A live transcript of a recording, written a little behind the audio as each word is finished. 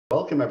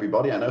welcome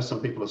everybody. I know some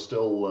people are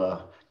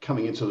still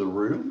coming into the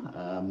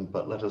room,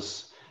 but let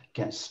us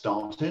get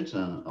started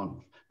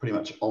pretty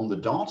much on the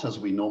dot as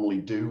we normally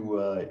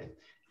do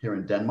here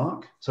in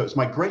Denmark. So it's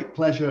my great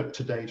pleasure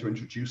today to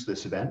introduce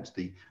this event,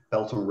 the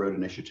Belt and Road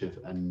Initiative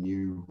and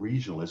New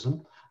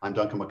Regionalism. I'm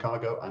Duncan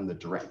McCargo. I'm the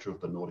director of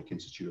the Nordic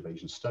Institute of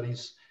Asian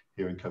Studies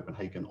here in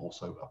Copenhagen,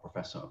 also a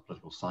professor of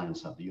political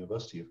science at the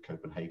University of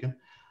Copenhagen.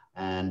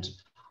 And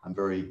I'm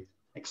very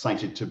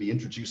excited to be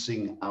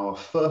introducing our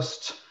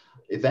first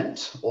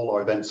event. All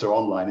our events are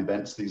online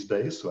events these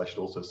days, so I should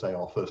also say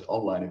our first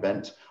online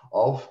event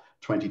of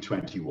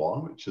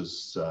 2021, which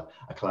is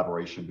a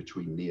collaboration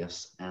between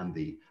NIAS and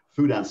the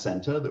Fudan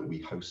Center that we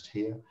host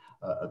here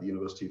at the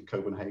University of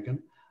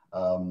Copenhagen.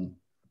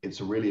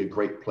 It's really a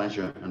great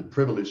pleasure and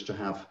privilege to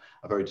have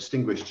a very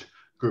distinguished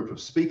group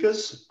of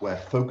speakers. We're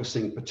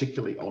focusing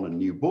particularly on a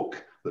new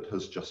book that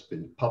has just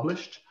been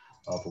published,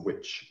 for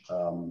which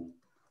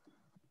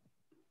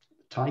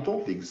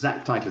the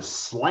exact title is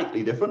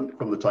slightly different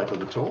from the title of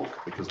the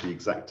talk, because the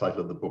exact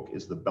title of the book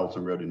is the Belt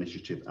and Road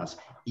Initiative as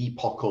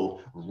Epochal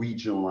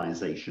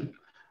Regionalization.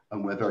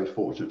 And we're very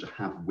fortunate to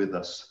have with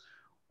us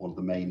one of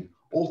the main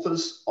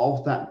authors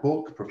of that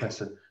book,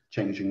 Professor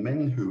Chen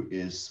Xiangming, who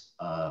is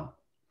a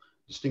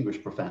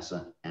distinguished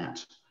professor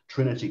at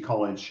Trinity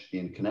College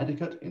in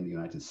Connecticut in the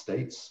United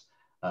States.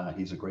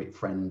 He's a great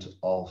friend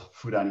of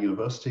Fudan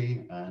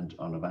University and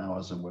one of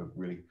ours, and we're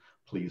really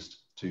pleased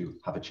to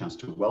have a chance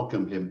to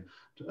welcome him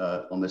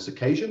on this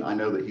occasion. I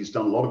know that he's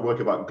done a lot of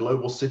work about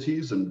global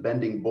cities and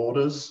bending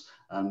borders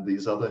and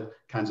these other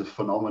kinds of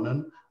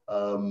phenomenon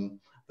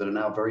that are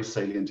now very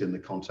salient in the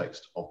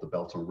context of the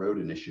Belt and Road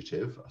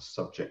Initiative, a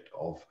subject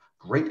of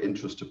great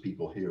interest to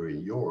people here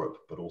in Europe,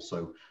 but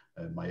also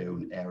my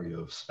own area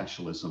of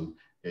specialism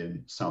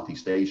in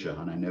Southeast Asia.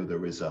 And I know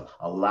there is a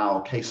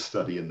Lao case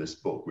study in this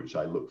book, which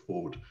I look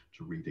forward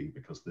to reading,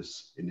 because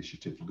this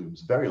initiative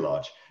looms very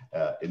large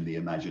in the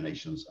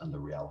imaginations and the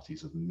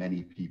realities of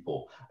many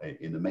people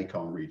in the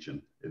Mekong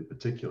region in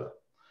particular.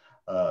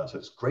 So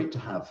it's great to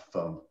have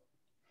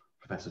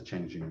Professor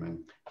Chen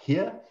Xiangming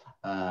here.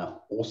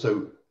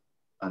 Also,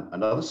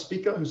 another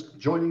speaker who's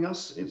joining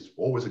us. It's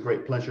always a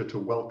great pleasure to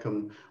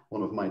welcome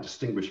one of my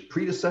distinguished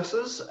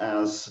predecessors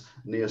as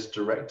NIAS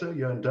director,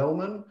 Jørgen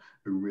Delman,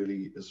 who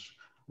really is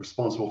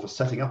responsible for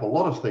setting up a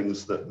lot of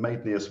things that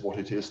made NIAS what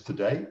it is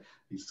today.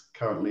 He's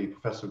currently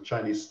professor of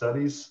Chinese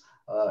studies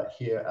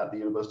here at the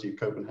University of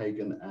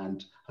Copenhagen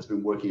and has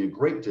been working a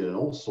great deal in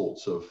all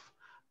sorts of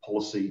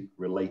policy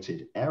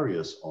related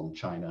areas on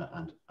China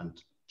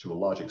and to a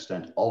large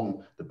extent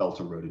on the Belt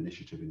and Road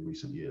Initiative in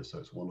recent years. So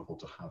it's wonderful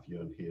to have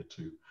Jørgen here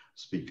to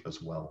speak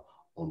as well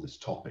on this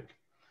topic.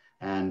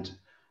 And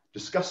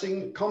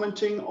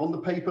commenting on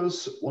the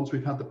papers, once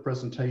we've had the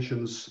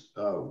presentations,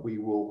 we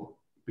will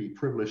be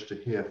privileged to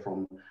hear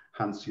from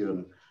Hans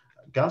Jørgen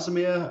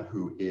Gåsemyr,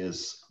 who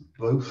is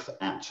both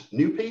at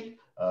NUPI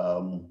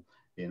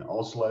in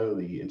Oslo,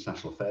 the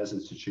International Affairs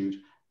Institute,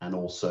 and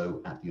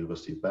also at the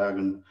University of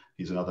Bergen.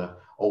 He's another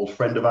old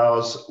friend of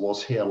ours,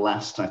 was here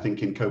last, I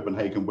think, in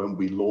Copenhagen when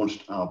we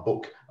launched our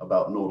book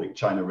about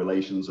Nordic-China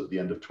relations at the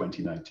end of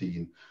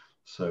 2019.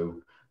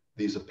 So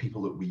these are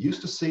people that we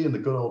used to see in the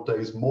good old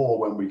days more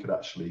when we could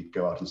actually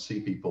go out and see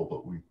people,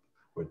 but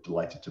we're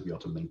delighted to be able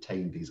to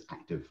maintain these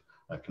active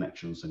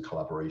connections and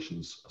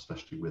collaborations,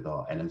 especially with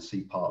our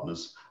NNC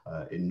partners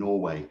in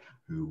Norway,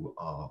 who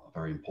are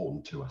very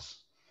important to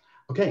us.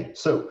 Okay,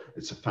 so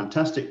it's a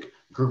fantastic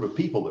group of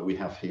people that we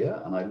have here,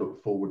 and I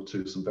look forward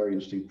to some very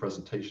interesting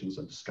presentations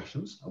and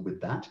discussions. And with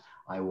that,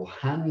 I will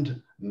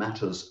hand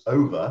matters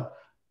over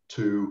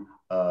to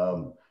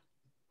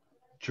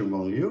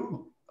Chung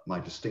Liu,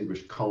 my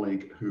distinguished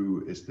colleague,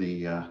 who is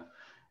the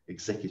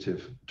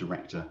executive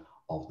director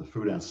of the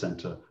Fudan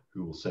Center,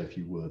 who will say a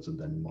few words and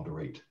then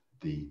moderate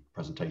the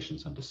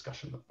presentations and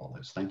discussion that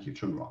follows. Thank you,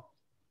 Chung.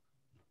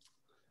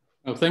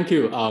 Oh, thank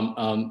you,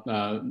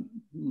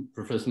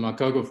 Professor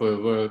McCargo, for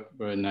your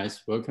very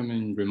nice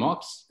welcoming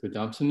remarks. Good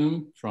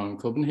afternoon from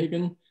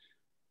Copenhagen.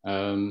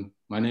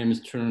 My name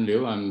is Chen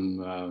Liu.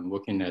 I'm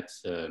working at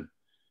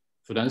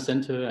Fudan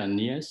Center and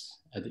NIAS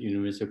at the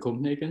University of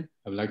Copenhagen.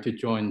 I would like to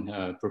join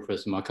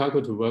Professor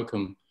McCargo to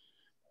welcome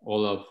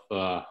all of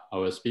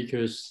our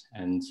speakers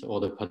and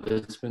all the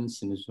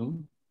participants in the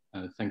Zoom.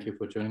 Thank you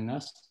for joining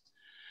us.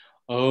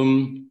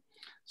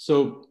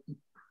 So,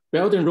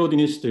 Belt and Road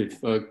Initiative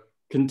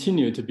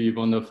continue to be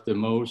one of the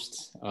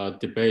most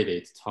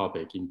debated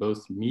topic in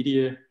both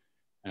media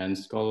and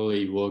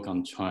scholarly work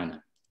on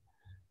China.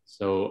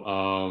 So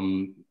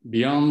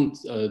beyond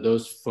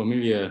those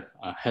familiar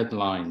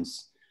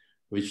headlines,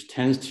 which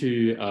tends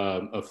to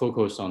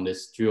focus on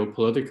this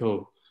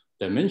geopolitical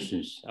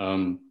dimensions,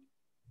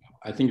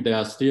 I think there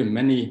are still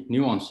many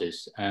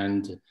nuances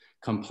and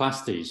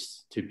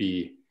complexities to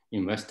be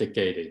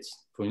investigated.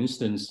 For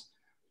instance,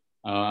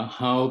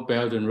 how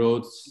Belt and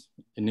Road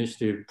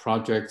Initiative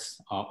projects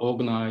are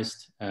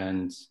organized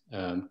and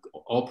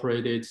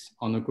operated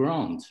on the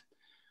ground.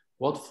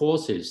 What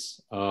forces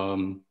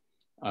and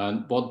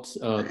what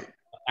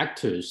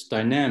actors,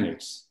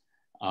 dynamics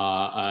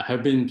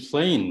have been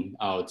playing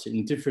out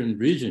in different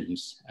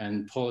regions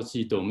and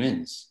policy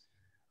domains.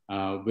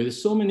 With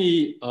so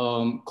many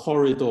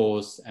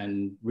corridors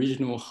and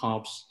regional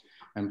hubs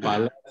and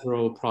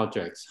bilateral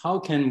projects, how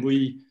can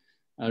we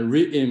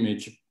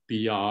reimage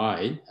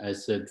BRI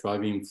as a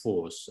driving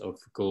force of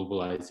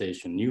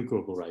globalization, new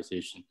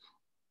globalization?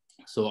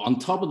 So on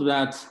top of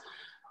that,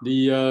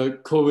 the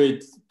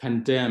COVID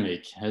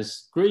pandemic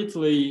has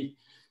greatly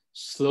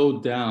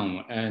slowed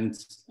down and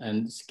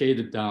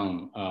scaled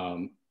down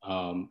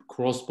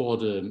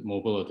cross-border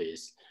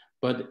mobilities,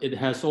 but it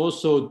has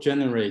also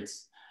generated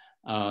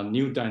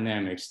new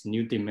dynamics,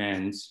 new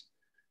demands,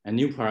 and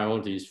new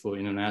priorities for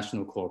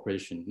international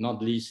cooperation,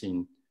 not least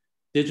in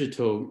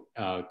digital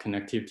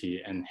connectivity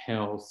and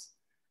health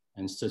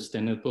and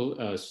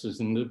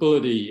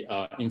sustainability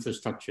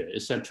infrastructure,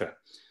 etc.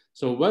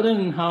 So whether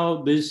and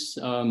how these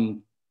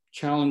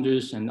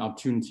challenges and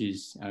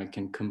opportunities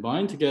can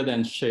combine together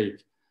and shape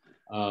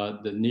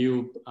the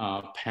new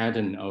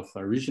pattern of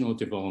regional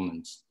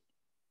development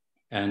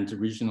and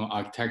regional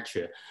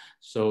architecture.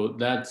 So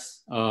that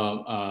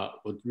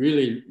would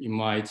really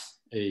invite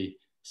a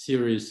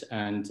serious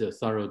and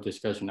thorough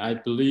discussion. I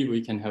believe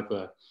we can have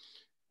a,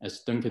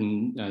 as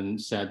Duncan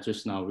said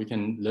just now, we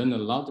can learn a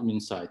lot of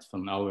insight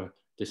from our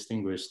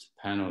distinguished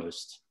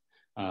panelists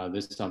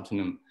this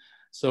afternoon.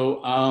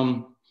 So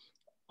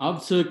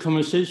after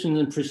conversations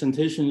and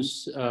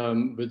presentations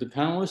with the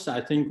panelists,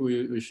 I think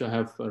we should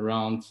have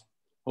around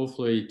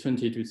hopefully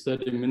 20 to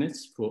 30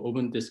 minutes for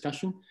open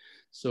discussion.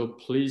 So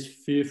please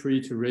feel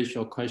free to raise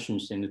your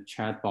questions in the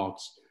chat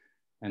box,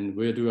 and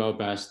we'll do our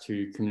best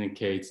to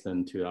communicate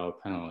them to our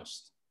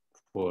panelists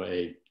for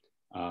a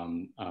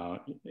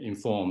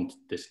informed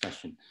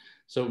discussion.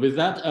 So with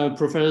that,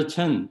 Professor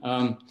Chen,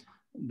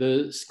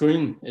 the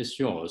screen is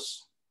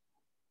yours.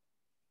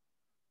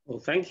 Well,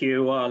 thank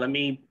you. Let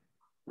me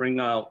bring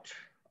out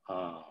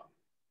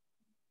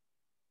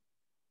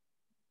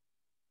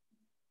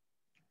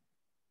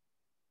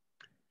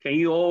can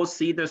you all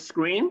see the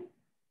screen?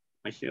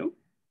 I assume.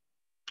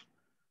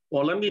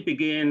 Well, let me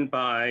begin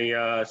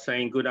by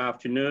saying good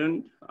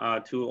afternoon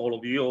to all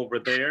of you over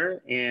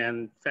there,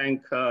 and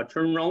thank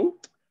Chen Rong,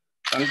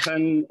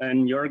 Duncan,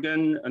 and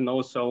Jørgen, and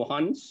also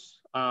Hans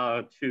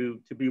to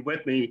be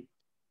with me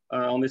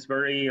on this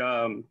very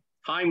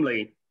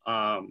timely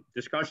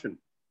discussion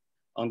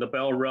on the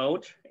Belt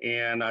Road.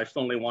 And I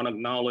certainly want to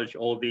acknowledge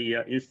all the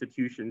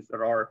institutions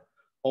that are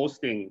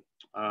hosting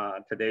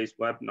today's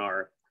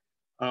webinar.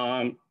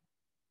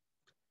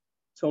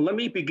 So let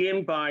me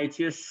begin by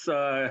just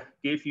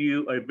give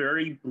you a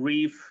very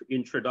brief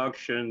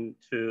introduction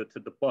to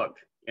the book,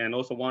 and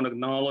also want to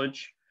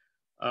acknowledge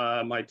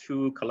my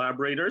two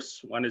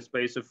collaborators. One is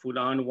based in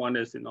Fudan, one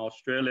is in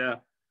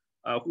Australia,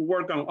 who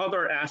work on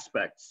other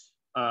aspects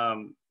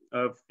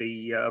of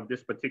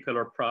this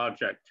particular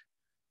project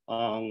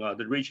on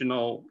the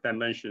regional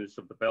dimensions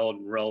of the Belt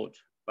and Road.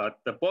 But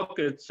the book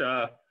it's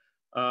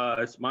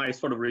my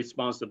sort of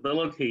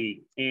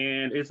responsibility,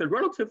 and it's a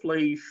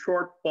relatively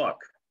short book.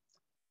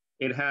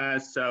 It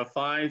has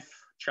 5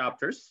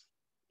 chapters,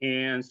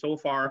 and so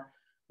far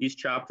these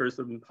chapters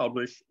have been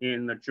published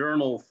in a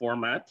journal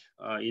format,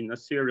 in a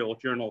serial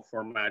journal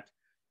format,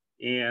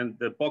 and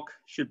the book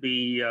should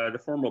be, the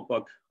formal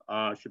book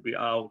should be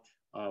out,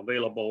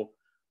 available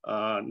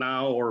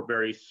now or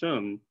very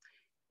soon.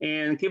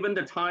 And given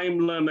the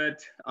time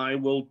limit, I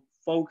will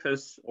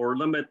focus or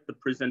limit the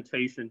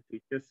presentation to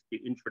just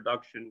the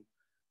introduction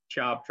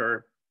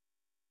chapter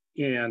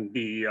and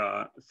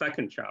the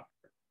second chapter.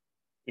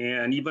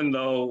 And even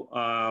though,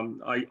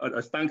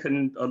 as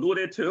Duncan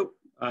alluded to,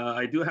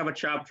 I do have a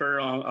chapter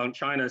on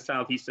China and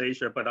Southeast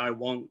Asia, but I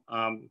won't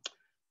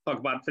talk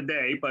about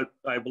today, but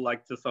I would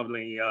like to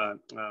certainly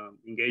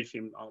engage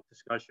him on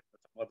discussion at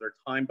some other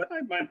time, but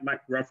I might make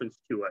reference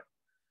to it.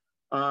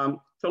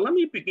 So let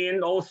me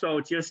begin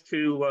also just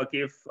to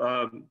give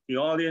the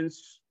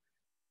audience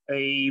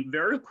a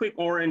very quick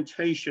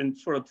orientation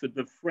sort of to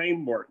the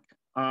framework.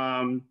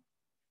 And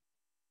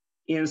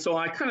so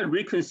I kind of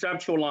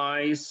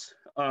reconceptualize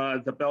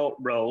the Belt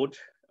Road,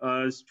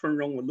 as Chen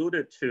Rong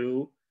alluded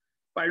to,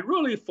 by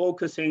really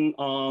focusing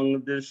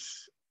on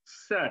this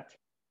set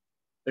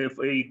of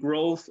a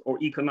growth or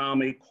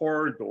economic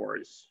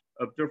corridors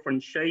of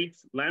different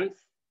shapes,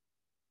 length,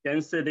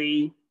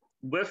 density,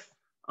 width,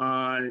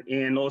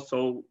 and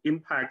also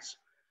impacts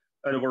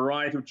at a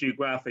variety of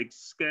geographic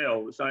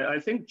scales. I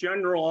think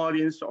general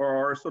audience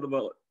are sort of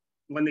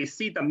when they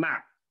see the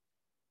map,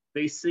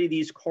 they see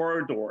these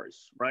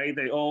corridors, right?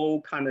 They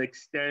all kind of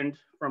extend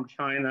from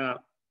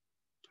China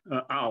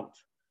out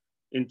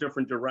in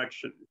different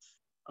directions.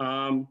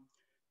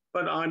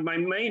 But my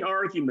main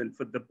argument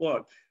for the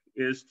book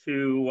is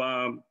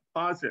to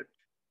posit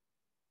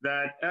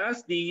that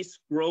as these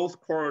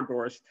growth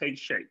corridors take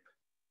shape,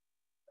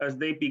 as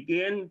they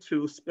begin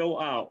to spill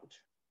out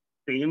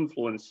the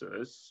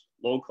influences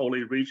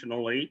locally,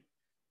 regionally,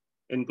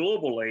 and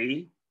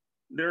globally,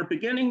 they're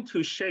beginning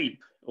to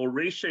shape or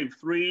reshape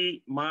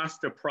 3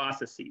 master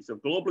processes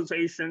of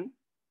globalization,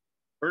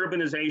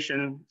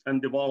 urbanization,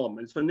 and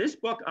development. So in this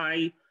book,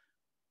 I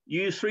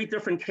use 3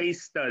 different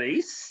case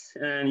studies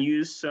and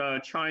use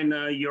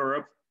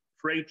China-Europe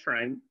freight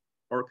train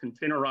or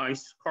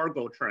containerized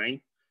cargo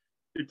train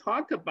to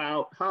talk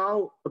about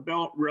how the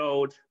Belt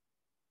Road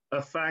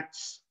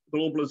affects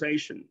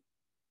globalization,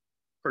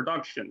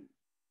 production,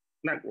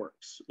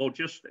 networks,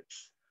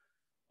 logistics,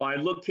 by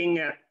looking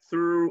at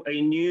through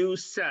a new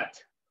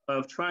set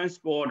of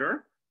transborder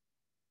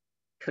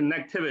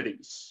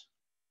connectivities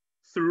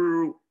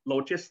through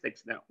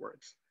logistics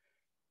networks.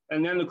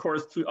 And then of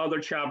course, 2 other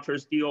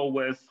chapters deal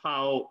with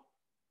how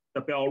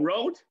the Belt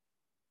Road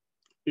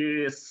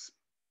is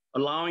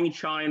allowing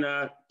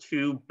China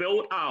to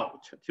build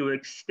out, to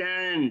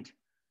extend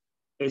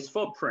its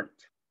footprint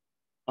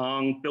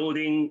on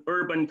building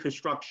urban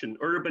construction,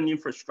 urban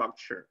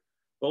infrastructure,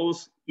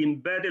 both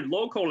embedded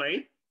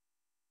locally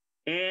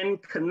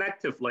and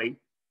connectively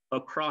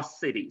across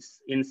cities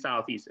in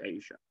Southeast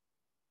Asia.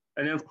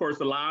 And then of course,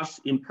 the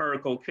last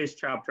empirical case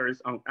chapter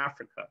is on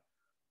Africa,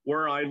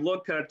 where I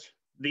look at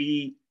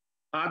the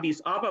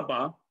Addis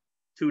Ababa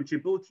to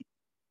Djibouti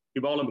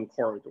development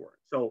corridor.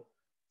 So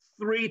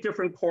 3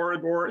 different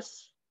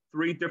corridors,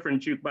 3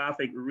 different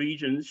geographic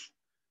regions,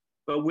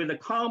 but with a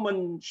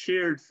common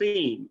shared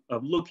theme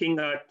of looking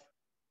at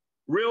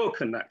real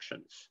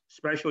connections,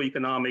 special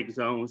economic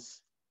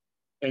zones,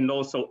 and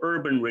also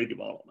urban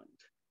redevelopment,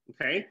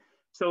 okay?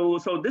 So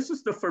this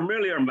is the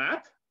familiar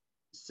map.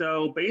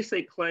 So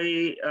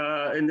basically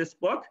in this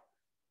book,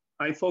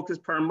 I focus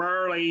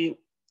primarily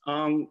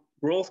on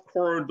growth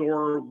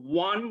corridor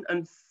 1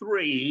 and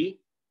 3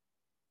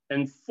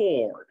 and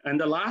 4. And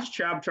the last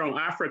chapter on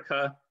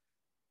Africa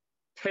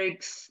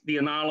takes the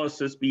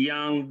analysis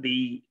beyond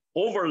the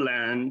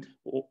overland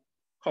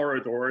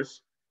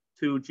corridors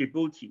to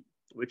Djibouti,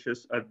 which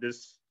is at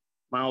this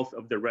mouth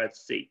of the Red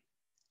Sea.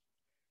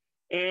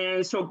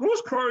 And so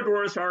growth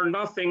corridors are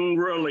nothing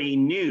really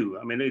new.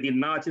 I mean, they did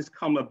not just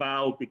come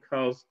about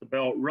because the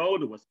Belt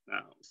Road was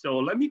announced. So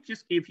let me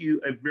just give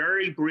you a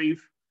very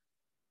brief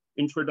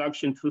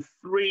introduction to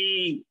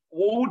 3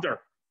 older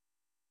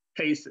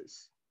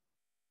cases.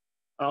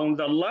 On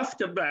the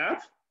left of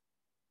that,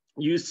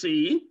 you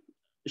see,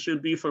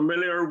 should be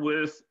familiar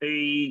with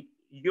a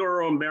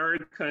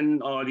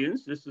Euro-American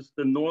audience. This is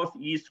the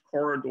Northeast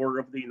corridor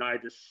of the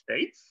United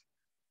States,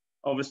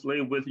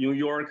 obviously with New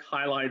York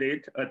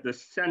highlighted at the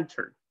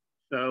center.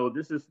 So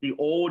this is the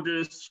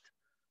oldest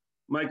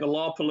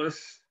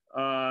megalopolis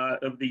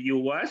of the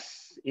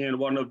US and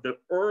one of the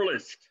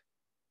earliest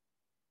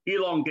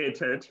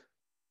elongated,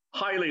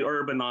 highly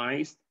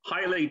urbanized,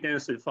 highly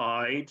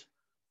densified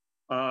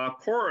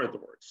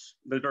corridors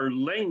that are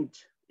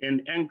linked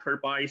and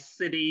anchored by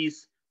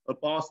cities of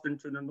Boston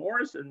to the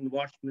north and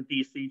Washington,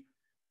 DC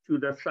to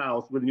the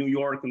south, with New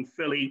York and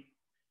Philly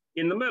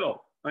in the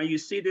middle. And you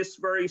see this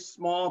very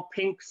small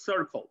pink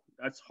circle.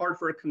 That's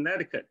Hartford,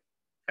 Connecticut,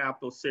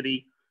 capital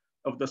city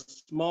of the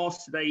small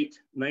state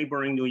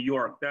neighboring New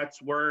York.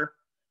 That's where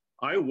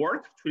I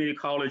work. Trinity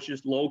College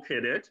is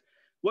located.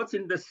 What's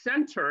in the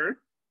center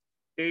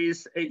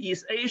is an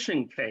East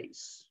Asian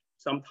case.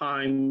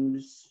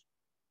 Sometimes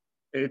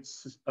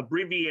it's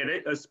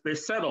abbreviated as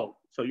spatial.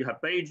 So you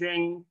have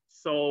Beijing,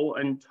 Seoul,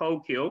 and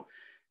Tokyo.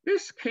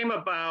 This came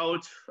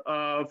about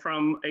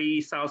from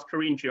a South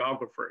Korean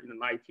geographer in the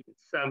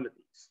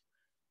 1970s.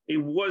 It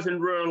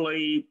wasn't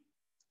really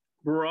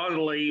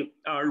broadly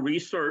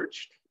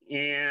researched,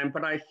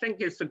 but I think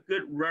it's a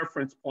good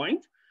reference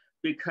point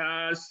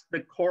because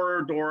the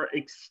corridor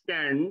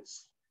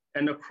extends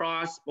and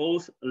across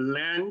both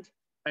land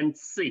and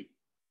sea.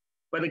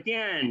 But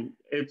again,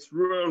 it's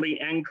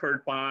really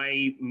anchored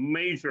by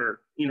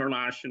major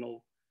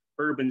international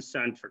urban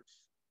centers.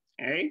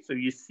 Okay, so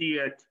you see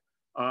it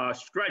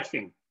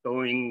stretching,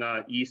 going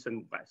east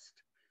and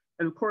west.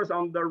 And of course,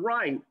 on the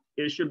right,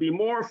 it should be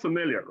more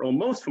familiar, or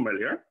most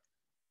familiar,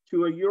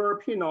 to a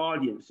European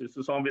audience. This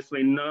is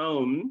obviously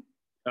known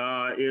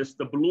is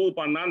the Blue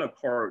Banana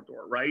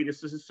Corridor, right?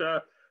 This is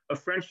a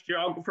French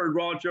geographer,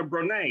 Roger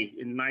Brunet,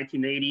 in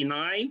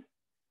 1989,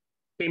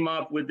 came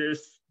up with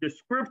this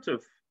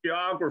descriptive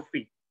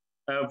geography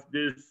of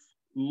this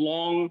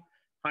long,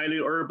 highly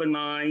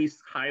urbanized,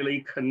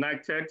 highly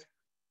connected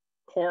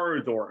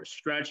corridor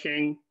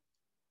stretching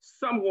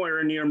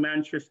somewhere near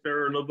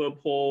Manchester,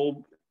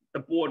 Liverpool, the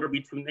border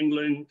between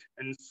England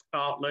and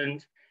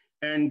Scotland,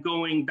 and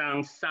going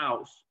down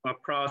south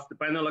across the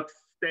Benelux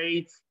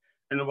states,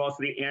 and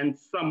obviously end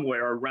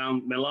somewhere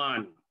around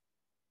Milan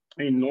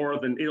in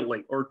northern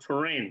Italy or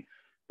Turin.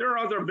 There are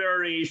other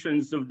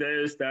variations of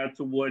this that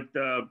would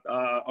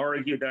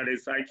argue that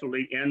it's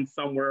actually end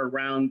somewhere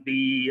around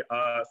the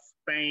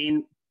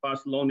Spain,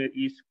 Barcelona,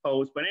 East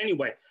Coast. But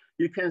anyway,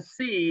 you can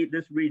see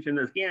this region,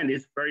 again,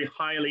 is very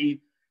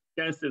highly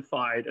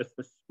densified as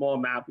the small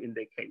map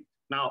indicates.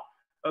 Now,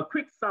 a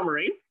quick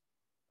summary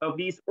of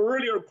these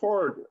earlier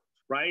corridors,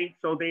 right?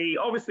 So they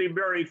obviously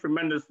vary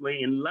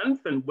tremendously in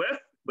length and width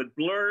with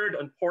blurred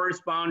and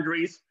porous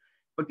boundaries.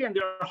 Again,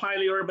 they're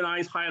highly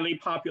urbanized,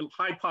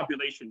 high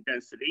population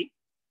density,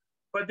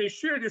 but they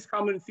share this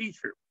common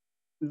feature.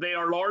 They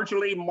are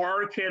largely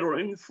market or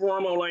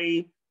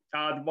informally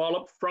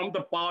developed from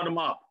the bottom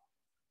up.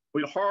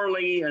 with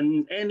hardly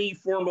any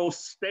formal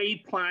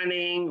state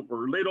planning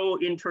or little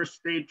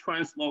interstate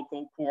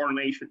translocal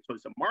coordination. So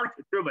it's a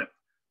market-driven,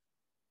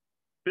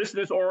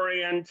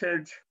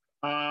 business-oriented,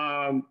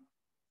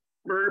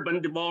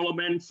 urban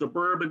development,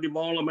 suburban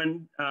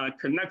development,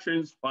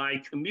 connections by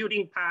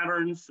commuting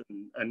patterns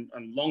and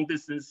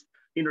long-distance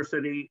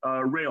intercity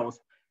rails.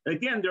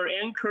 Again, they're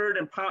anchored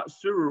and passed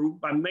through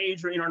by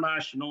major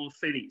international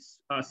cities,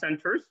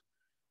 centers,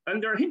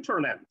 and they're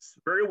hinterlands,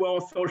 very well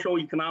social,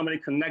 economically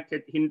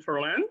connected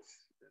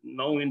hinterlands,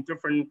 known in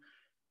different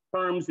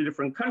terms in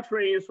different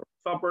countries,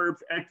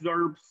 suburbs,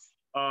 exurbs,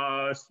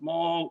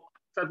 small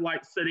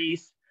satellite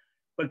cities,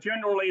 but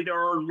generally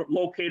they're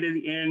located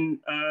in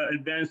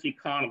advanced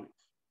economies.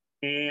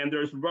 And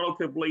there's a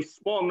relatively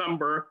small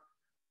number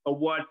of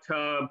what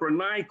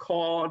Bernay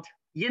called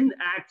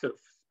inactive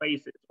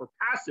spaces or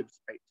passive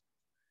spaces.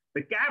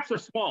 The gaps are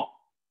small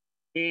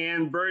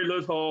and very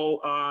little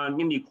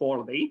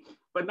inequality.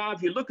 But now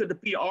if you look at the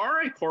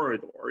BRI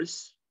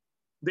corridors,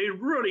 they're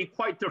really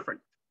quite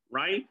different,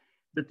 right?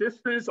 The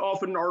distance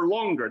often are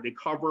longer. They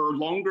cover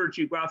longer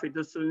geographic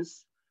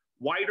distance,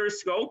 wider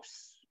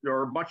scopes. There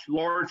are much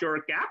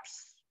larger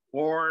gaps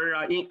or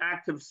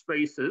inactive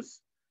spaces.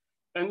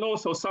 And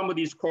also some of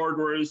these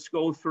corridors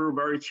go through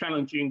very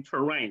challenging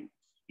terrains.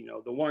 You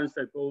know, the ones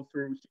that go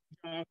through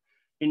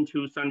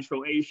into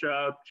Central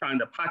Asia,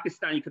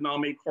 China-Pakistan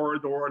economic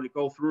corridor, they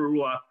go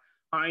through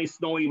high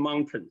snowy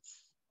mountains.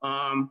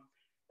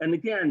 And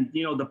again,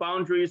 you know, the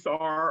boundaries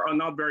are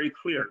not very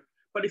clear.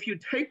 But if you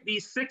take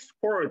these 6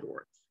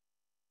 corridors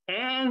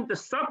and the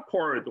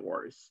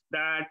sub-corridors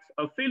that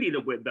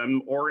affiliated with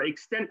them or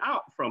extend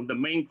out from the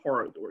main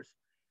corridors,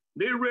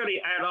 they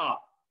really add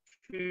up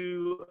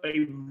to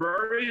a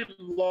very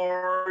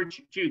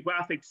large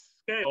geographic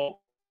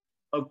scale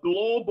of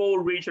global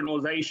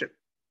regionalization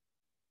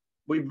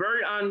with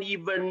very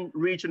uneven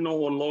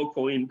regional and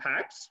local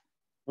impacts.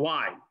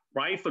 Why?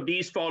 Right? For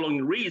these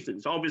following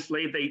reasons.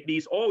 Obviously,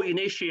 these all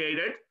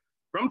initiated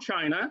from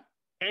China,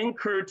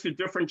 anchored to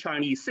different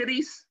Chinese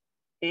cities,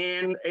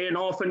 and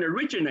often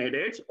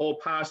originated or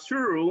passed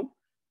through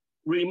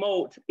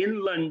remote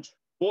inland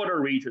border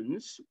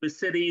regions with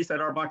cities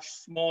that are much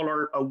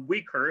smaller or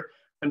weaker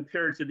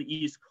compared to the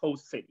East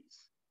Coast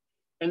cities.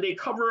 And they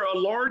cover a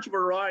large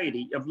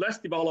variety of less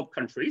developed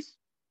countries,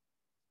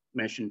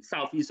 mentioned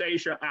Southeast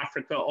Asia,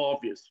 Africa,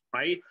 obvious,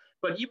 right?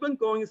 But even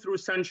going through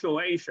Central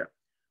Asia,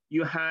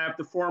 you have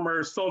the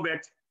former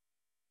Soviet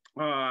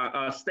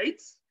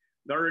states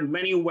that are in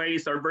many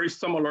ways are very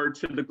similar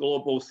to the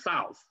global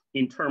South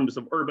in terms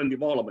of urban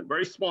development.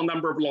 Very small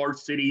number of large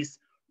cities,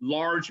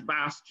 large,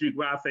 vast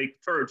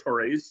geographic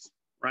territories,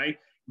 right?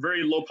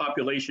 Very low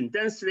population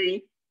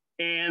density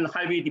and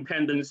heavy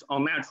dependence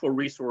on natural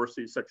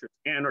resources such as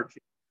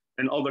energy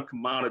and other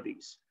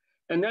commodities.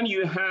 And then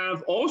you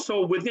have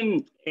also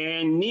within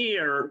and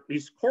near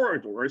these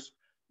corridors,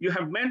 you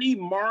have many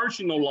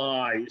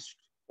marginalized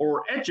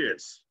or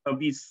edges of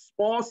these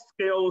small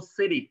scale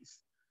cities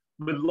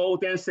with low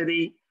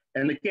density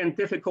and again,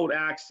 difficult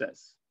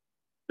access.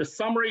 The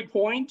summary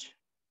point,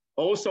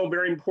 also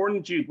very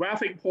important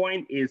geographic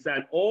point, is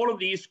that all of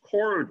these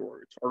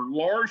corridors are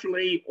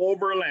largely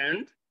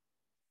overland,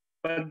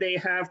 but they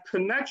have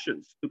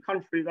connections to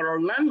countries that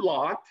are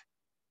landlocked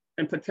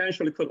and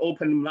potentially could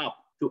open them up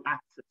to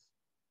access.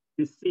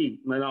 You see,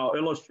 and I'll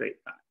illustrate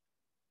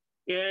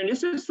that. And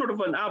this is sort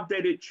of an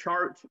updated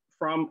chart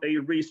from a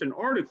recent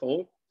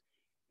article.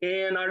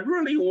 And I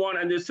really want,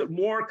 and it's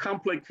more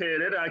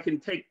complicated, I can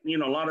take a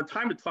lot of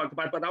time to talk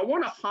about, but I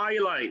want to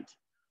highlight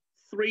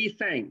 3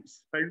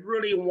 things. I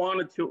really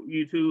wanted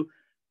you to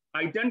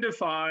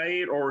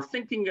identify or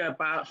thinking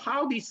about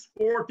how these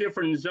 4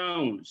 different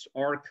zones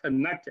are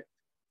connected.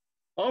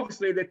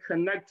 Obviously, they're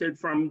connected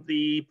from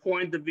the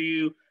point of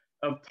view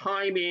of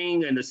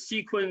timing and the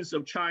sequence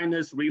of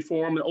China's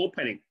reform and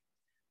opening,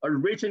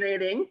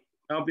 originating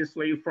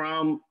obviously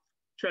from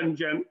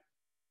Shenzhen,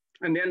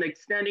 and then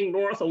extending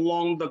north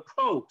along the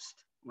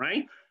coast,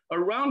 right?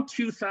 Around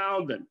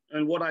 2000,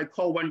 and what I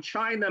call when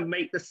China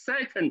made the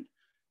second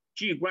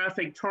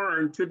geographic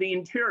turn to the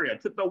interior,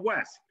 to the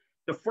west.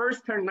 The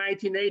first turn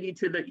 1980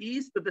 to the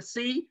east of the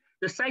sea,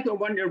 the second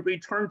one to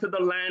return to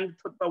the land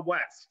to the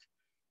west.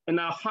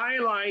 And I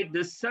highlight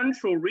the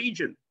central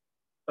region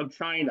of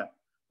China,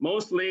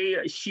 mostly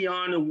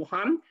Xi'an and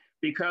Wuhan,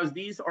 because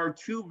these are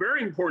 2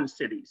 very important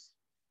cities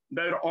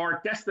that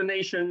are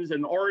destinations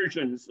and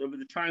origins of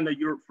the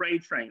China-Europe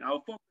freight train. I'll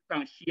focus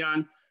on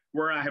Xi'an,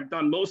 where I have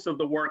done most of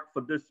the work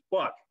for this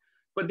book.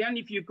 But then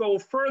if you go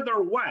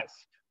further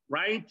west,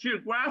 right,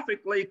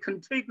 geographically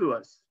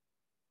contiguous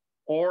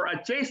or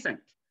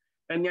adjacent,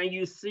 and then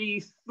you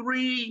see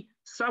 3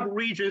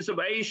 sub-regions of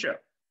Asia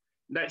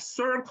that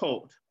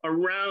circled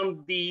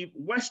around the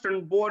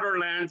western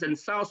borderlands and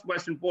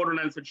southwestern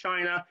borderlands of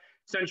China,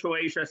 Central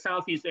Asia,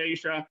 Southeast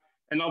Asia,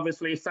 and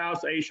obviously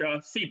South Asia,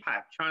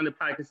 CPAC,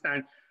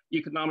 China-Pakistan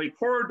Economic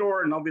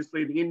Corridor, and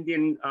obviously the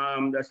Indian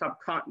the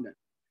subcontinent.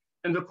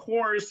 And of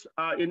course,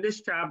 in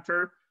this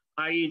chapter,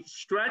 I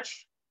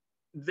stretch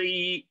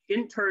the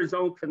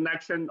interzone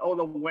connection all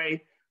the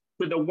way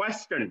to the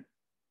western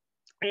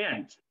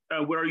and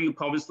where you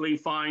obviously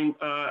find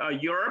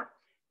Europe,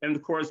 and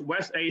of course,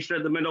 West Asia,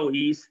 the Middle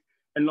East,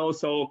 and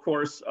also, of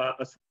course,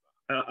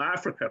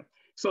 Africa.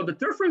 So the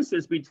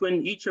differences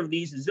between each of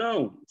these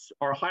zones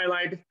are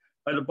highlighted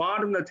at the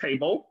bottom of the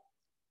table.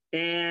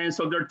 And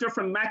so there are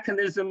different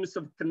mechanisms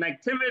of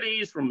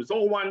connectivities from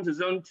zone 1 to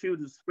zone 2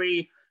 to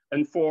 3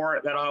 and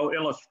 4 that I'll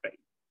illustrate.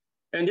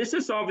 And this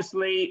is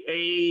obviously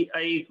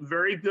a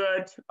very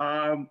good,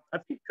 I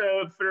think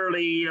a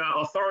fairly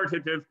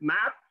authoritative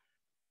map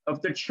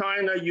of the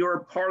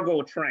China-Europe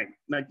cargo trade.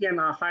 And again,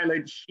 I'll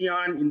highlight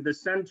Xi'an in the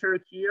center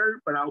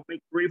here, but I'll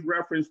make brief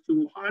reference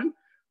to Wuhan,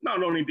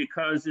 not only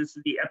because it's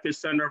the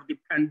epicenter of the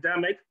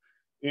pandemic,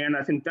 and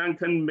I think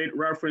Duncan made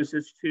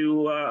references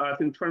to, I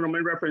think Turner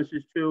made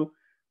references to,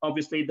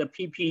 obviously the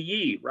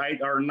PPE,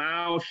 right, are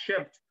now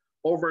shipped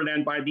over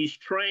then by these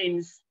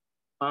trains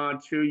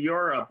to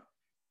Europe.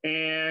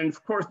 And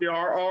of course, there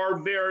are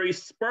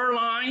various spur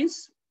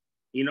lines,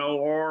 you know,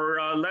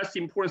 or less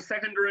important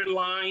secondary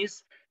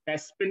lines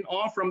that spin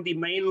off from the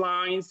main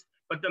lines.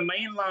 But the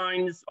main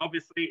lines,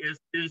 obviously, is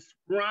this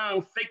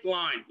brown thick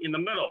line in the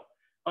middle.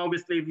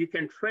 Obviously, if you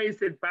can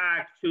trace it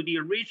back to the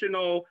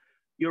original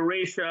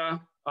Eurasia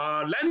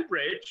land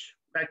bridge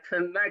that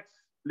connects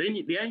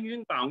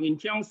Lianyungang in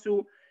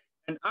Jiangsu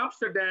and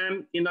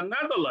Amsterdam in the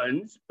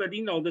Netherlands, but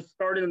you know, this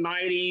started in the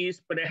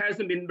 90s, but it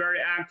hasn't been very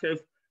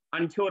active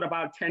until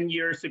about 10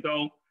 years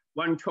ago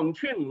when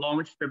Chongqing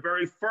launched the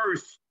very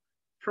first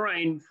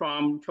train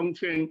from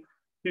Chongqing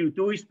to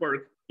Duisburg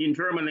in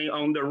Germany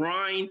on the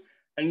Rhine.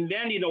 And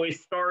then, you know, it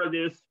started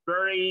this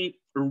very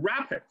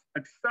rapid,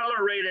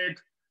 accelerated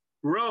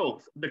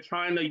growth of the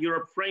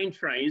China-Europe freight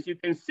trains. You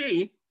can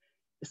see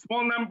a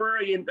small number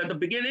at the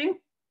beginning,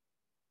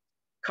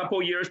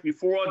 couple years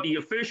before the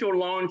official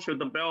launch of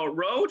the Belt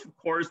Road. Of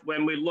course,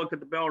 when we look at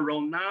the Belt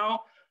Road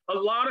now, a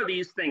lot of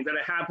these things that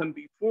happened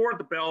before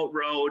the Belt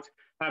Road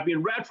have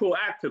been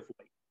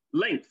retroactively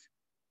linked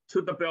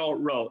to the Belt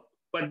Road.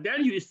 But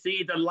then you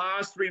see the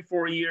last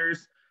 3-4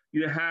 years,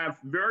 you have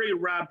very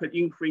rapid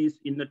increase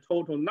in the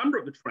total number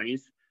of the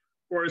trains.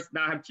 Of course,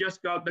 now I've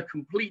just got the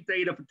complete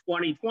data for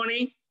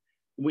 2020.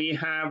 We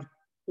have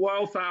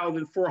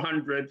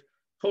 12,400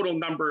 total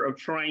number of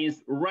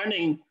trains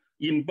running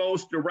in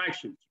both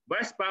directions,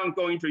 westbound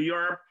going to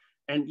Europe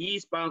and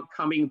eastbound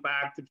coming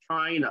back to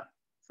China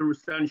through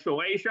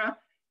Central Asia.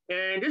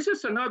 And this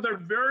is another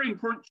very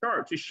important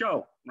chart to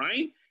show,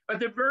 right? At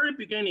the very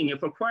beginning,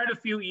 for quite a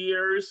few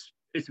years,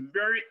 it's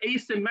very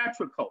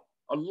asymmetrical.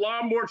 A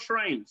lot more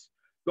trains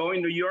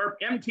going to Europe,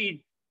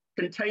 empty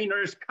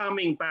containers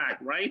coming back,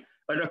 right?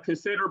 At a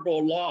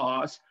considerable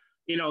loss,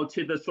 you know,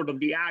 to the sort of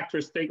the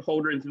actors,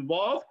 stakeholders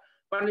involved.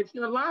 But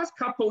in the last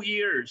couple of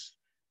years,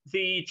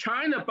 the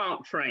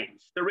China-bound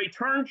trains, the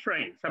return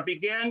trains have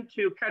begun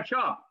to catch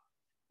up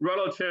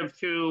relative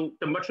to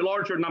the much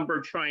larger number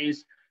of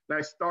trains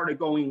that started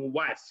going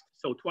west.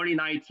 So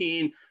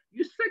 2019,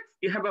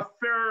 you have a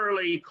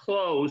fairly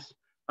close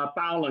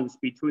balance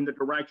between the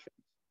directions,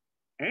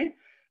 okay?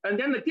 And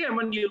then again,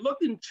 when you look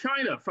in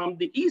China from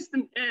the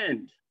eastern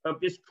end of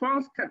this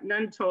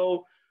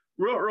transcontinental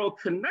rural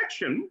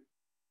connection,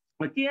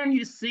 again,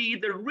 you see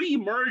the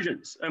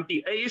reemergence of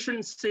the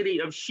Asian city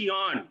of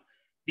Xi'an,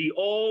 the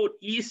old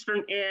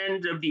eastern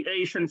end of the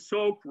Asian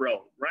Silk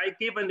Road, right?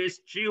 Given this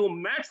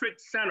geometric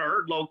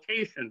center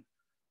location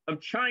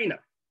of China,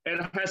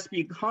 it has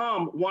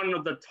become one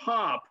of the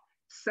top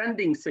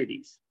sending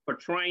cities for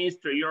trains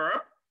to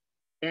Europe.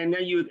 And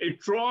then it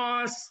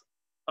draws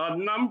a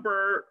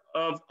number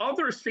of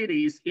other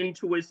cities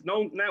into its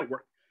known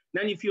network.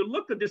 Then if you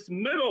look at this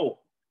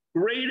middle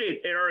graded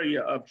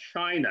area of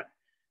China,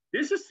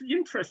 this is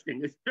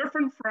interesting. It's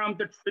different from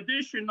the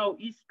traditional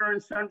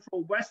Eastern,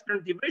 Central,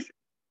 Western division,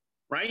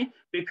 right?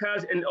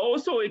 Because, and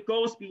also it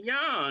goes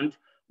beyond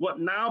what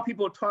now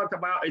people talk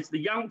about is the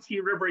Yangtze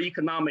River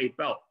Economic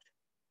Belt,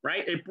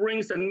 right? It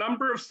brings a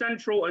number of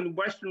Central and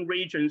Western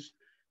regions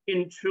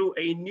into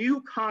a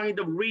new kind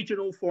of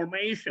regional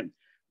formation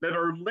that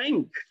are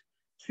linked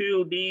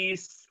to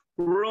these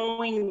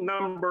growing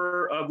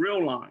number of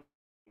rail lines.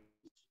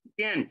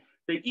 Again,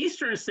 the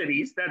eastern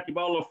cities that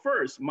developed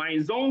first, my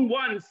zone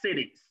 1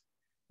 cities,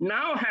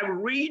 now have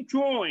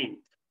rejoined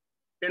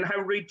and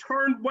have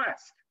returned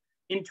west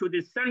into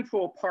the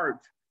central part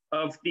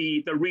of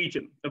the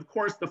region. Of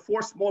course, the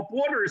 4 small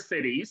border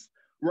cities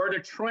where the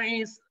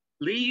trains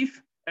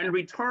leave and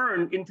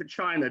return into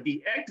China,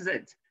 the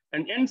exit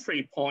and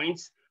entry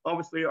points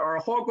obviously are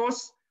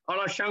Horgosh,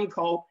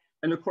 Alashankou,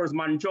 and of course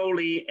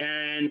Manzhouli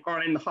and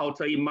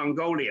Arnhaute in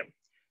Mongolia.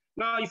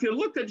 Now, if you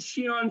look at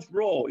Xi'an's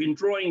role in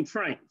drawing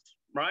trains,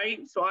 right?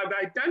 So I've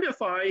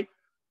identified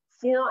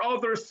 4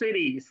 other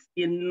cities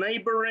in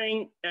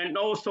neighboring and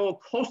also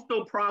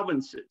coastal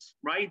provinces,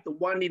 right? The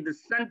one in the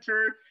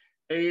center,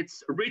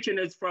 its origin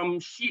is from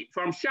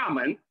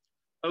Xiamen,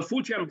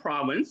 Fujian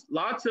province,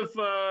 lots of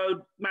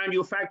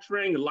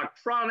manufacturing,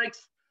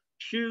 electronics,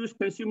 shoes,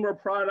 consumer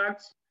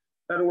products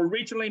that were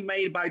originally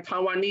made by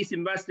Taiwanese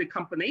invested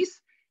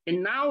companies.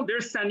 And now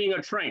they're sending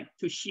a train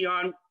to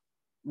Xi'an,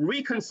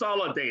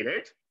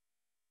 reconsolidated,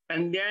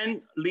 and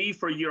then leave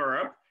for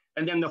Europe,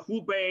 and then the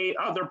Hubei,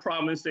 other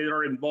provinces that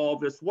are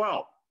involved as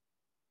well.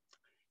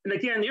 And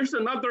again, here's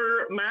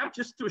another map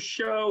just to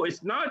show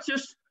it's not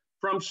just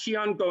from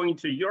Xi'an going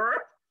to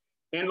Europe,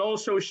 and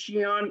also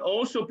Xi'an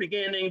also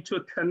beginning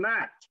to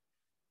connect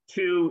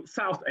to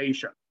South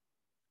Asia,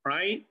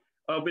 right?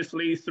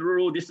 Obviously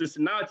through, this is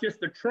not just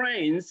the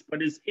trains,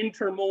 but it's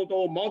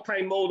intermodal,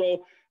 multimodal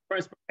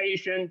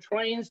transportation,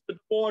 trains to the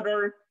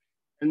border,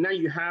 and then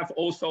you have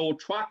also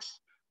trucks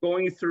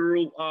going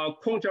through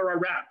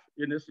Fudan-European.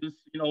 And this is,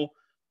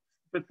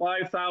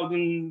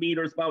 5,000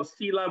 meters above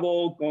sea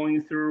level,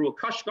 going through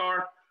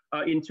Kashgar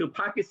into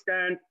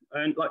Pakistan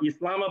and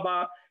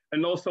Islamabad.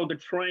 And also the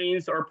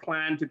trains are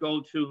planned to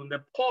go to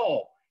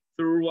Nepal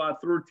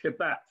through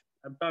Tibet.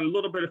 I've done a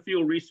little bit of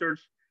field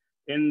research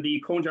in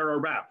the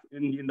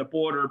Fudan-European, in the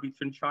border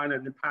between China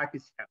and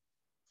Pakistan.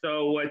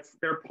 So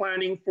they're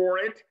planning for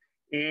it.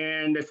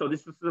 And so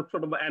this is a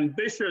sort of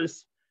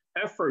ambitious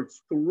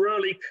efforts to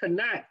really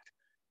connect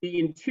the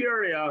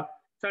interior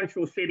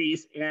central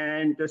cities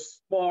and the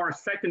small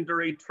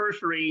secondary,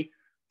 tertiary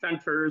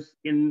centers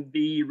in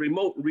the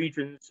remote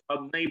regions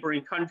of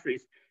neighboring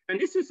countries. And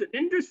this is an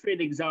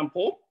interesting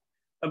example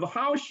of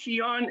how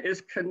Xi'an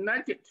is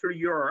connected to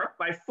Europe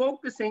by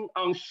focusing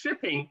on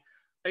shipping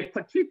a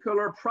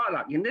particular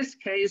product. In this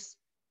case,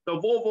 the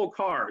Volvo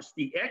cars,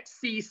 the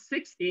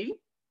XC60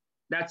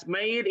 that's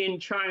made in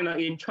China,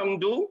 in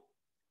Chengdu,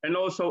 and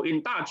also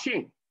in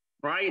Daqing,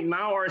 right?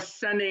 Now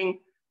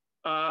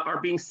are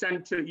being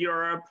sent to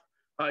Europe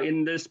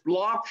in this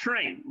block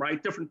train, right?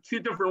 Two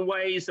different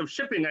ways of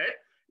shipping it,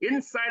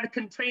 inside the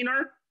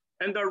container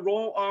and the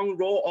roll-on,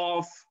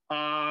 roll-off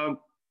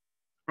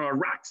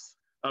racks,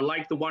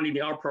 like the one in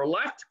the upper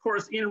left. Of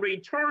course, in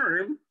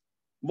return,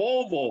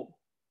 Volvo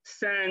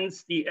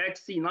sends the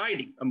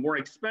XC90, a more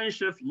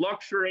expensive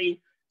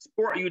luxury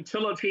sport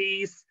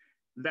utilities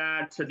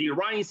that the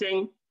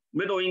rising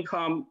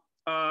middle-income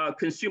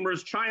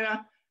consumers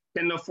China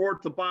can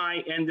afford to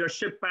buy, and they're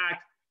shipped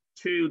back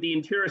to the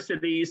interior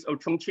cities of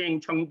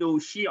Chongqing, Chengdu,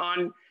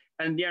 Xi'an,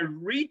 and then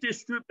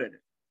redistributed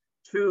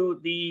to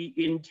the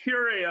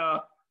interior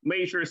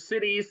major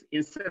cities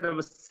instead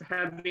of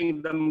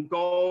having them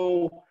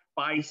go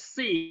by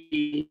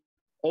sea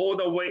all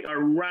the way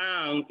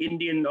around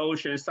Indian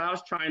Ocean,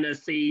 South China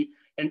Sea,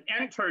 and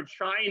enter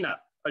China,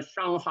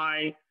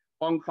 Shanghai,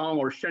 Hong Kong,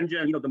 or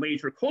Shenzhen, the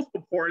major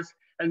coastal ports,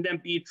 and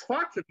then be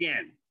trucked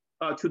again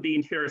to the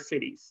interior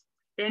cities.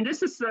 And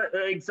this is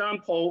an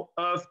example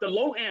of the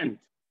low-end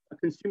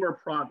consumer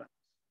products,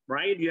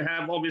 right? You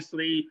have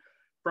obviously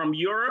from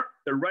Europe,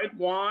 the red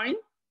wine,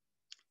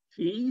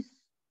 cheese,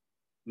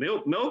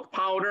 milk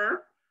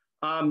powder,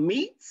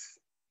 meats,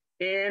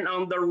 and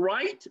on the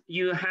right,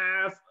 you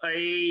have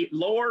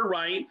lower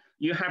right,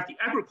 you have the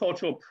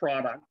agricultural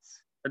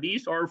products.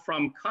 These are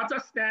from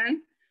Kazakhstan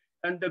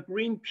and the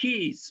green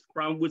peas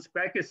from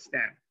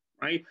Uzbekistan,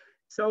 right?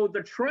 So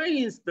the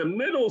trains, the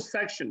middle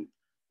section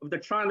of the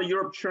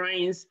China-Europe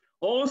trains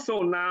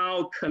also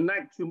now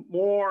connect to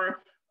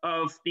more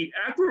of the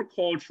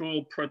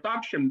agricultural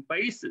production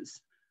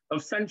basis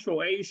of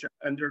Central Asia,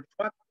 and they're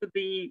trucked to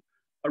the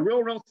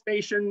railroad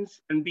stations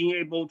and being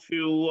able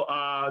to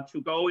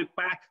go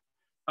back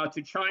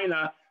to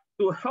China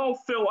to help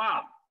fill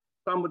out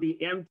some of the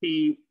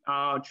empty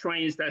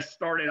trains that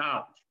started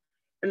out.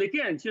 And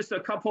again, just a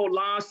couple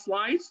last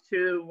slides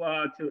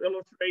to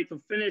illustrate,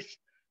 to finish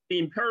the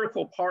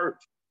empirical part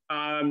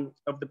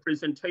of the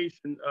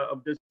presentation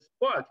of this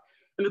book.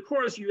 And of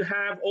course, you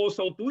have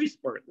also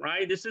Duisburg,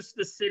 right? This is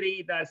the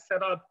city that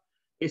set up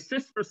a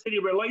sister city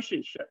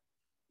relationship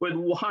with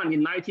Wuhan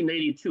in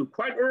 1982,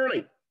 quite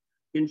early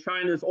in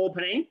China's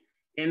opening.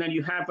 And then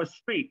you have a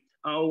street,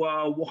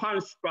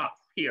 Wuhanstraße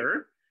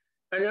here.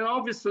 And then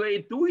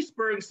obviously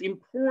Duisburg's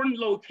important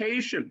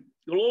location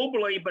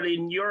globally, but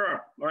in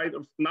Europe, right?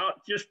 It's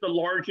not just the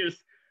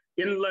largest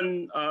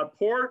inland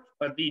port,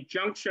 but the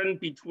junction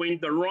between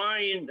the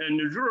Rhine and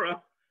the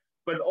Ruhr,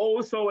 but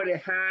also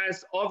it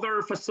has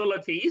other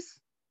facilities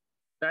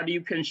that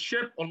you can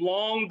ship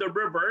along the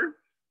river.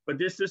 But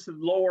this is the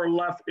lower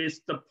left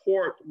is the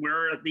port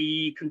where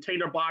the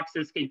container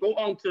boxes can go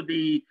onto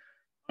the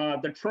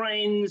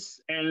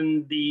trains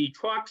and the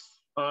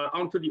trucks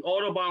onto the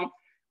Autobahn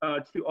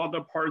to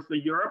other parts of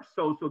Europe.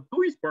 So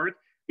Duisburg,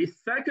 a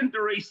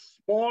secondary,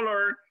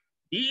 smaller,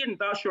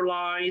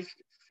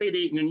 deindustrialized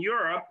city in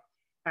Europe,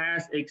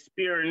 has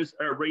experienced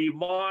a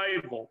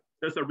revival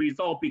as a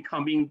result,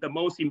 becoming the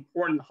most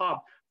important hub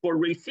for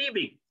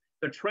receiving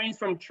the trains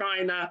from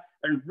China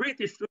and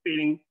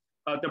redistributing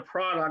the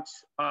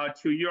products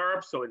to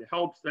Europe. So it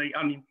helps the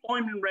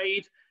unemployment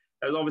rate.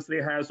 It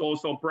obviously has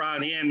also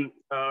brought in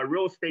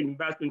real estate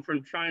investment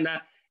from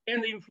China,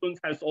 and the influence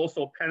has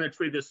also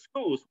penetrated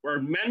schools where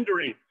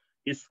Mandarin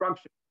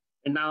instruction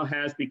and now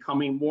has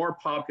becoming more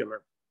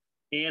popular.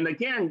 And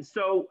again,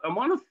 so I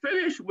want to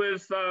finish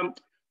with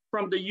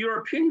from the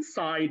European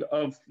side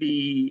of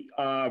the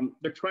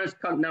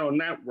transcontinental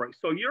network.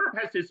 So Europe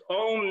has its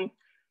own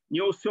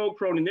New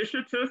Silk Road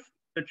initiative,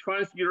 the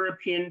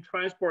Trans-European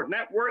Transport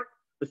Network,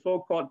 the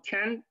so-called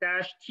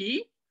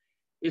 10-T.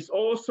 is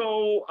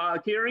also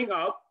gearing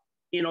up,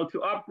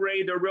 to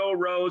upgrade the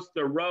railroads,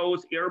 the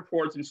roads,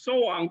 airports, and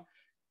so on.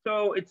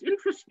 So it's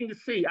interesting to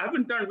see. I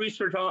haven't done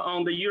research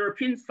on the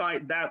European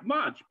side that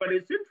much, but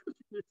it's interesting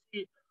to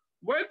see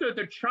whether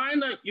the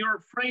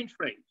China-Europe freight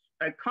trains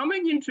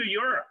coming into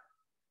Europe,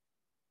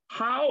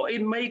 how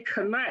it may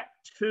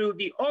connect to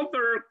the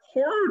other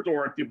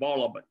corridor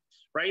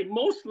developments, right?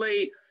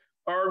 Mostly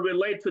are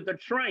related to the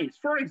trains.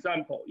 For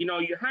example,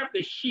 you have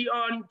the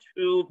Xi'an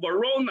to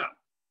Verona,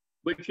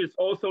 which is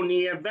also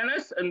near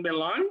Venice and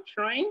Milan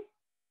train,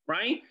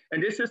 right?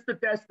 And this is the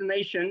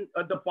destination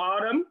at the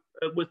bottom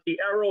with the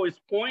arrow is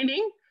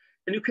pointing.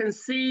 And you can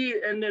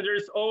see, and then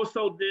there's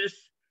also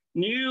this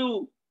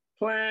new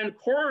planned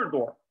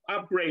corridor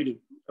upgrading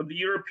of the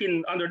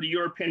European, under the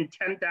European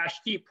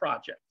 10-T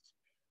projects.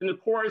 And of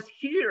course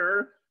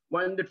here,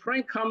 when the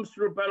train comes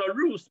through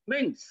Belarus,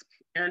 Minsk,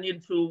 and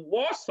into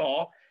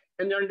Warsaw,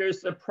 and then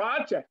there's a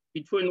project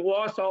between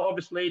Warsaw,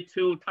 obviously,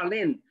 to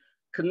Tallinn,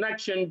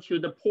 connection to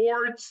the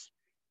ports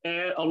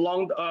and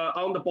along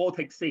on the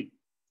Baltic Sea.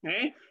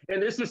 Okay,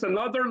 and this is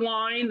another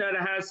line that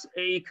has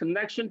a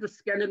connection to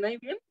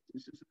Scandinavian.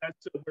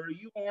 That's where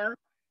you are,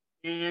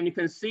 and you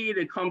can see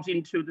it comes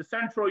into the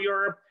Central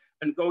Europe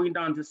and going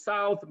down to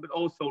south, but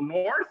also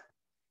north.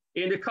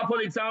 In a couple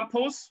of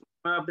examples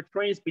of the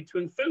trains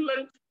between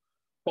Finland,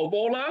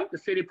 Kouvola, the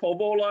city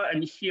Kouvola,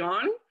 and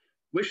Xi'an,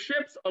 which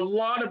ships a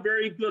lot of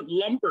very good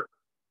lumber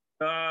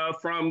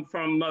from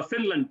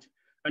Finland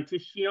and to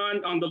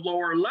Xi'an on the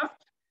lower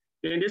left.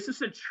 And this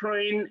is a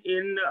train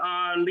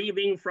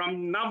leaving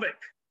from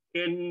Narvik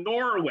in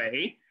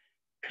Norway,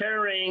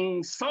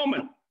 carrying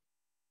salmon,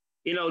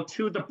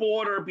 to the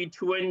border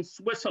between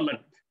Switzerland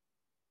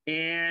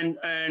and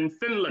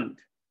Finland,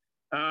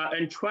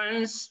 and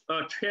change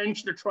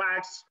the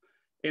tracks,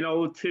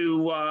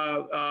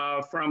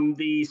 from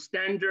the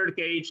standard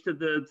gauge to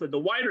the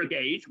wider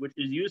gauge, which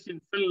is used in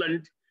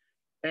Finland,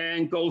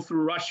 and go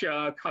through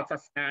Russia,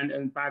 Kazakhstan,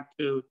 and back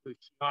to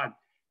Xi'an.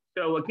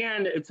 So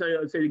again, it's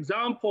an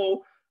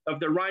example of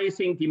the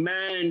rising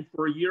demand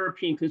for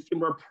European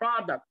consumer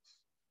products,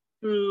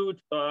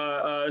 food,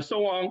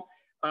 so on,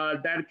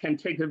 that can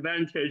take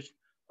advantage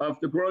of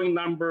the growing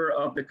number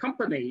of the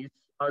companies,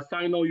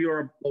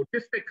 Sino-Europe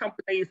logistic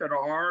companies that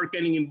are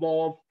getting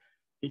involved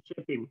in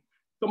shipping.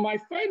 So my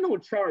final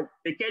chart,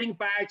 getting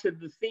back to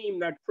the theme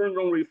that Chen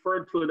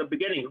referred to at the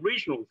beginning,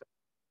 regionalism.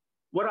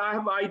 What I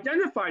have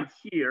identified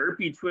here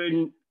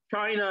between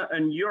China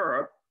and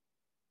Europe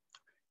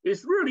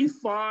is really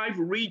 5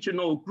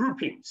 regional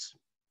groupings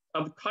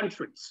of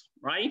countries,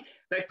 right?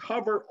 That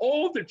cover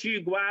all the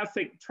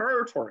geographic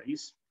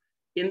territories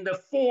in the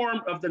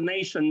form of the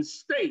nation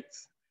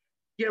states.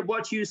 Yet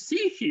what you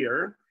see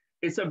here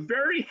is a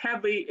very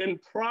heavy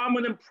and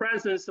prominent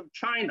presence of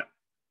China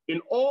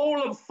in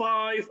all of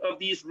 5 of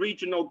these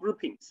regional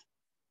groupings.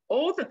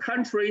 All the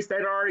countries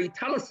that are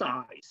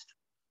italicized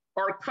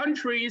are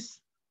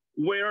countries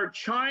where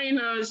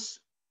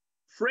China's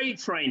freight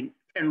train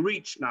can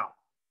reach now,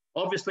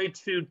 obviously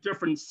to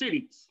different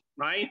cities,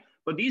 right?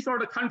 But these are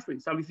the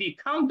countries. So if you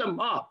count them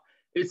up,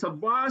 it's a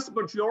vast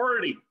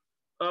majority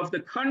of the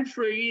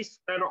countries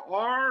that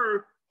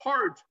are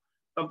part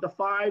of the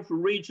 5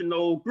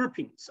 regional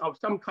groupings. Of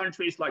some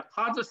countries like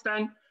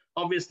Kazakhstan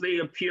obviously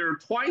appear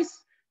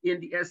twice in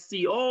the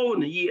SCO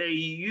and the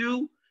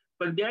EAEU,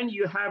 but then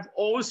you have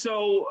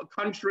also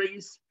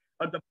countries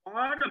at the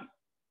bottom.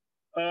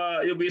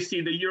 We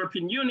see the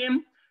European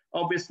Union,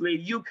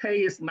 obviously UK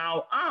is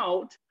now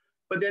out,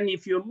 but then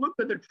if you look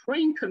at the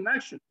train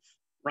connections,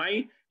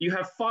 right, you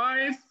have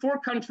 4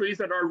 countries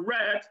that are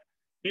red.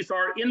 These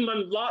are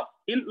inland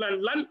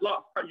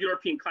landlocked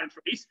European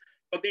countries,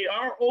 but they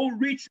are all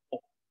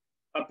reachable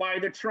by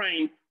the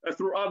train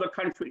through other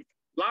countries.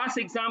 Last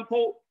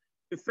example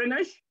to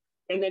finish,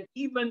 and then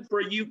even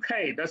for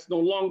UK, that's no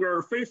longer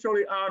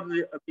officially out of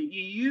the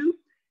EU,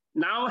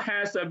 now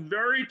has a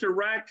very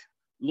direct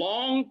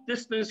long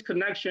distance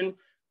connection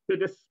to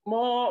the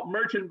small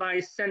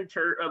merchandise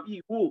center of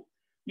EU.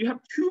 You have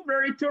 2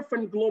 very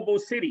different global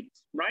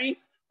cities, right?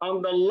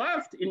 On the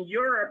left in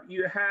Europe,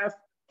 you have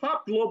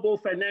top global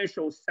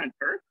financial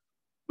center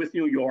with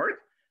New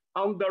York.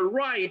 On the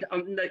right,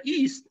 on the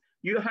east,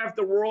 you have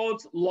the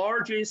world's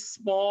largest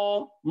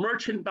small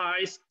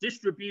merchandise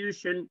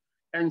distribution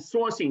and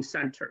sourcing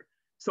center.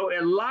 So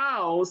it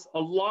allows a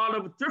lot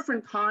of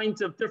different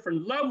kinds of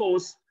different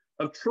levels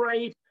of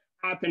trade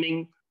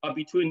happening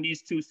between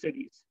these 2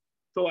 cities.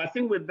 So I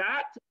think with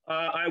that,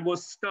 I will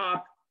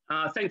stop.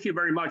 Thank you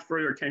very much for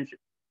your attention.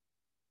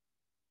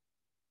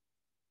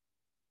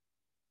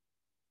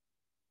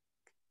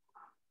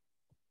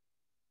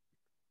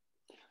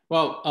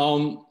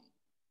 Well,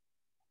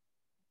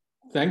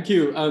 thank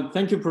you.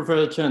 Thank you,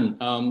 Professor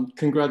Chen.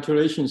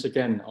 Congratulations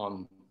again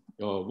on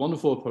your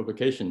wonderful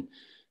publication.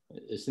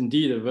 It's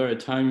indeed a very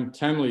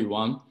timely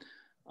one.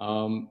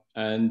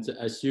 And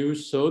as you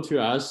showed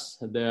to us,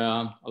 there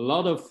are a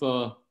lot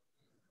of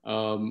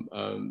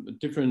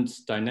different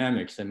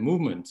dynamics and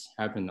movements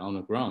happen on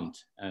the ground.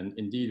 And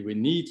indeed, we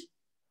need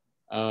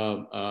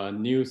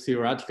new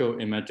theoretical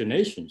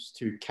imaginations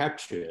to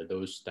capture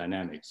those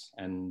dynamics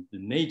and the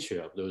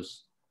nature of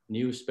those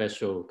new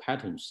spatial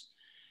patterns.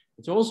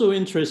 It's also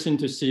interesting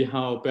to see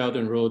how Belt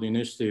and Road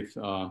Initiative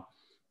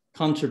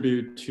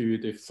contribute to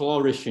the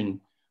flourishing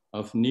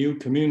of new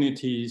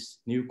communities,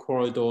 new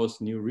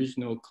corridors, new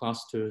regional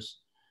clusters.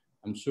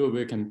 I'm sure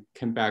we can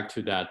come back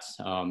to that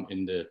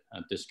in the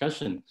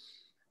discussion.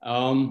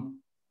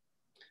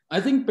 I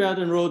think Belt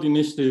and Road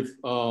Initiative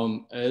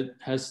it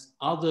has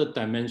other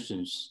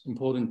dimensions,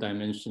 important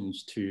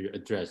dimensions to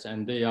address,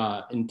 and they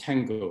are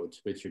entangled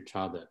with each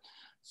other.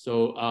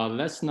 So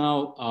let's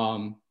now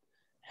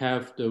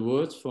have the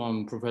words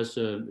from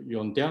Professor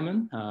Jon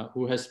Delman,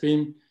 who has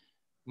been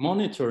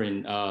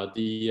monitoring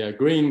the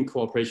green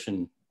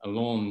cooperation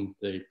along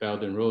the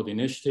Belt and Road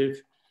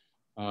Initiative.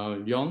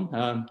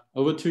 Jon,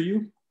 over to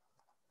you.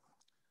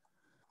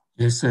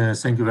 Yes,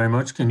 thank you very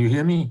much. Can you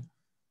hear me?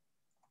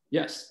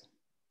 Yes.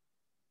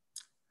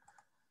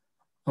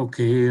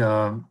 Okay,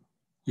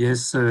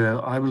 yes,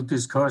 I will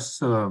discuss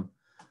the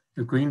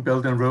Green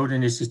Belt and Road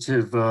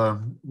Initiative,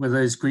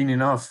 whether it's green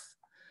enough.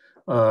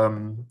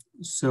 I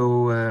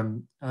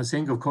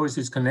think, of course,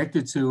 it's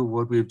connected to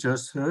what we've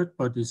just heard,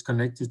 but it's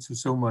connected to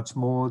so much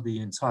more, the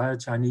entire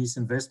Chinese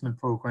investment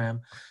program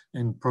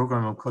and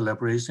program of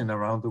collaboration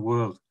around the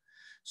world.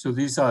 So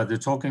these are the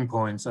talking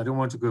points. I don't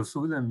want to go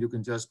through them. You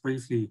can just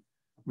briefly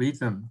read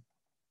them.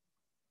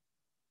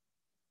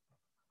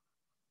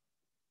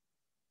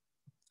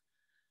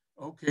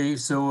 Okay,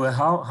 so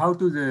how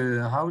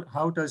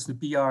does the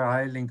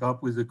BRI link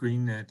up with the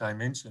green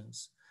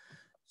dimensions?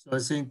 So I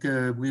think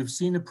we've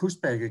seen a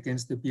pushback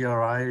against the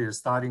BRI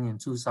starting in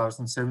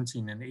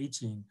 2017 and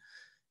 18,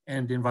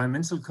 and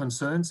environmental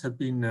concerns have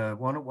been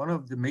one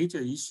of the major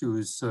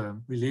issues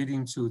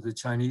relating to the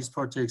Chinese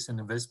projects and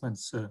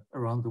investments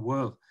around the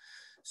world.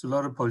 So a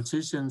lot of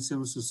politicians,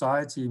 civil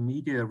society,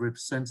 media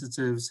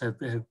representatives have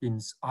been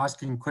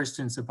asking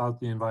questions about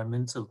the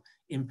environmental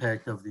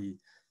impact of the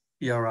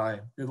BRI.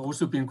 There have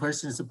also been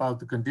questions about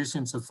the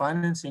conditions of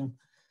financing,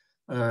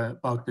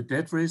 about the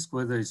debt risk,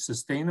 whether it's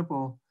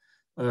sustainable,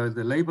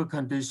 the labor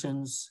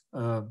conditions.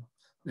 There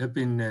have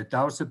been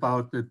doubts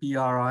about the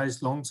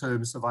BRI's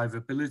long-term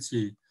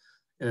survivability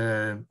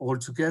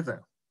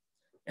altogether.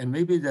 And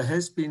maybe there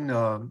has been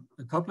a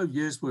couple of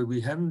years where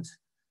we haven't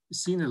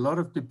seen a lot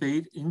of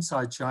debate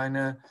inside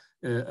China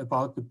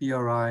about the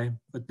BRI,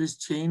 but this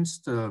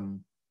changed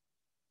in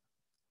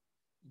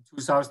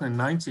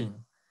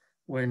 2019.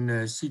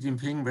 When Xi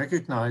Jinping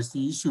recognized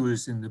the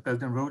issues in the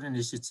Belt and Road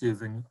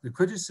Initiative and the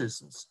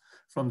criticisms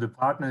from the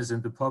partners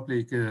and the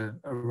public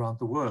around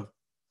the world.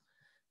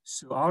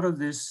 So out of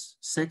this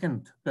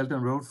second Belt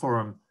and Road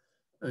Forum,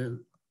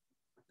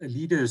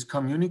 leaders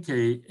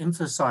communicate,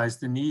 emphasize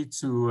the need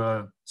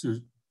to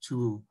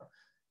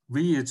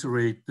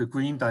reiterate the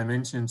green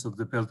dimensions of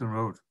the Belt and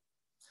Road.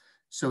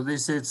 So they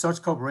said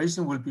such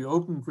cooperation will be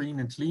open, green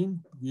and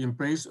clean. We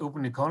embrace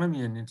open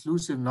economy and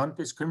inclusive,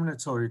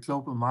 non-discriminatory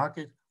global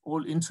market.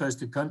 All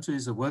interested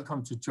countries are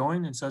welcome to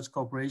join in such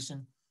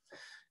cooperation.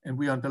 And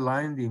we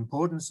underline the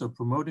importance of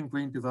promoting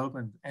green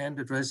development and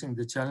addressing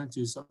the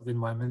challenges of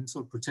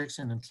environmental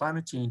protection and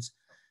climate change,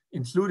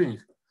 including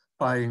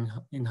by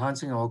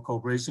enhancing our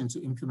cooperation to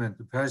implement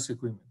the Paris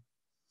Agreement.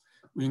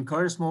 We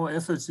encourage more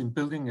efforts in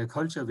building a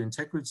culture of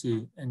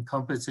integrity and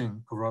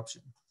combating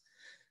corruption.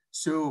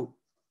 So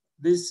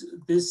this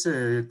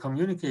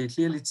communique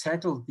clearly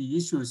tackled the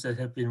issues that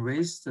have been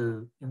raised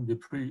in the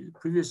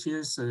previous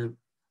years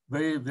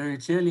very, very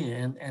clearly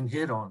and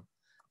head on.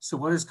 So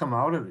what has come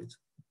out of it?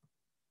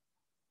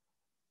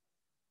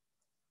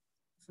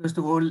 First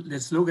of all,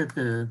 let's look at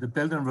the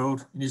Belt and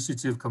Road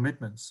Initiative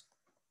commitments.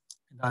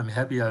 And I'm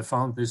happy I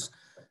found this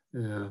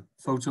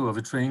photo of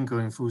a train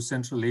going through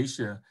Central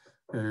Asia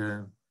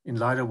in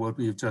light of what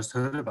we have just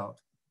heard about.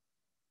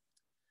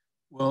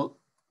 Well,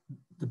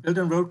 the Belt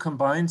and Road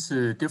combines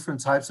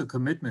different types of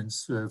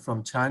commitments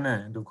from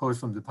China and of course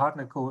from the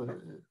partner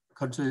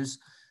countries,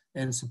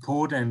 and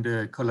support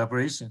and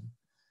collaboration.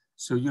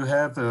 So you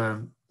have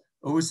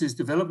overseas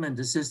development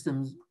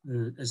assistance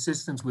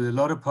with a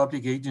lot of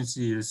public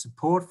agency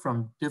support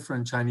from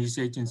different Chinese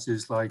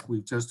agencies, like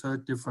we've just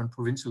heard, different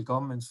provincial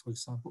governments, for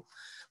example.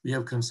 We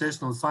have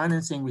concessional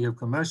financing, we have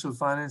commercial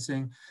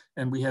financing,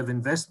 and we have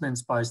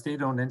investments by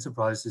state-owned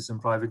enterprises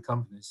and private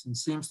companies. And it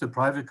seems the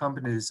private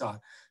companies are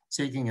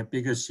taking a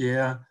bigger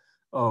share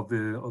of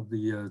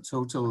the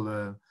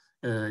total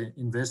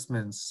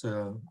investments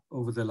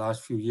over the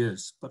last few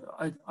years. But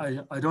I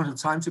don't have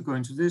time to go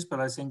into this, but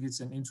I think it's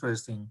an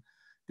interesting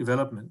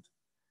development.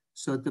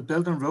 So at the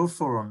Belt and Road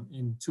Forum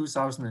in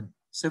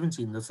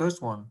 2017, the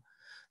first one,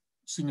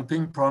 Xi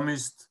Jinping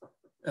promised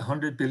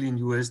 $100 billion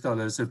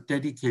of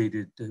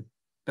dedicated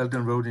Belt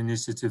and Road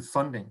Initiative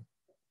funding.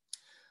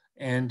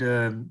 And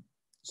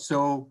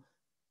so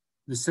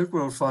the Silk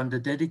Road Fund, a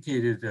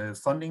dedicated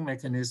funding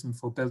mechanism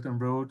for Belt and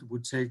Road,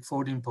 would take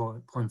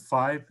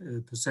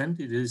 14.5%.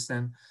 It is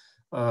then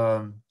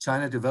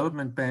China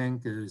Development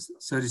Bank is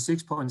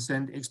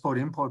 36%,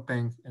 Export-Import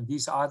Bank, and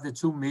these are the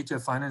two major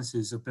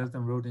finances of Belt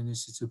and Road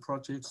Initiative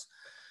projects,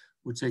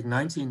 would take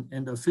 19,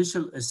 and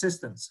official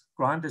assistance,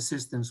 grant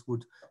assistance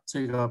would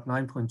take up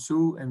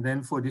 9.2, and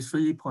then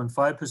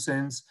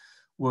 43.5%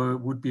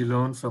 would be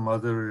loaned from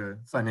other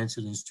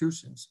financial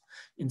institutions.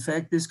 In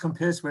fact, this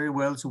compares very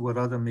well to what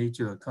other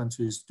major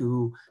countries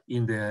do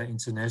in their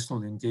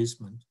international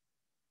engagement.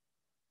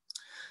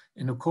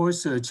 And of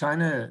course,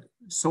 China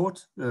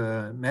sought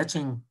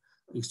matching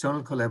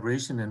external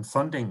collaboration and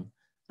funding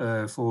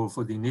for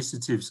the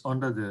initiatives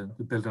under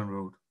the Belt and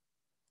Road.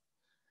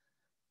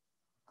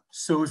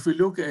 So if we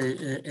look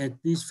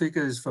at these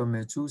figures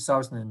from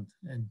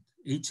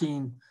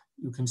 2018,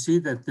 you can see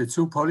that the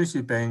two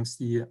policy banks,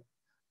 the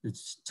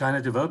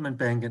China Development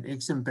Bank and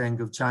Exim Bank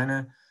of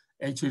China,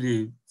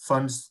 actually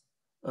funds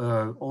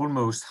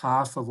almost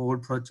half of all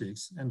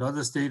projects, and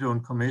other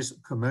state-owned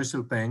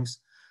commercial banks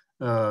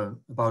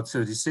about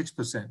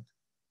 36%.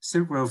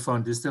 Silk Road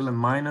Fund is still a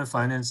minor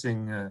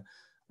financing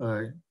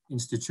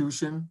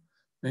institution.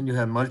 Then you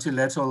have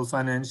multilateral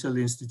financial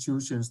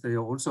institutions, they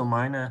are also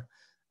minor.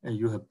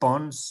 You have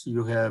bonds,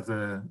 you have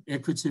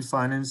equity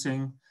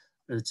financing,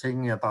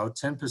 taking about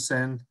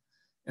 10%.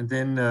 And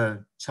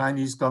then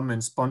Chinese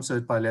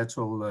government-sponsored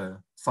bilateral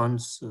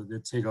funds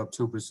that take up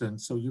 2%.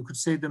 So you could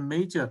say the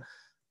major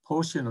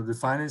portion of the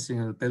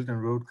financing of the Belt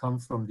and Road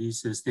comes from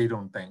these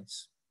state-owned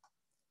banks.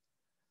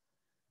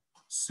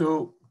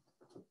 So,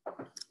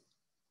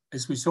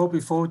 as we saw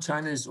before,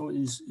 China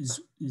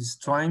is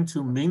trying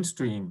to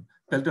mainstream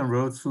Belt and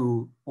Road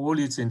through all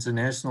its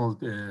international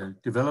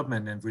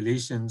development and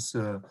relations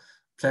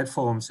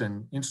platforms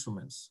and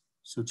instruments.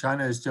 So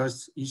China has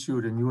just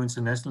issued a new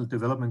international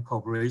development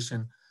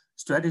cooperation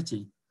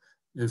strategy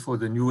for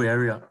the new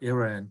era,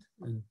 and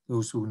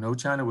those who know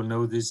China will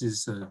know this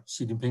is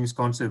Xi Jinping's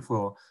concept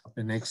for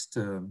the next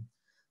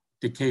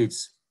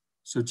decades.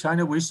 So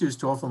China wishes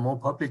to offer more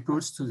public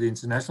goods to the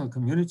international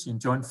community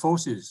and join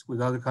forces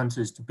with other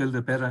countries to build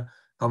a better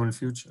common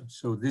future.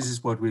 So this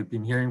is what we've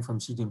been hearing from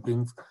Xi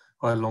Jinping for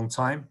quite a long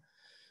time.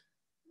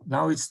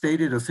 Now it's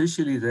stated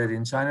officially that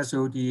in China's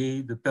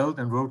ODA, the Belt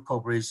and Road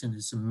Cooperation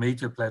is a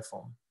major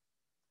platform.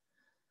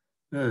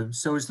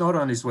 So it's not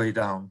on its way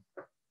down.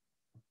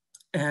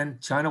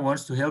 And China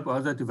wants to help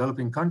other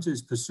developing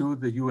countries pursue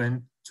the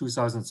UN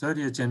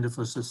 2030 Agenda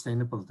for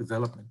Sustainable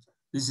Development.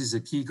 This is a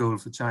key goal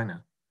for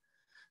China.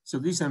 So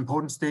these are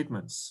important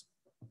statements.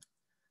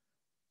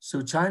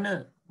 So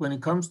China, when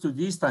it comes to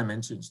these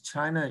dimensions,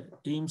 China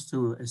aims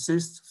to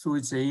assist through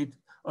its aid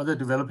other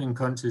developing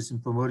countries in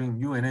promoting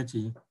new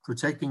energy,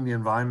 protecting the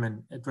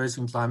environment,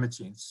 addressing climate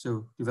change.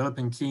 So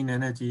developing clean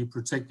energy,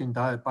 protecting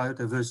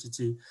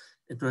biodiversity,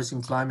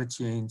 addressing climate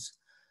change,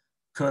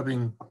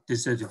 curbing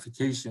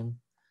desertification,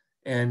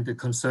 and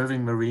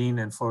conserving marine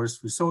and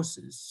forest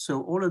resources.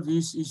 So all of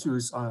these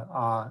issues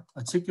are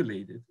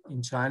articulated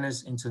in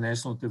China's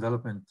international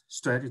development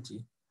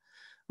strategy,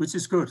 which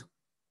is good.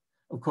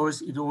 Of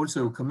course, it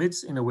also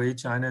commits in a way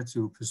China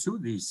to pursue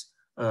these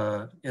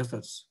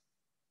efforts.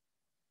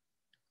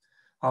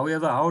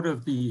 However, out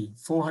of the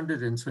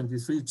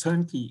 423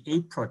 turnkey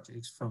aid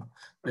projects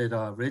that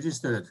are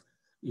registered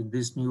in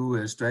this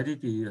new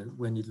strategy,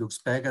 when it looks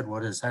back at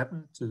what has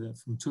happened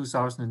from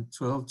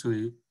 2012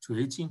 to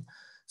 18,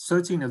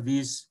 13 of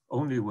these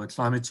only were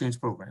climate change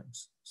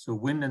programs. So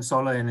wind and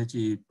solar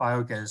energy,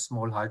 biogas,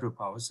 small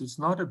hydropower. So it's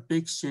not a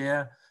big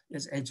share.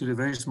 It's actually a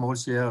very small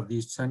share of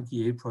these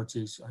turnkey aid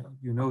projects.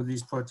 You know,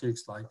 these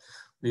projects, like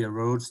they are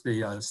roads,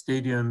 they are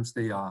stadiums,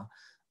 they are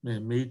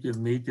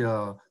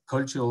major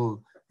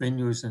cultural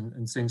venues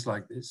and things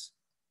like this.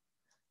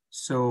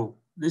 So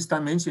this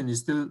dimension is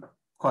still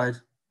quite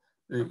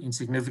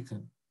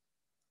insignificant.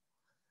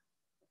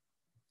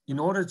 In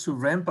order to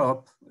ramp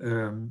up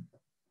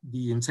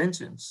the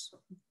intentions,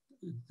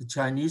 the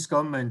Chinese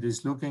government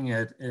is looking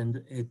at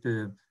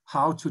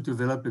how to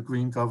develop a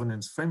green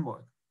governance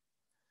framework.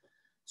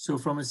 So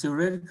from a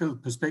theoretical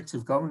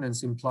perspective,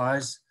 governance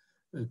implies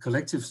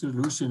collective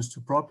solutions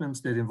to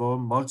problems that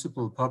involve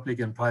multiple public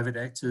and private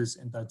actors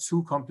and are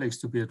too complex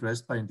to be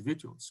addressed by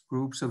individuals,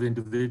 groups of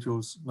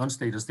individuals,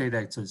 non-state or state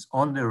actors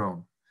on their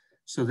own.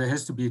 So there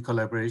has to be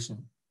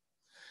collaboration.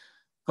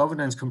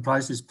 Governance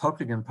comprises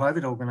public and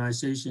private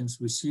organizations,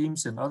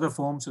 regimes, and other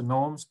forms of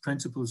norms,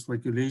 principles,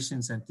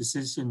 regulations, and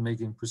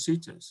decision-making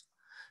procedures.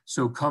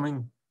 So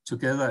coming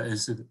together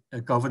as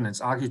a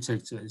governance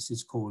architecture, as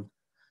it's called.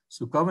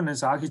 So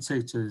governance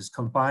architectures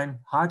combine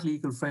hard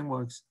legal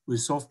frameworks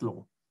with soft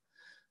law,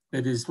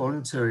 that is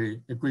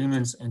voluntary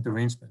agreements and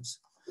arrangements.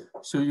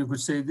 So you could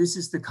say this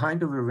is the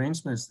kind of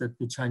arrangements that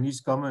the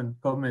Chinese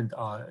government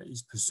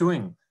is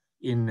pursuing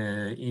in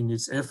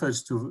its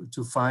efforts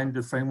to find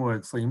the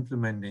framework for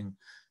implementing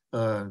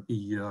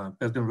the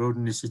Belt and Road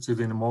Initiative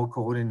in a more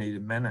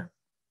coordinated manner.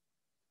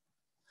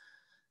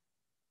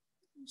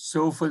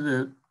 So for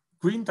the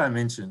green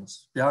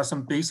dimensions, there are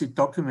some basic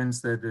documents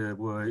that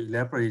were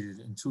elaborated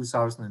in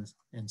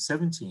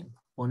 2017.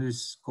 One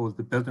is called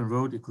the Belt and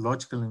Road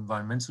Ecological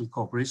Environmental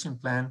Cooperation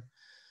Plan,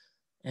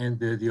 and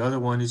the other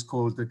one is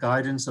called the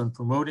Guidance on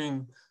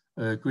Promoting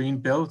Green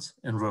Belt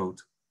and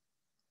Road.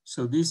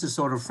 So these are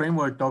sort of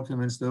framework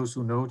documents. Those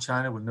who know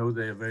China will know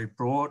they are very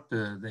broad.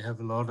 They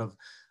have a lot of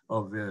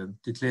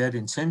declared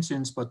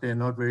intentions, but they're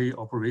not very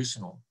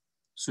operational.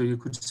 So you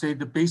could say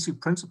the basic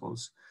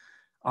principles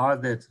are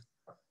that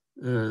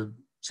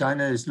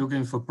China is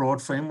looking for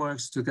broad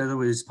frameworks together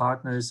with its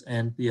partners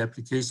and the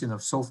application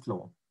of soft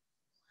law.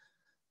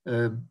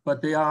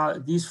 But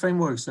these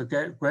frameworks are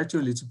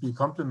gradually to be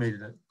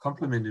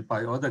complemented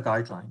by other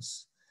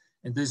guidelines.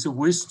 And there's a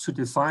wish to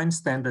define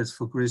standards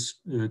for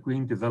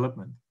green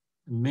development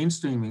and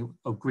mainstreaming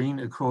of green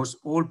across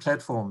all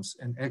platforms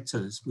and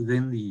actors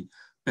within the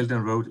Belt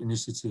and Road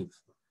Initiative.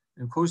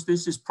 And of course,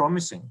 this is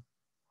promising.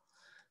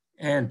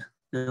 And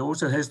there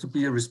also has to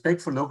be a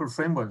respect for local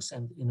frameworks.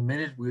 And in a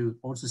minute, we'll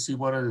also see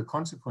what are the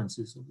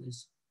consequences of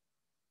this.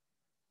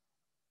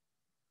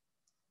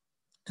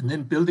 And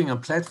then building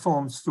on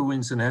platforms through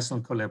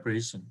international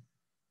collaboration.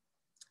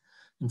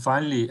 And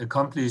finally,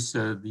 accomplish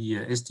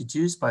the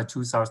SDGs by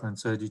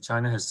 2030.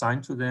 China has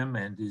signed to them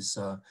and is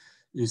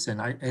an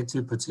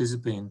active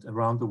participant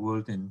around the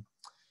world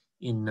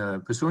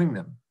in pursuing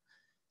them.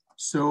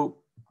 So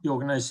the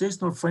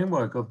organizational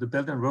framework of the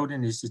Belt and Road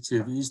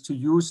Initiative is to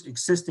use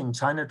existing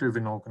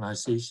China-driven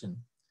organization,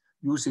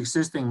 use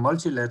existing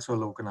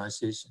multilateral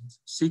organizations,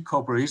 seek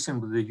cooperation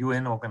with the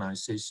UN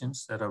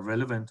organizations that are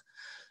relevant,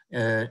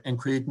 and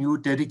create new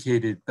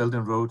dedicated Belt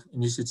and Road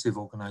Initiative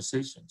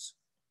organizations.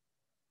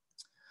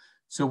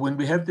 So when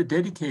we have the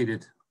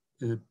dedicated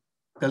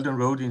Belt and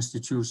Road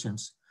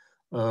institutions,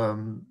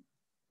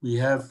 we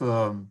have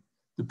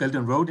the Belt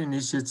and Road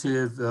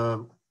Initiative.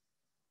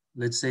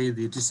 Let's say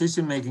the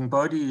decision-making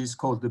body is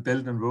called the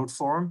Belt and Road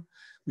Forum.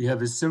 We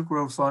have a Silk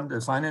Road Fund,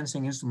 a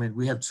financing instrument.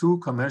 We have 2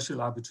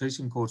 commercial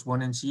arbitration courts,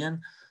 one in Xi'an,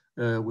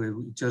 where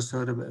we just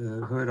heard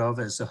of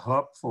as a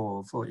hub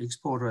for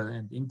export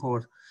and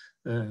import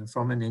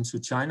from and into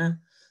China.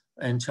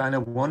 And China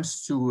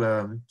wants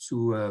to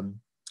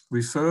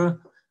refer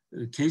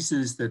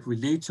cases that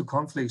relate to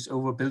conflicts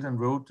over Belt and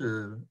Road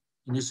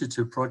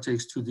Initiative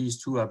projects to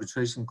these 2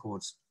 arbitration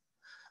courts.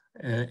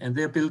 And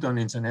they're built on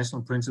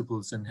international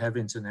principles and have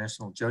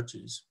international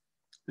judges.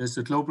 There's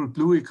the Global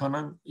Blue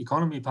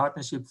Economy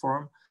Partnership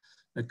Forum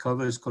that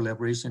covers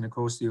collaboration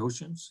across the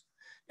oceans.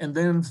 And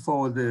then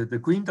for the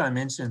green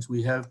dimensions,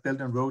 we have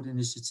Belt and Road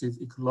Initiative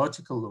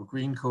Ecological or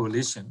Green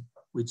Coalition,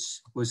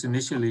 which was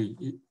initially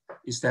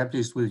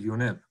established with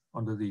UNEP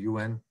under the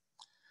UN.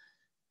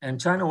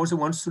 And China also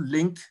wants to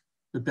link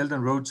the Belt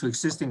and Road to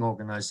existing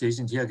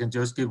organizations. Here I can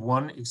just give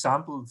one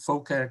example,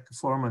 FOCAC,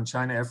 Forum on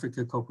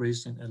China-Africa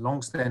Cooperation, a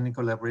long-standing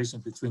collaboration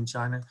between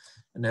China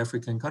and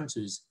African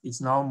countries.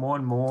 It's now more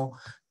and more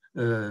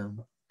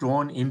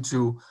drawn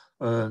into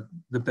the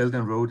Belt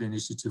and Road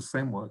Initiative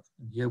framework.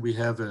 And here we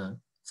have a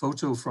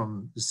photo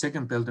from the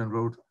second Belt and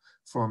Road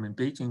Forum in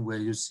Beijing, where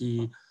you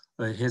see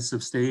heads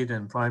of state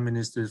and prime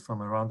ministers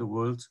from around the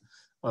world,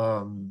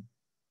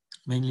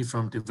 mainly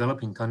from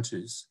developing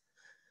countries.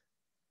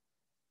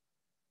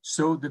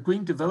 So the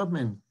Green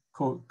Development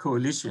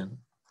Coalition,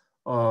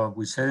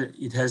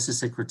 it has a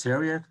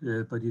secretariat,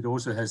 but it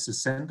also has a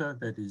center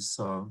that is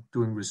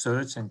doing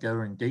research and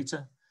gathering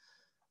data.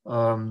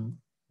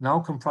 Now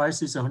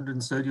comprises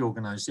 130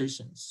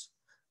 organizations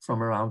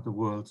from around the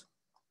world.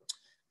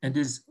 And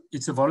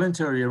it's a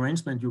voluntary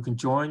arrangement. You can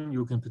join,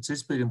 you can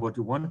participate in what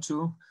you want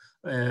to,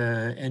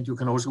 and you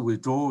can also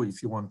withdraw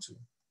if you want to.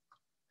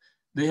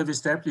 They have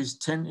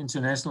established 10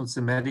 international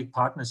thematic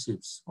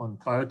partnerships on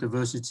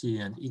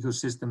biodiversity and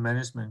ecosystem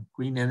management,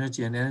 green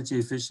energy and energy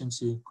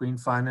efficiency, green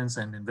finance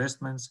and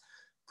investments,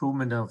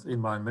 improvement of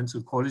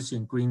environmental quality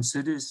in green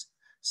cities,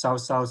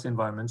 South-South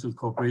environmental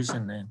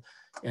cooperation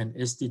and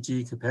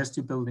SDG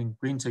capacity building,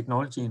 green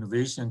technology,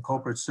 innovation,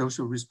 corporate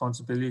social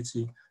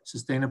responsibility,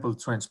 sustainable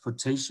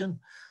transportation,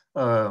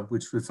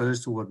 which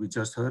refers to what we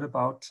just heard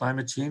about,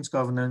 climate change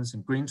governance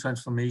and green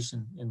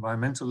transformation,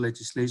 environmental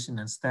legislation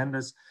and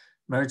standards,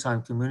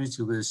 maritime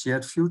community with a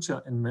shared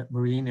future, and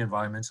marine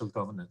environmental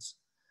governance.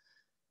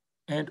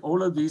 And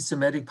all of these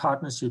thematic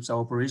partnerships are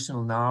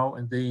operational now,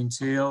 and they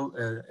entail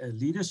a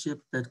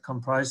leadership that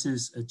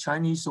comprises a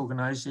Chinese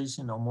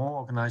organization or more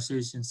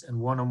organizations and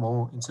one or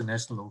more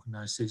international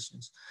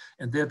organizations.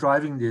 And they're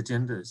driving the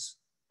agendas.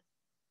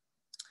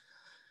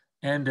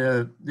 And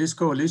this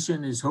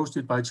coalition is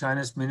hosted by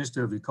China's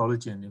Minister of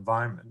Ecology and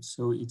Environment.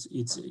 So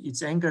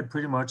it's anchored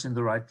pretty much in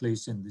the right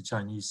place in the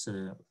Chinese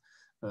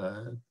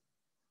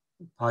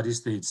party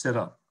state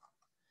setup.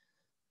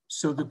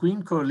 So the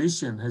Green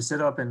Coalition has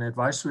set up an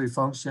advisory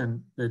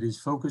function that is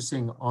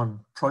focusing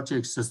on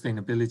project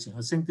sustainability. I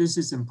think this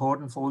is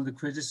important for all the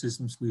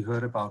criticisms we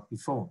heard about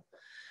before.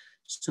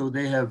 So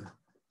they have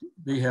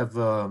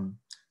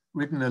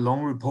written a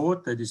long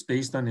report that is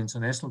based on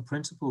international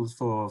principles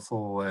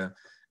for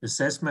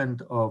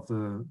assessment of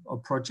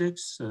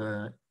projects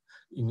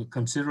in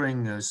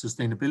considering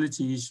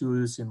sustainability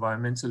issues,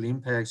 environmental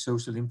impact,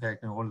 social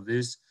impact, and all of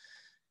this.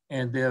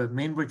 And their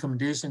main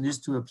recommendation is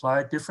to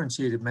apply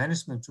differentiated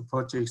management to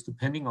projects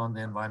depending on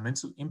the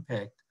environmental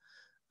impact,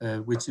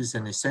 which is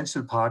an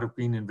essential part of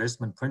green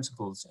investment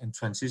principles and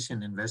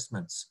transition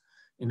investments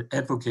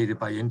advocated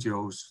by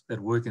NGOs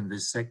that work in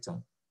this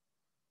sector.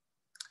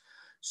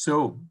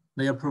 So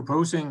they are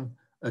proposing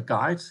a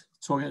guide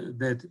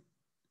that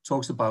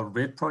talks about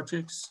red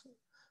projects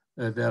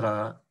that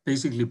are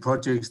basically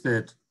projects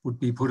that would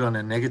be put on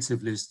a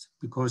negative list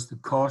because the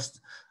cost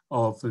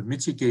of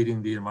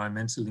mitigating the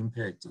environmental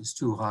impact is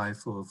too high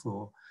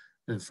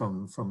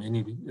from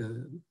any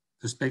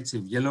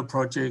perspective. Yellow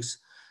projects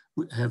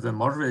have a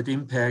moderate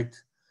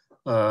impact.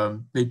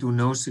 They do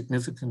no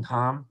significant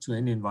harm to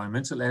any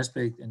environmental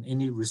aspect, and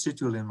any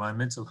residual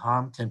environmental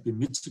harm can be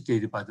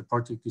mitigated by the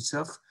project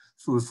itself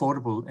through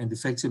affordable and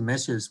effective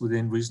measures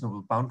within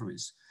reasonable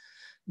boundaries.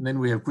 And then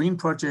we have green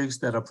projects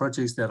that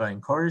are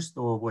encouraged,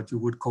 or what you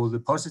would call the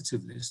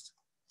positive list.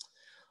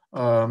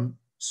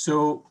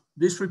 So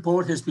this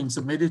report has been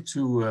submitted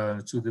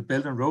to the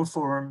Belt and Road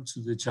Forum,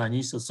 to the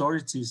Chinese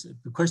authorities.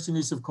 The question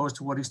is, of course,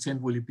 to what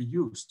extent will it be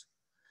used?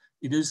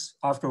 It is,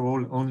 after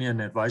all, only an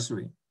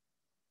advisory.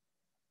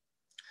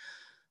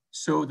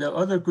 So there are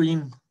other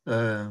green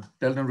Belt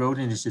and Road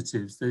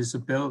initiatives. There's a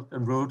Belt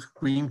and Road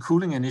Green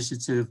Cooling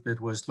Initiative that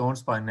was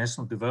launched by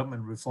National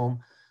Development Reform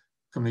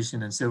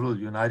Commission and several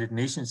United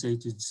Nations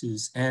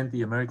agencies and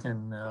the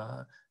American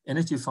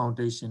Energy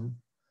Foundation.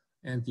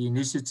 And the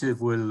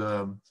initiative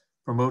will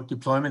promote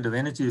deployment of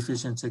energy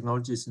efficient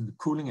technologies in the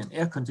cooling and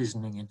air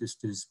conditioning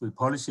industries with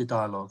policy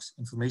dialogues,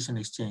 information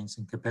exchange,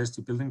 and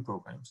capacity building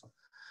programs.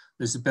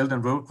 There's a Belt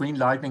and Road Green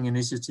Lighting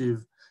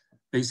Initiative,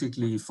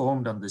 basically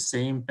formed on the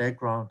same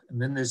background.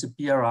 And then there's a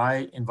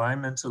BRI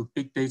environmental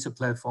big data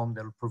platform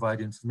that will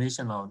provide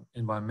information on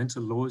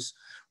environmental laws,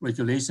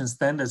 regulations,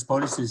 standards,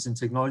 policies, and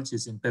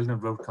technologies in Belt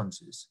and Road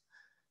countries.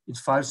 Its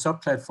 5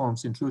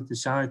 sub-platforms include the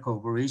Shanghai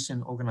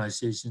Cooperation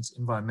Organization's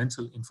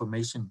Environmental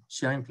Information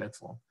Sharing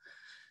Platform.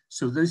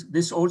 So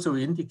this also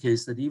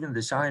indicates that even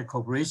the Shanghai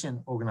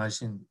Cooperation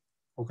Organization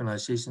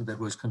that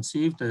was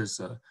conceived as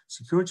a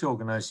security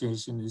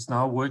organization is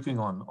now working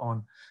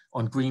on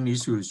green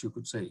issues, you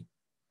could say.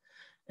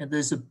 And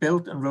there's a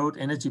Belt and Road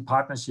Energy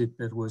Partnership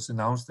that was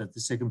announced at the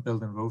second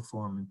Belt and Road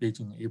Forum in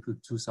Beijing in April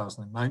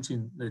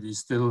 2019 that is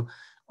still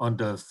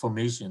under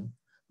formation.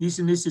 These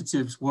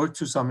initiatives work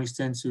to some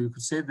extent, so you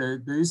could say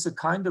that there is a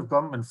kind of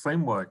government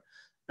framework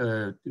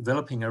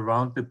developing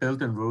around the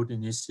Belt and Road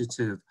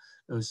Initiative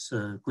as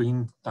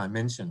green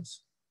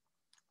dimensions.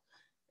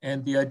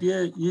 And the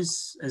idea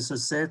is, as I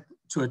said,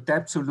 to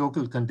adapt to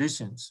local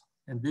conditions.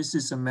 And this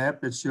is a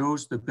map that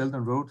shows the Belt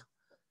and Road,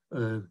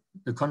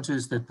 the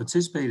countries that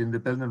participate in the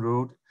Belt and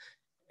Road,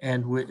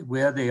 and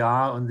where they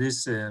are on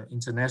this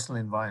International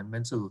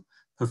Environmental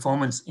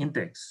Performance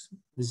Index.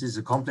 This is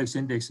a complex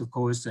index, of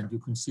course, and you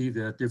can see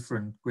there are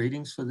different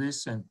gradings for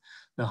this. And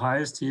the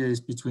highest here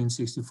is between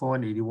 64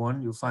 and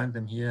 81. You'll find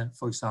them here,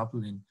 for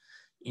example,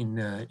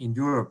 in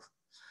Europe.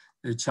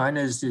 China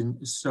is in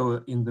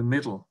the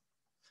middle.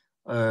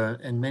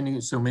 And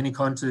many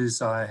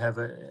countries are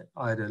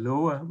at a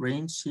lower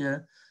range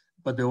here,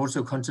 but there are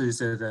also countries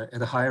at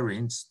a higher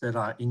range that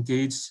are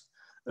engaged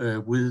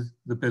with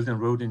the Belt and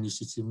Road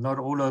Initiative. Not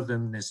all of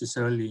them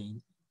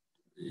necessarily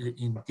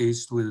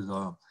engaged with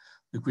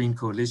the Green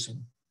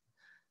Coalition.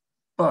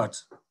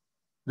 But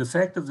the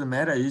fact of the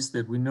matter is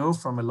that we know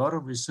from a lot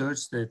of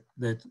research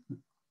that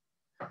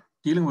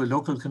dealing with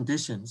local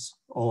conditions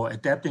or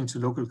adapting to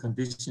local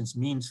conditions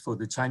means for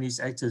the Chinese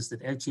actors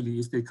that actually,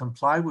 if they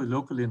comply with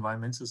local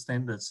environmental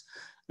standards,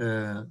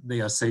 they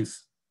are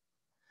safe.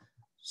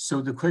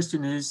 So the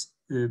question is,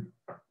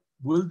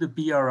 will the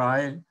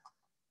BRI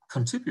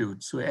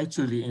contribute to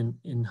actually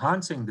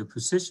enhancing the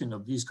position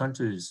of these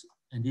countries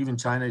and even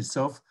China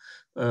itself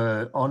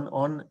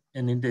on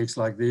an index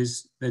like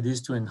this, that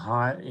is to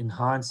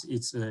enhance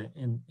its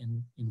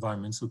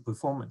environmental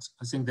performance?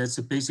 I think that's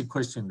a basic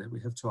question that we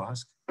have to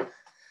ask.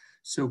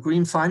 So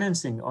green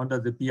financing under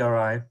the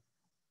BRI,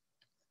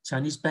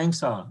 Chinese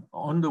banks are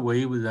on the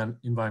way with an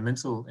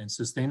environmental and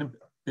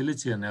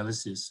sustainability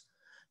analysis,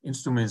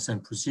 instruments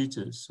and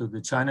procedures. So the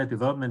China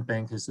Development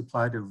Bank has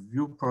applied a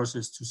review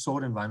process to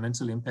sort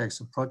environmental impacts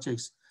of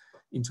projects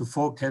into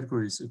 4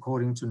 categories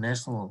according to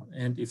national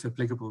and, if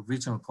applicable,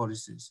 regional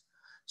policies.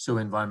 So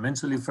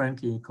environmentally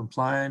friendly,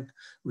 compliant,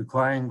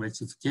 requiring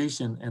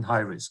rectification, and high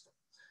risk.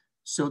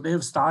 So they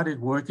have started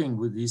working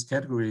with these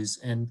categories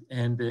and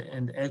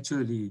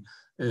actually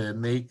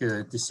make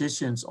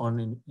decisions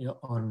on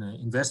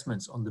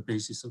investments on the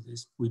basis of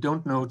this. We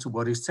don't know to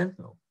what extent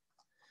though.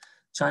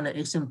 China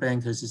Exim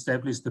Bank has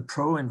established the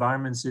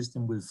pro-environment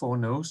system with 4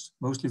 no's,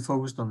 mostly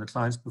focused on the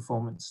client's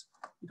performance.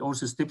 It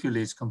also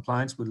stipulates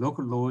compliance with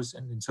local laws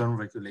and internal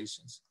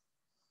regulations.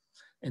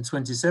 And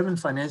 27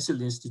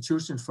 financial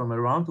institutions from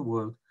around the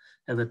world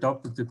have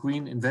adopted the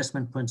green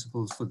investment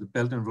principles for the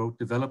Belt and Road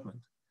development,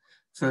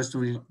 first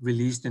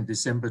released in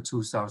December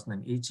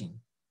 2018.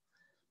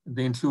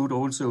 They include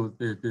also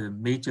the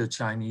major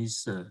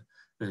Chinese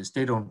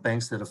state-owned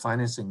banks that are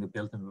financing the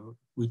Belt and Road.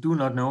 We do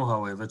not know,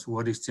 however, to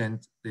what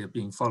extent they are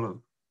being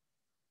followed.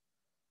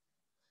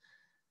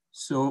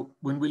 So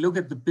when we look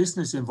at the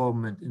business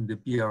involvement in the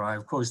BRI,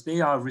 of course, they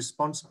are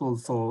responsible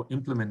for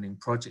implementing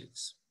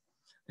projects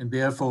and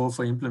therefore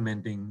for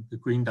implementing the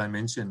green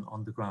dimension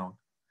on the ground.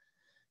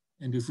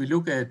 And if we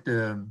look at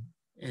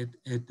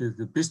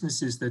the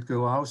businesses that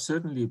go out.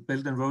 Certainly,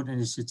 Belt and Road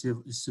Initiative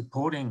is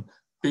supporting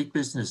big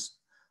business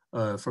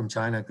from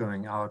China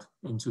going out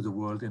into the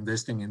world,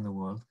 investing in the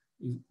world.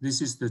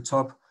 This is the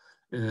top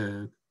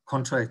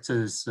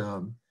contractors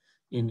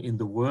in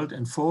the world,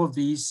 and 4 of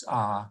these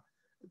are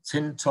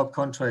 10 top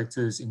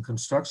contractors in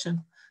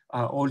construction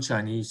are all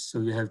Chinese.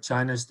 So you have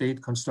China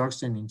State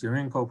Construction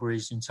Engineering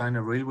Corporation,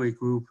 China Railway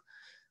Group,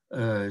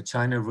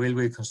 China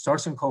Railway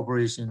Construction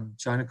Corporation,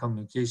 China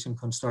Communication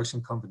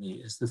Construction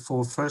Company as the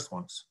 4 first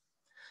ones.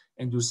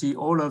 And you see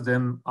all of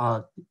them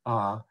are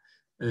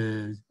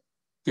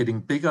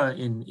getting bigger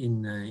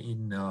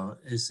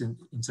as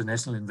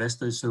international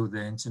investors, so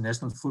the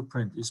international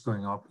footprint is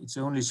going up. It's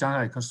only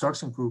Shanghai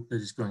Construction Group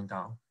that is going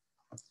down.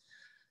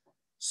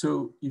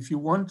 So if you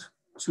want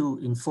to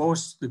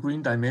enforce the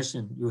green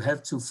dimension, you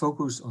have to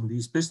focus on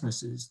these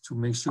businesses to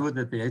make sure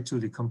that they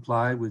actually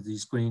comply with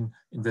these green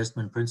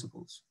investment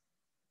principles.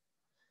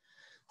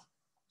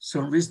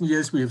 So in recent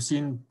years, we have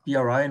seen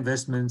BRI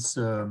investments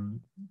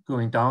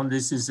going down.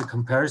 This is a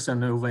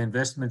comparison over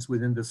investments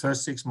within the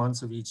first 6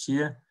 months of each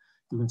year.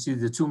 You can see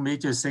the 2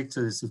 major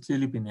sectors have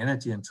clearly been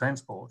energy and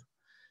transport,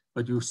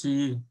 but you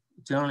see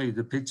generally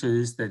the picture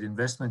is that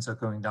investments are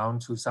going down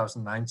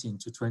 2019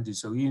 to 20,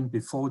 so even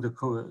before the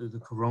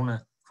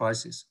corona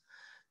crisis.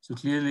 So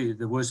clearly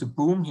there was a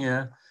boom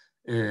here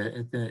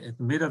at the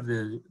mid of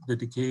the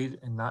decade,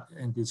 and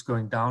it's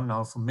going down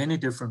now for many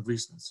different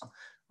reasons.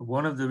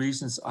 One of the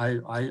reasons I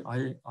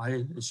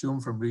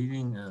assume from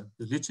reading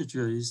the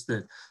literature is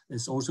that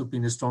there's also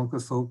been a stronger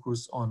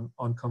focus on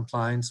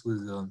compliance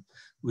with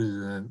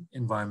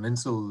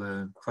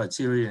environmental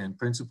criteria and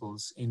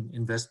principles in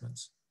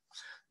investments.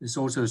 There's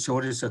also a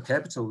shortage of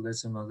capital.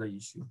 That's another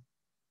issue.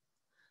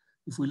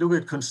 If we look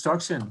at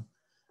construction,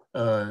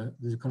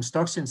 the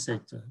construction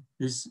sector,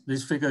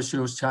 this figure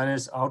shows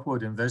China's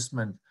outward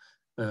investment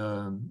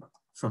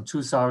from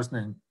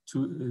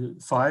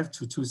 2005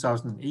 to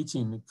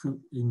 2018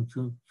 in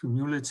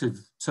cumulative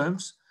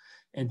terms.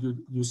 And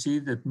you see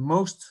that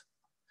most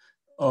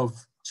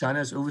of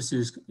China's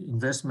overseas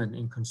investment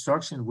in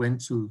construction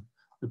went to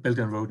the Belt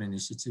and Road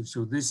Initiative.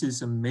 So this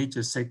is a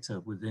major sector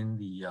within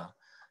the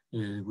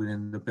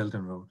Belt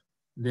and Road.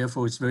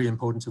 Therefore, it's very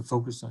important to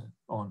focus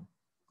on.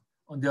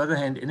 On the other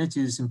hand,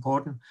 energy is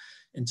important,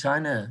 and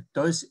China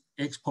does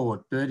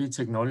export dirty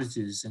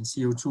technologies and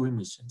CO2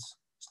 emissions.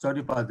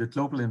 Study by the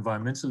Global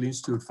Environmental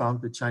Institute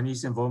found that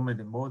Chinese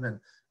involvement in more than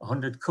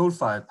 100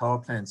 coal-fired power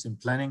plants in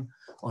planning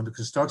on the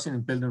construction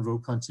in Belt and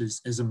Road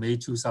countries as of May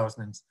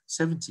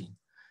 2017.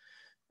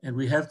 And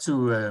we have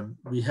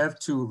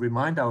to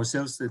remind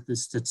ourselves that the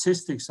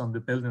statistics on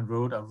the Belt and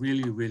Road are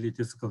really, really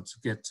difficult to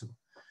get to.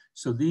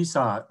 So these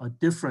are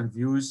different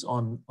views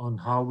on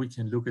how we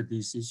can look at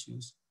these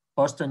issues.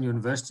 Boston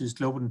University's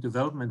Global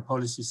Development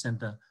Policy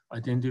Center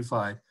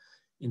identified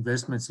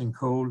investments in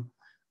coal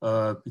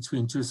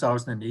between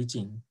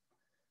 2018.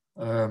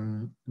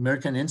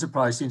 American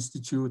Enterprise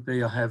Institute, they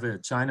have a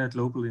China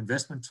Global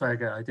Investment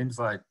Tracker,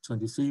 identified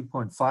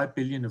 23.5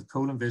 billion of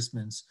coal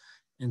investments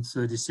and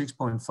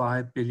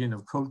 36.5 billion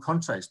of coal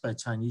contracts by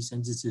Chinese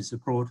entities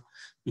abroad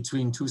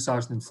between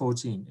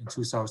 2014 and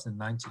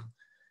 2019.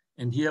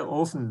 And here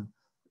often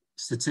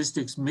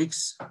statistics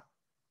mix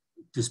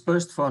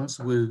dispersed funds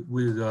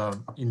with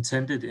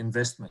intended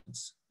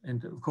investments.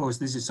 And of course,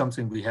 this is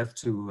something we have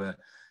to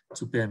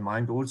bear in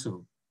mind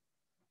also.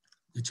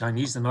 The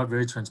Chinese are not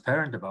very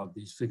transparent about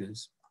these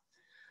figures.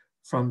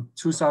 From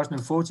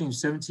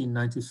 2014-17,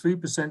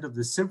 93% of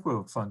the Silk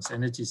Road Fund's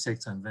energy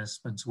sector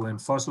investments were in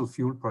fossil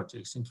fuel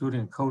projects,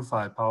 including a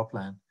coal-fired power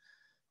plant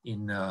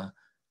in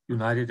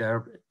United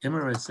Arab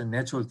Emirates and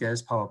natural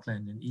gas power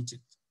plant in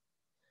Egypt.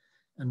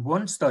 And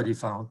one study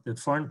found that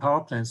foreign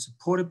power plants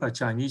supported by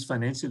Chinese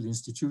financial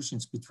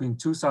institutions between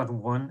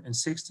 2001 and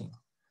 16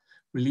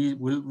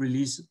 will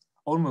release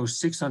almost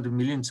 600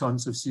 million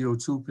tons of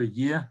CO2 per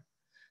year.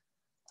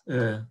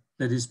 That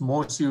is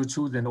more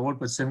CO2 than all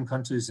but 7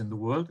 countries in the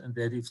world, and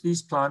that if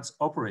these plants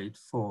operate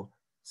for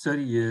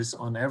 30 years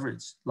on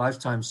average,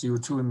 lifetime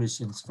CO2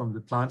 emissions from the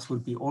plants will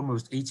be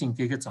almost 18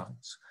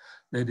 gigatons.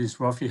 That is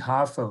roughly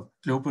half of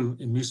global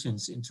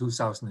emissions in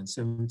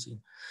 2017.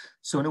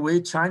 So in a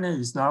way, China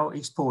is now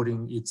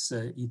exporting its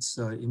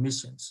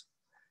emissions.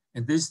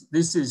 And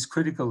this is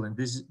critical, and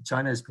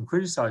China has been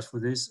criticized for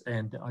this.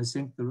 And I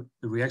think the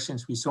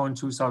reactions we saw in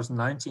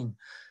 2019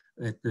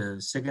 at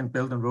the second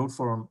Belt and Road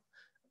Forum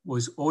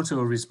was also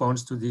a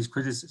response to these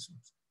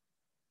criticisms.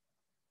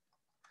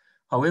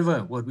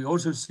 However, what we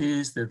also see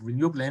is that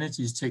renewable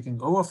energy is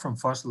taking over from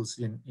fossils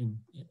in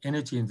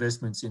energy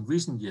investments in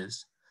recent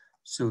years.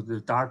 So the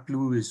dark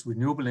blue is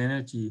renewable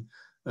energy,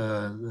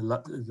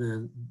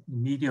 the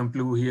medium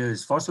blue here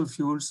is fossil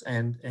fuels,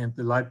 and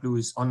the light blue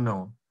is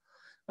unknown.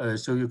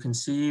 So you can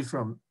see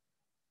from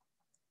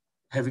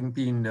having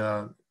been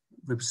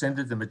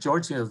represented the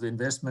majority of the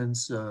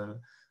investments,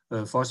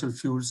 fossil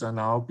fuels are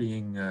now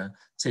being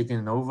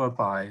taken over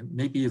by,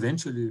 maybe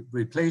eventually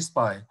replaced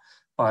by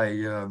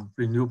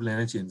renewable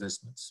energy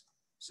investments.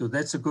 So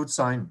that's a good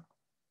sign.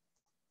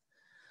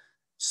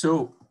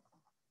 So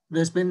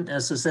there's been,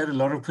 as I said, a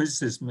lot of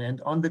criticism,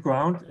 and on the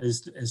ground,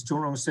 as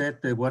Chunrong said,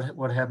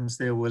 what happens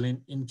there? Well,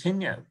 in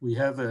Kenya, we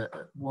have a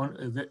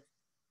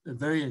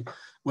very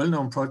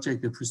well-known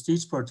project, a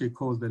prestige project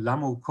called the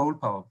Lamu coal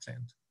power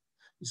plant.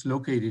 It's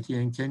located here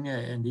in Kenya,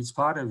 and it's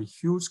part of a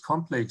huge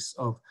complex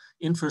of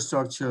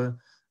infrastructure,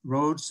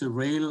 roads,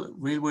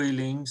 railway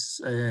links,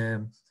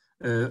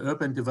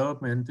 urban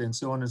development, and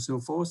so on and so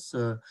forth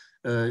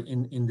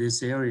in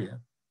this area.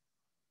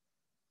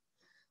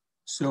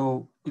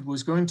 So it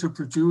was going to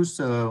produce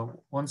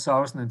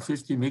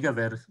 1,050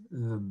 megawatt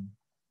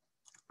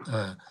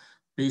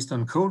based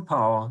on coal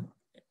power,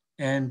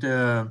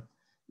 and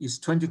it's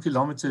 20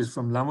 kilometers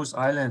from Lamus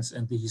Islands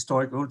and the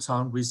historic old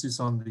town, which is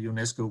on the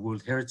UNESCO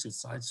World Heritage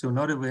Site. So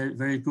not a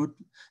very good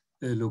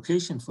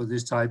location for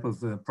this type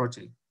of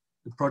project.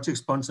 The project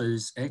sponsor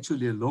is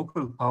actually a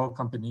local power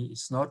company.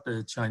 It's not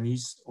a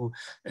Chinese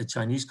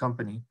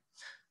company.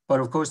 But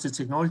of course, the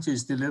technology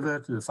is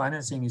delivered, the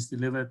financing is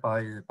delivered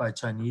by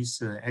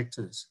Chinese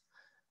actors.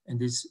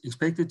 And it's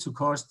expected to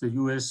cost the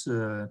US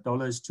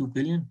dollars 2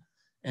 billion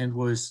and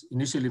was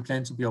initially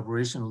planned to be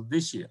operational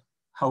this year.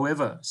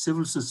 However,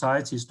 civil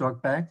society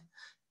struck back,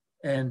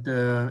 and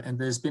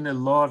there's been a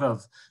lot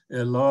of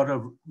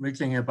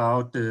wriggling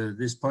about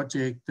this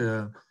project,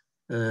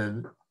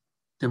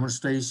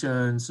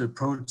 demonstrations,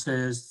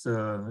 protests,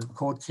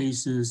 court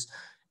cases,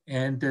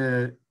 and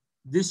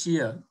this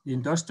year,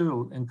 last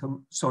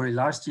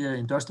year,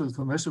 Industrial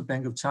Commercial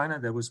Bank of China,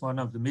 that was one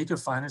of the major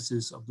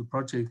financiers of the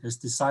project, has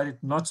decided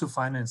not to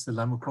finance the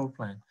Lamu coal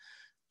plant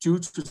due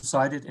to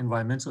cited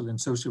environmental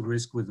and social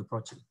risk with the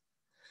project.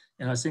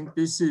 And I think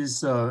this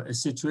is a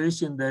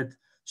situation that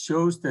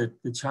shows that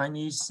the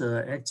Chinese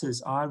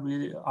actors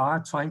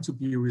are trying to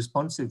be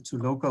responsive to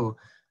local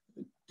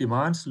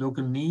demands,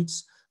 local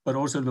needs, but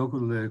also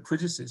local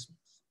criticisms.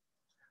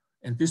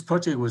 And this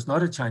project was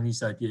not a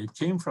Chinese idea. It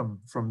came from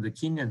the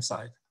Kenyan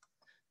side,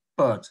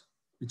 but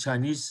the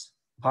Chinese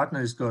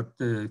partners got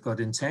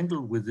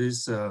entangled with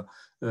this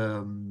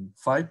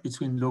fight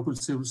between local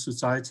civil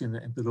society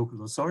and the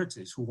local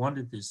authorities who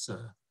wanted this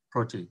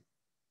project.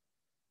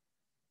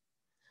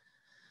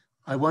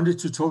 I wanted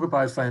to talk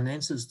about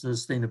financial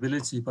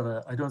sustainability,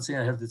 but I don't think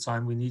I have the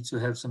time. We need to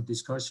have some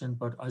discussion,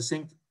 but I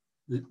think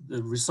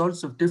the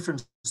results of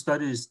different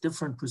studies,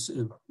 different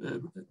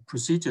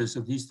procedures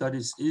of these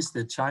studies is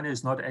that China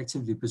is not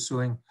actively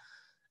pursuing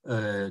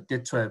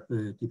debt trap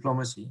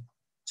diplomacy.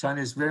 China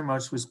is very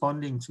much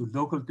responding to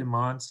local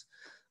demands,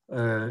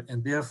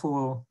 and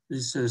therefore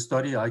this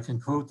study, I can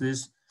quote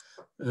this,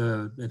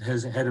 that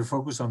has had a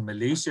focus on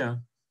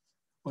Malaysia,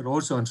 but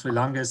also on Sri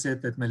Lanka,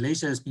 said that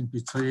Malaysia has been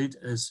portrayed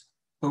as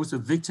both a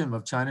victim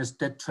of China's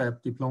debt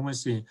trap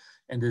diplomacy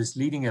and is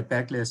leading a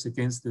backlash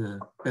against the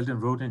Belt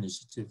and Road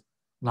Initiative.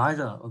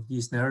 Neither of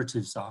these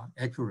narratives are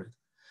accurate.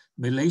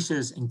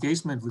 Malaysia's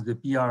engagement with the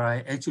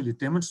BRI actually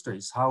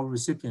demonstrates how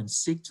recipients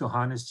seek to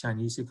harness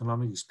Chinese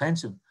economic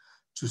expansion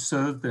to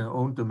serve their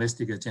own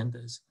domestic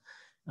agendas.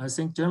 I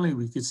think generally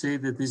we could say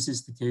that this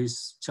is the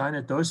case.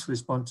 China does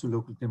respond to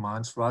local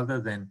demands rather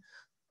than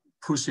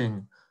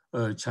pushing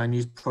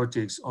Chinese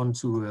projects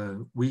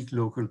onto weak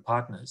local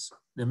partners.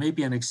 There may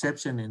be an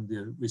exception in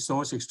the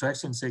resource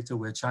extraction sector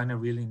where China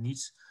really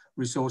needs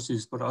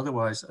resources, but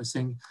otherwise I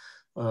think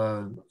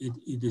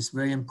it is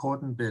very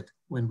important that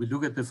when we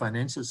look at the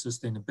financial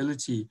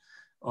sustainability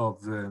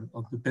of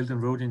the Belt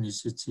and Road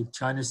Initiative,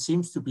 China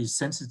seems to be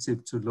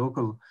sensitive to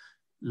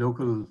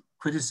local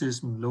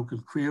criticism, local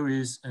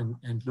queries,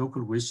 and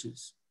local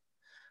wishes,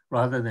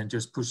 rather than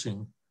just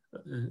pushing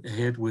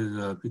ahead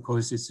with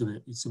because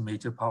it's a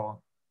major power.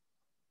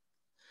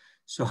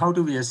 So how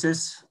do we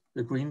assess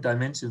the green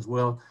dimensions?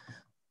 Well,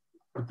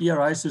 the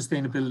BRI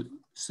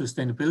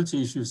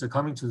sustainability issues are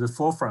coming to the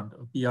forefront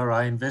of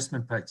BRI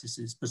investment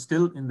practices, but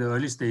still in the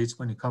early stage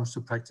when it comes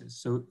to practice.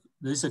 So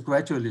there's a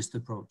gradualist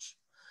approach,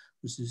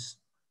 which is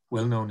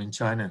well known in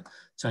China.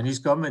 Chinese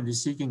government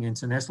is seeking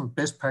international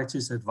best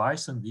practice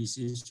advice on these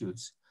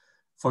issues,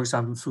 for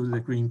example, through the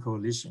Green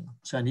Coalition.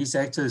 Chinese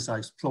actors are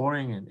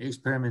exploring and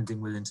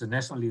experimenting with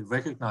internationally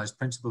recognized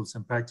principles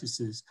and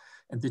practices,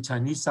 and the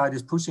Chinese side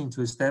is pushing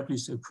to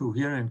establish a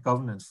coherent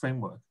governance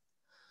framework.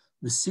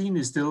 The scene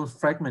is still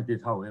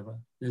fragmented, however.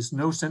 There's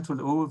no central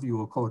overview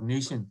or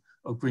coordination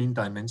of green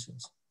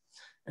dimensions.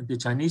 And the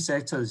Chinese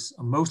actors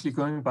are mostly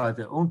going by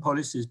their own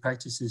policies,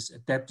 practices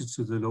adapted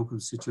to the local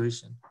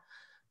situation.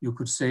 You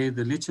could say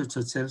the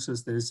literature tells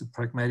us there is a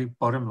pragmatic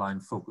bottom line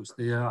focus.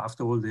 They are,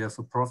 after all, there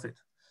for profit.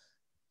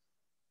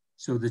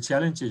 So the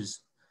challenge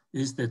is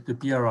that the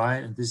BRI,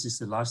 and this is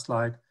the last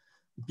slide,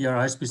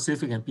 BRI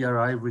specific and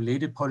BRI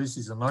related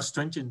policies are not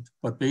stringent,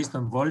 but based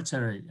on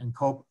voluntary and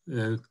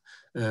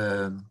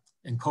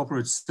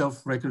corporate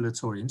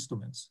self-regulatory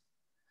instruments.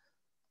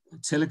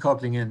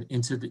 Telecoupling and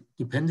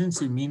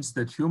interdependency means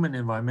that human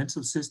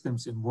environmental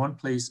systems in one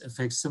place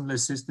affect similar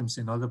systems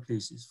in other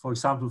places. For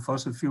example,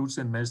 fossil fuels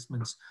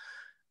investments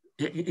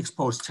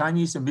exports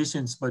Chinese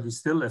emissions, but it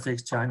still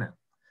affects China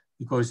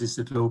because it's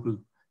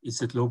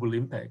a global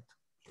impact.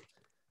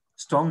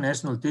 Strong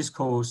national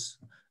discourse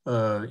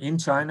in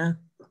China,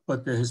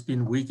 but there has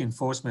been weak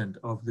enforcement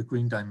of the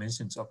green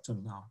dimensions up to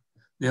now.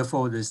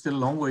 Therefore, there's still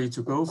a long way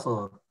to go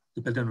for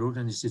the Belt and Road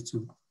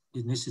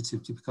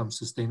Initiative to become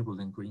sustainable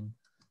and green.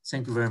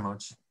 Thank you very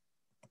much.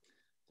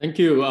 Thank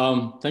you.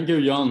 Thank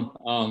you, Jan.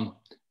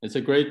 It's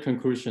a great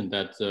conclusion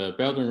that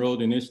Belt and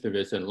Road Initiative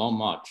is a long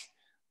march.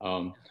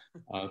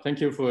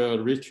 Thank you for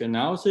your rich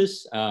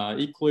analysis,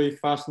 equally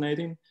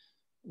fascinating.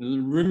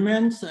 It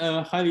remains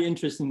highly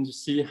interesting to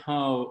see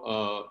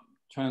how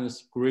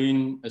China's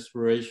green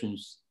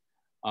aspirations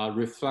are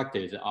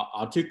reflected, are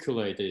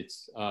articulated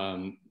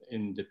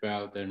in the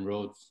Belt and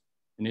Road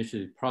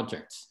Initiative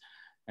projects.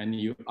 And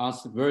you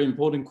asked very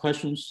important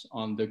questions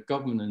on the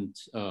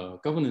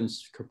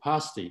governance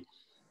capacity.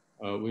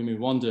 We may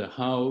wonder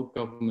how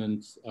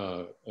governance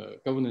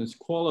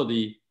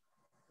quality,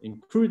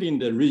 including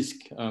the risk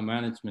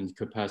management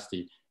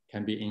capacity,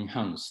 can be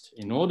enhanced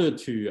in order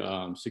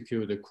to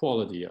secure the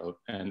quality of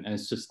and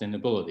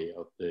sustainability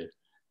of the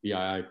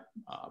BII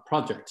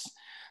projects.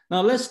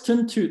 Now let's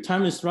turn to,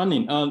 time is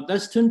running.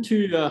 Let's turn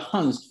to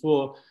Hans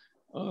for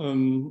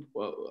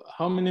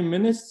how many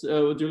minutes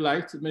would you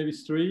like to, maybe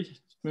 3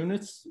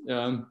 minutes?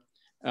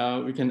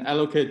 We can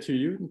allocate to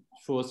you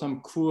for some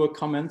cool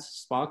comments,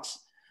 sparks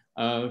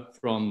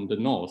from the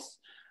north.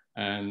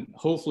 And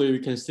hopefully we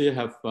can still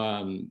have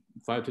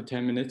 5 to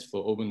 10 minutes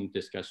for open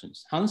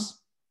discussions. Hans?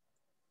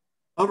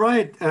 All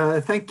right,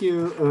 thank you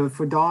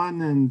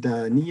Fudan and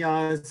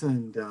Niaz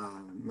and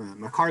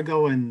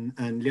Macargo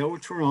and Liu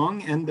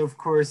Churong, and of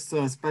course,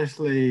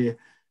 especially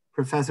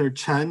Professor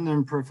Chen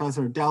and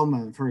Professor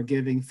Delman for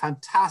giving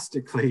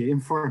fantastically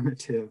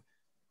informative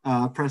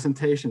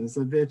presentations,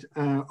 a bit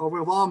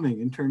overwhelming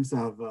in terms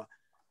of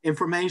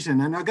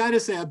information. And I gotta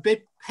say, a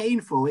bit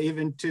painful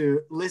even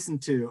to listen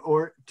to,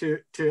 or to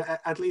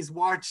at least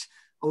watch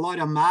a lot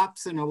of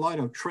maps and a lot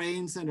of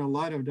trains and a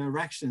lot of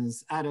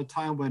directions at a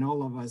time when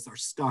all of us are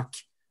stuck,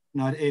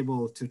 not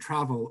able to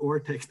travel or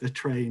take the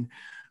train,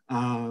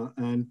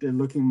 and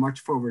looking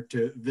much forward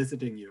to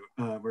visiting you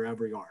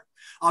wherever you are.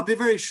 I'll be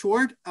very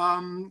short.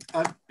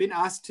 I've been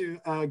asked to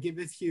give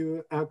a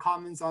few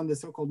comments on the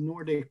so-called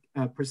Nordic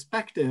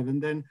perspective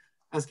and then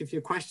ask a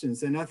few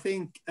questions. And I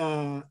think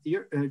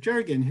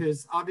Jørgen,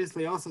 who's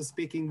obviously also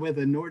speaking with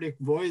a Nordic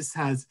voice,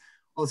 has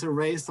also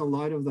raised a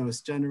lot of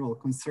those general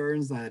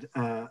concerns that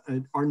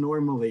are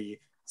normally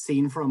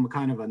seen from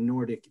kind of a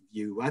Nordic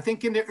view. I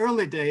think in the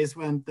early days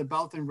when the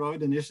Belt and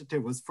Road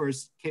Initiative was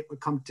first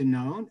come to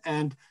known,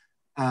 and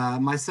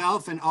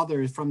myself and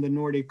others from the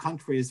Nordic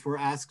countries were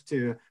asked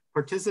to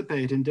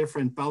participate in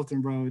different Belt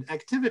and Road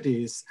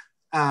activities,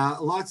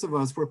 lots of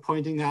us were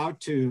pointing out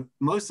to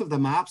most of the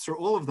maps or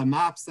all of the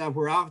maps that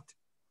were out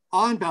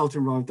on Belt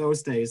and Road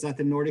those days that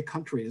the Nordic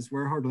countries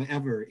were hardly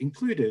ever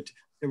included.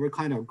 There were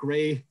kind of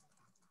gray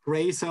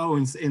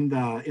zones in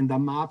the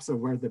maps of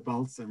where the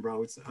belts and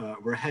roads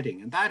were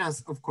heading. And that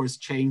has, of course,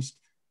 changed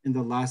in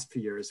the last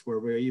few years, where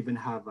we even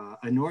have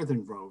a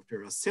northern road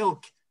or a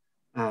silk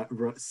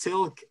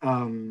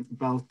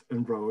belt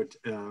and road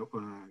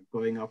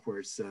going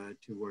upwards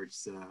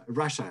towards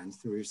Russia and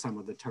through some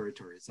of the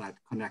territories that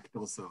connect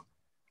also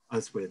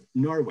us with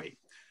Norway.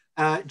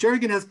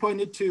 Jørgen has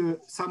pointed to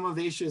some of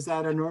the issues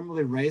that are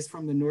normally raised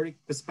from the Nordic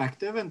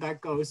perspective, and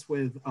that goes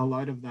with a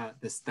lot of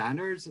the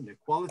standards and the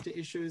quality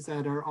issues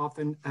that are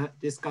often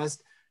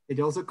discussed. It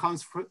also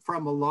comes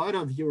from a lot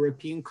of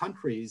European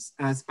countries,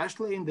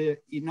 especially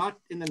not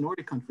in the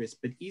Nordic countries,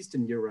 but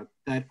Eastern Europe,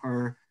 that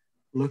are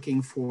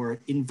looking for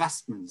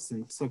investments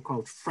and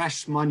so-called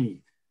fresh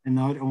money, and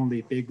not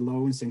only big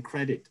loans and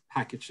credit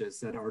packages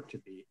that are to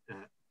be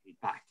paid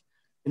back.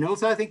 And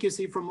also, I think you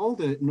see from all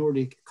the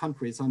Nordic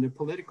countries on the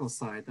political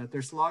side that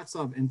there's lots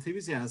of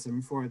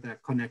enthusiasm for the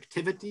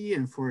connectivity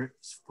and for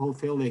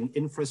fulfilling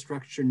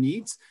infrastructure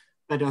needs,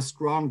 but a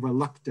strong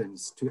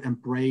reluctance to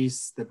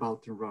embrace the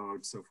Belt and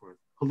Road, so forth,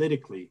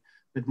 politically,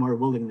 but more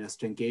willingness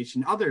to engage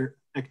in other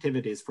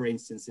activities, for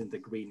instance, in the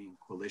greening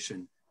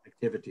coalition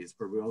activities,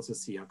 where we also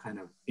see a kind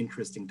of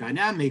interesting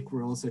dynamic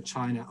where also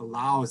China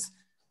allows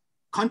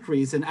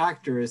countries and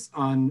actors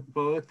on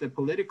both the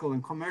political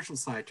and commercial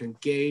side to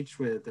engage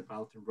with the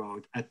Belt and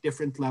Road at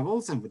different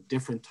levels and with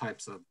different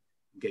types of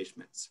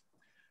engagements.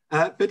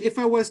 But if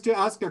I was to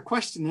ask a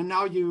question, and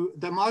now you,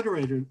 the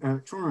moderator,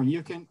 Churong,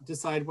 you can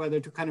decide whether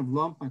to kind of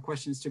lump my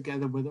questions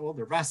together with all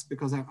the rest,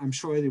 because I'm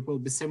sure there will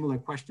be similar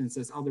questions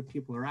as other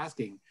people are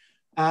asking.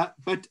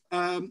 But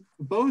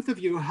both of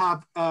you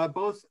have,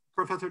 both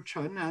Professor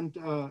Chen and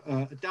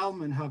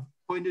Delman have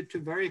pointed to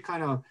very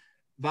kind of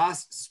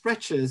vast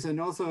stretches, and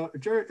also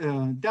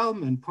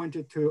Delman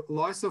pointed to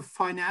lots of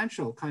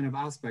financial kind of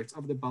aspects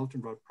of the Belt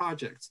and Road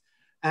projects.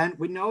 And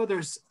we know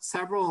there's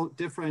several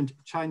different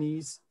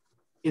Chinese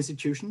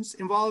institutions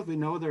involved. We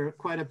know there are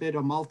quite a bit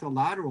of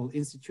multilateral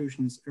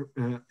institutions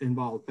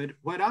involved. But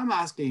what I'm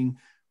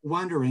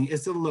wondering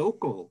is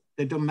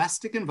the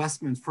domestic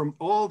investments from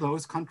all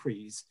those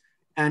countries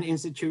and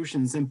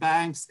institutions and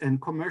banks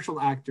and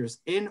commercial actors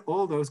in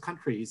all those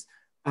countries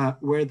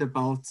where the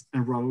belts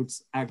and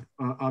roads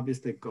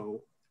obviously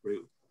go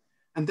through.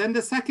 And then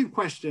the second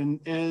question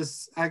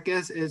is, I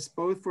guess it's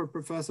both for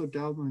Professor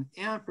Delman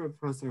and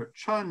Professor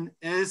Chen,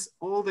 is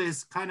all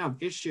this kind of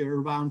issue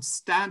around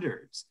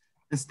standards.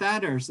 And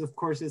standards, of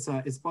course,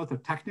 is both a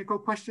technical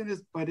question,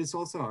 but it's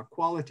also a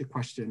quality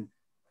question.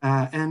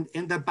 And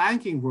in the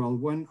banking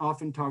world, one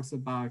often talks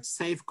about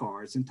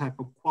safeguards and type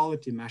of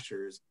quality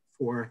measures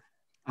for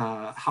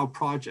how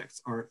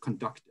projects are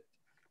conducted.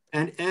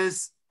 And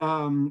as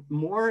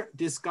more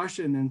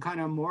discussion and kind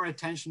of more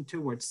attention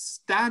towards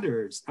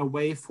standards a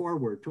way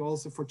forward to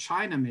also for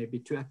China maybe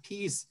to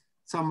appease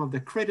some of the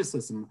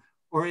criticism,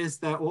 or is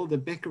that all the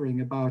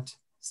bickering about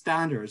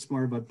standards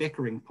more of a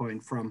bickering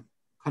point from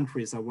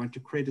countries that want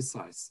to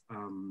criticize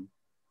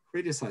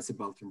the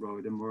Belt and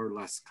Road and more or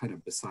less kind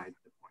of beside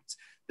the points?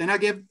 Then I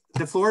give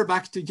the floor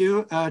back to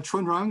you,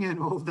 Chun Rong, and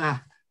all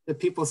the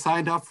people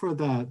signed up for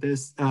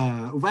this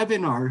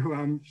webinar who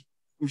I'm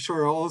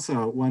sure are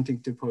also wanting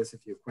to pose a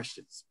few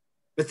questions.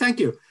 But thank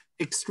you,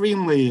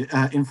 extremely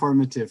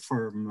informative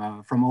from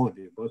all of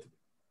you, both of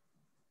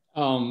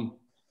you.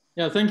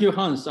 Yeah, thank you,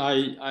 Hans.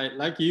 I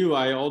like you,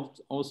 I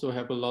also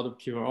have a lot of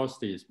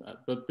curiosities,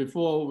 but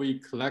before we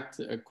collect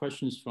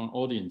questions from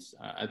audience,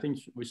 I think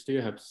we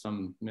still have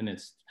some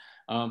minutes.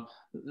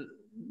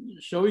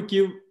 Shall we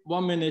give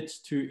 1 minute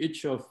to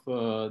each of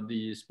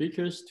the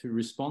speakers to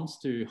respond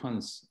to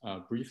Hans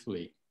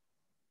briefly?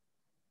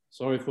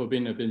 Sorry for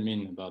being a bit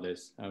mean about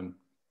this.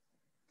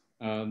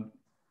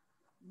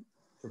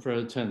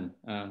 Professor Chen,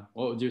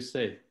 what would you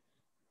say?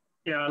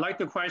 Yeah, I like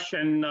the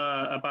question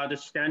about the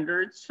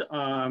standards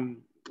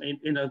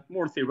in a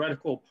more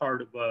theoretical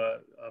part of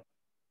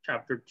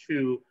chapter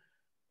 2,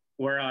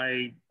 where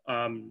I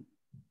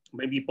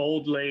maybe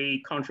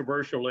boldly,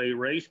 controversially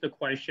raised the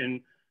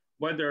question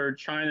whether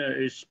China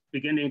is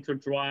beginning to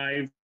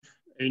drive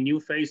a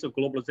new phase of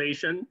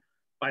globalization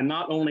by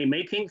not only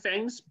making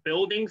things,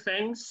 building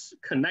things,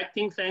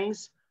 connecting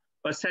things,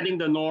 but setting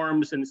the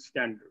norms and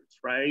standards,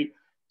 right?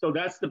 So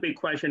that's the big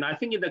question. I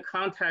think in the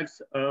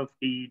context of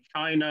the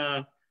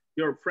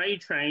China-Europe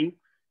freight train,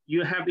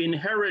 you have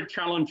inherent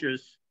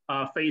challenges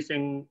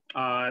facing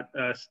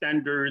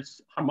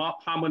standards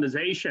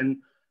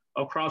harmonization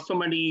across so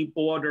many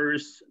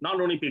borders, not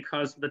only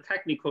because of the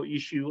technical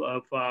issue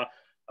of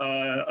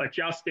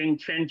adjusting,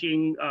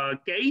 changing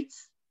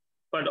gates,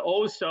 but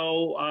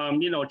also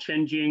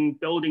changing,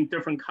 building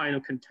different kind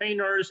of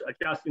containers,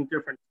 adjusting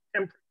different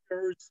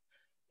temperatures,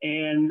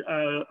 and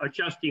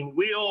adjusting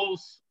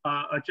wheels,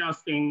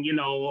 adjusting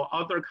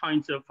other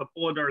kinds of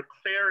border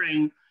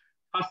clearing,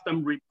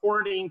 custom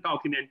reporting,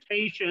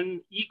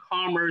 documentation,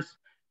 e-commerce.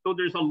 So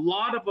there's a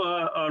lot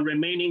of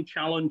remaining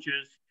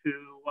challenges to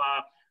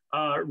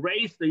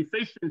raise the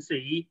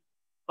efficiency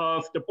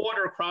of the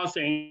border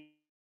crossing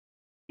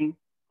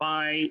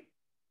by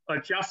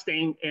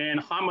adjusting and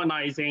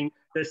harmonizing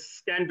the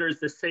standards,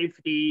 the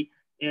safety,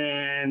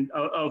 and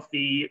of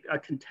the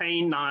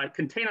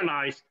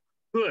containerized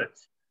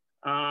goods.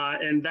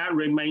 And that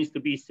remains to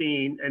be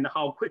seen, and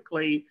how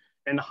quickly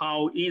and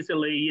how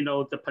easily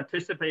the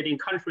participating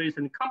countries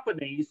and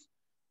companies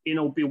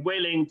be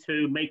willing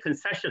to make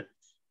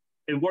concessions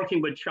in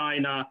working with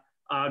China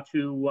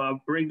to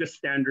bring the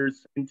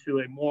standards into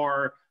a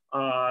more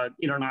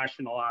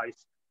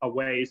internationalized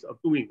ways of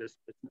doing this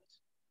business.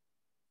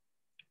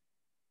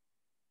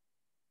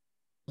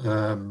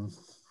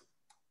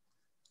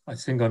 I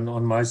think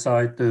on my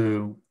side,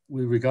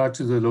 with regard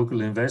to the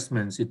local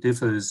investments, it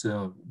differs.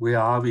 Where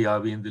are we? Are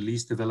we in the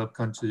least developed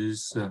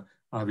countries?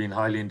 Are we in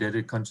highly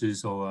indebted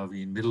countries, or are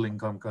we in middle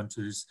income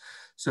countries?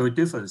 So it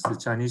differs. The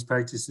Chinese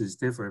practices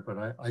differ,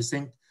 but I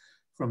think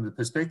from the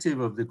perspective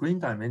of the green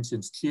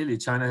dimensions, clearly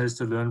China has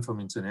to learn from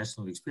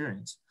international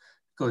experience,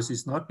 because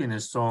it's not been a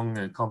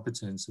strong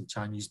competence of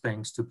Chinese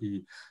banks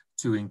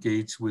to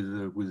engage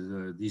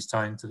with these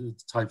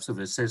types of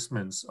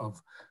assessments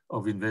of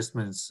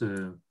investments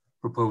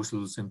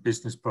proposals and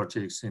business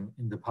projects in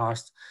the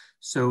past.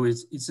 So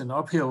it's an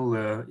uphill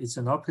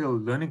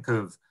learning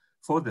curve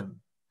for them.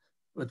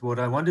 But what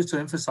I wanted to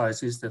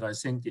emphasize is that I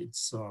think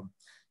it's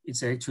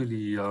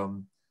actually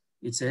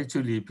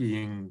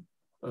being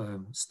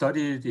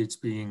studied. It's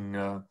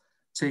being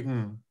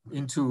taken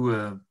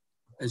into,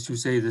 as you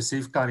say, the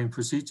safeguarding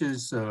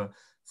procedures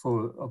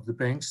of the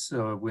banks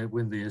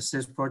when they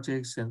assess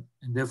projects, and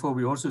therefore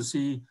we also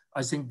see,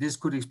 I think this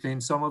could explain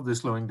some of the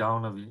slowing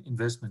down of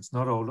investments,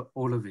 not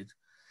all of it.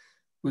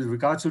 With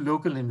regard to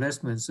local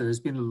investments, there's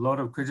been a lot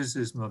of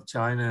criticism of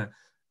China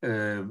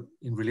in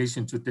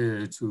relation to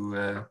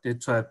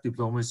debt trap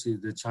diplomacy,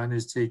 that China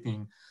is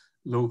taking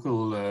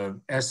local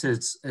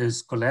assets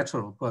as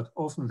collateral, but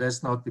often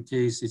that's not the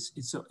case.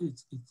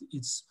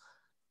 It's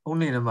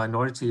only in a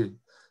minority.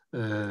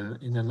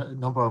 In a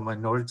number of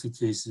minority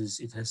cases,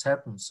 it has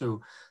happened.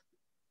 So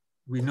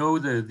we know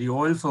that the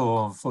oil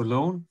for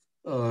loan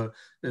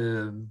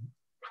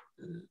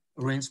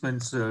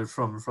arrangements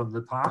from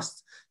the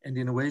past, and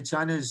in a way,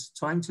 China is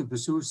trying to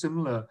pursue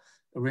similar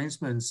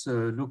arrangements,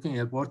 looking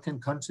at what can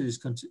countries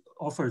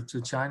offer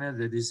to China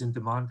that is in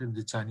demand in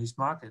the Chinese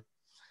market,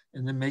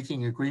 and then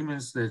making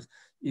agreements that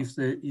if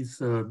there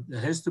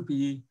has to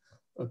be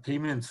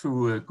payment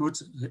through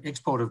goods,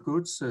 export of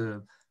goods,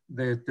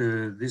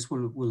 that this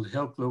will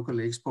help local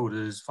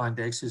exporters find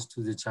access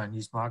to the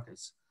Chinese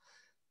markets.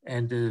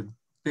 And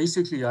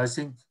basically, I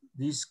think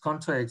these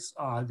contracts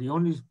are the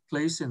only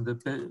place in the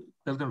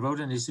Belt and Road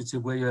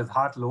Initiative where you have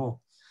hard law.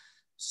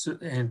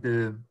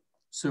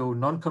 So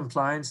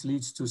non-compliance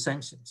leads to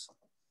sanctions.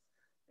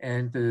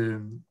 And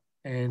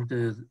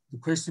the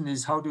question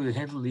is, how do you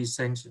handle these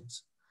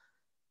sanctions?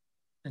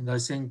 And I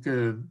think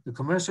the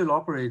commercial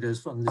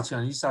operators from the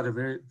Chinese side are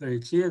very, very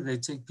clear. They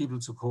take people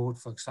to court,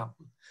 for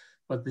example.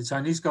 But the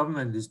Chinese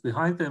government is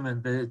behind them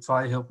and they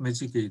try to help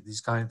mitigate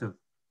this kind of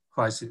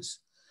crisis.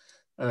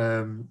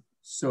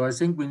 So I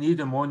think we need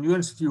a more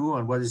nuanced view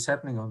on what is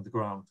happening on the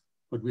ground.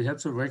 But we have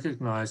to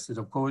recognize that,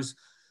 of course,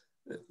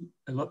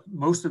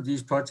 most of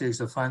these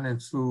projects are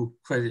financed through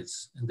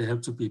credits and they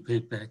have to be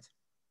paid back.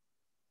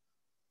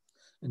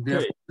 And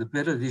therefore, the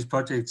better these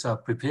projects are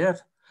prepared,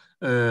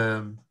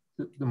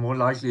 the more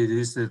likely it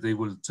is that they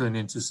will turn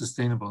into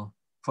sustainable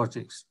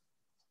projects.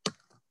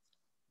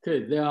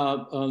 Okay, there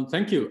are,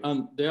 thank you.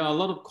 There are a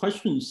lot of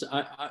questions,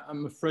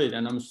 I'm afraid,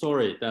 and I'm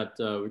sorry that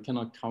we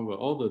cannot cover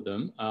all of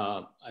them.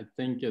 I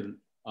think,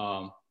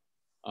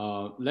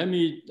 let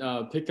me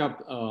pick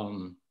up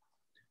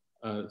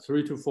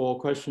 3 to 4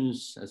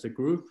 questions as a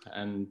group,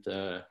 and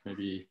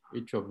maybe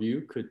each of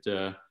you could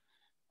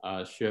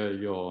share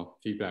your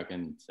feedback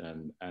and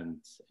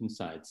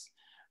insights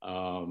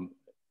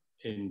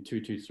in 2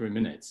 to 3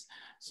 minutes.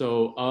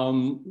 So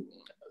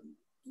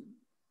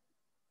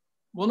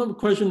one of the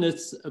questions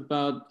is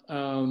about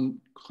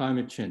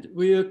climate change.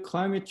 Will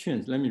climate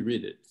change, let me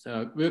read it.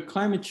 Will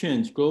climate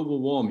change, global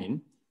warming,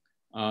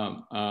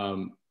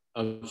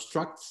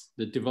 obstructs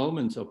the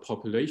development of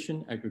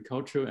population,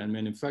 agriculture, and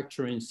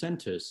manufacturing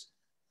centers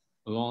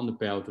along the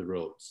Belt and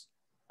Roads?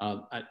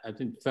 I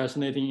think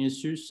fascinating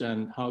issues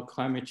and how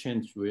climate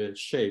change will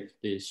shape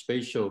the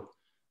spatial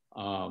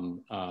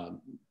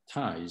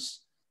ties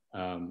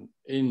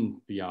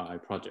in BRI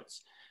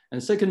projects.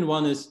 And second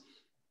one is,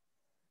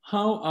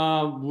 how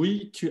are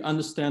we to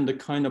understand the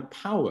kind of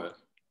power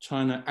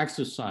China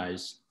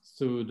exercises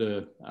through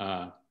the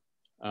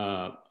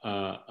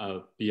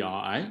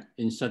BRI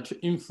in such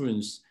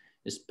influence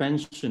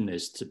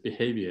expansionist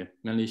behavior,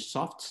 mainly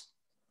soft,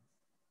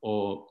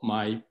 or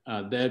might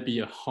there be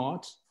a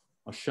hard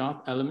or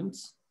sharp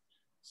elements?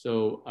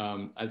 So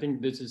I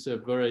think this is a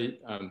very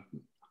a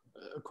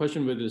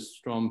question with a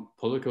strong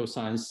political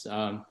science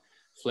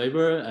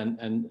flavor,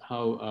 and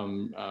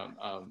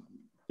how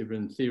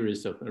different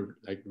theories of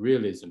like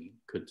realism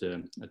could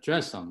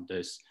address on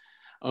this.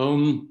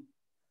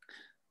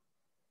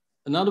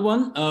 Another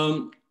one,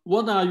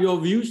 what are your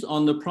views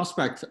on the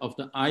prospect of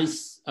the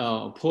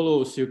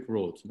Polo Silk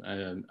Road?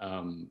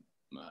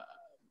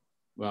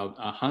 Well,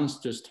 Hans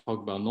just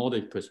talked about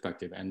Nordic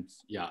perspective, and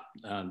yeah,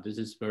 this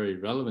is very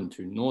relevant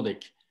to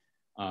Nordic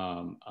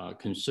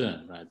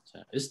concern, right?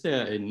 Is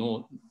there a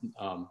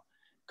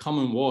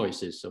common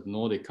voices of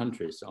Nordic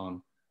countries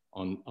on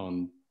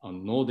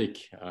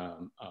Nordic,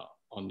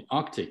 on the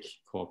Arctic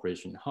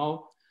cooperation?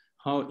 How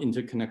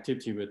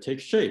interconnectivity will take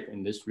shape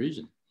in this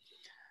region?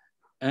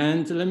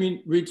 And let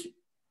me read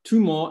 2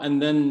 more,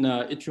 and then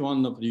each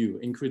one of you,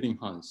 including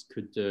Hans,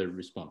 could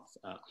respond.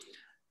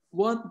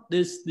 What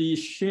is the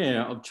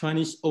share of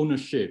Chinese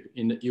ownership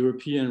in the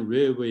European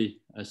railway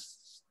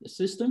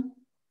system?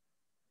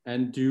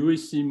 And do we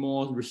see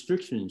more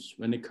restrictions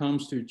when it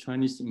comes to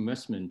Chinese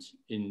investment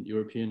in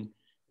European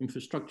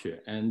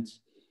infrastructure? And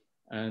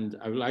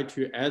I would like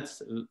to add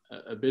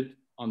a bit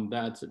on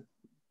that,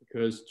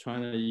 because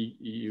China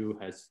EU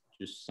has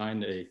just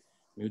signed a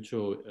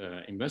mutual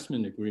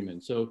investment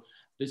agreement. So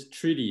this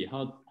treaty,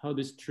 how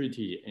this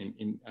treaty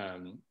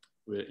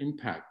will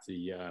impact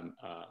the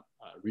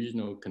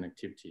regional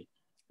connectivity?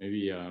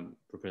 Maybe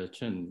Professor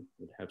Chen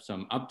would have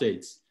some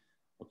updates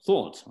or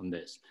thoughts on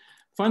this.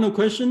 Final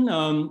question,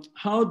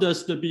 how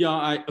does the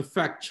BRI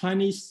affect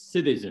Chinese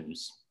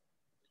citizens?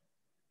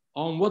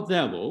 On what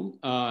level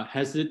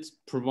has it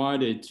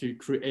provided to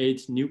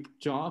create new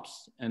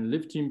jobs and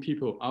lifting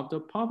people out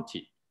of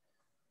poverty?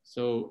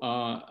 So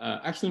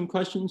excellent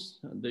questions,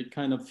 the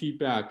kind of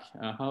feedback,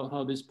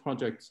 how this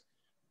project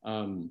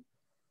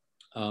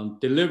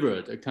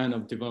delivered a kind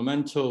of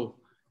developmental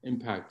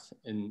impact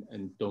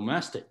in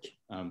domestic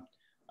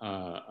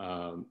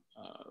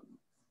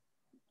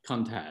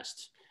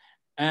context.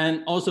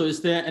 And also, is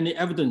there any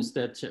evidence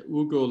that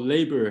Uyghur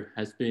labor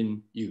has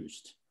been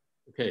used?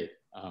 Okay,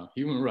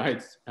 human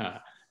rights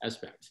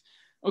aspect.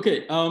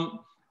 Okay, I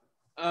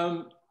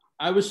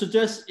would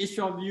suggest each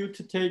of you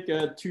to take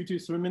 2 to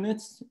 3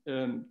 minutes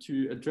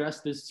to address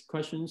these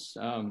questions,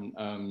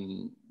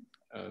 and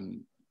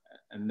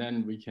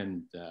then we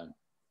can,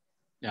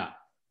 yeah,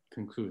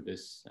 conclude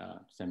this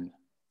seminar.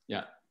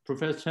 Yeah,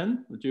 Professor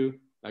Chen, would you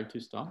like to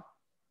start?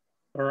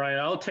 All right,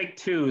 I'll take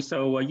 2.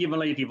 So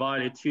evenly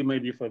divided, 2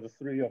 maybe for the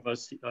 3 of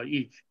us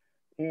each.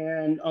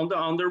 And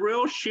on the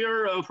real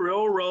share of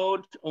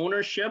railroad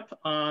ownership,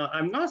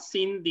 I'm not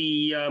seeing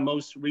the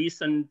most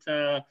recent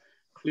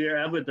clear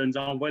evidence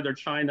on whether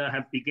China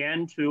have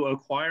began to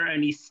acquire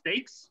any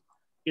stakes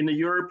in the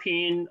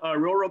European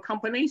rural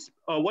companies.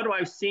 What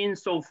I've seen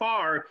so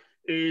far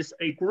is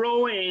a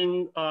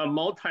growing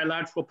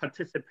multilateral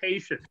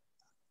participation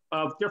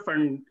of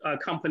different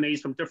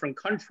companies from different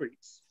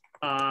countries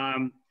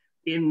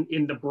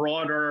in the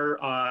broader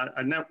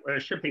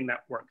shipping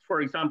network.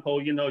 For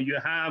example, you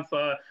have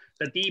the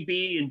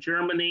DB in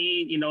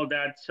Germany,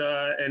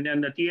 and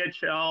then the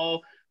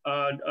DHL,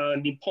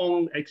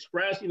 Nippon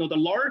Express, the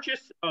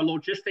largest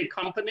logistic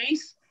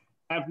companies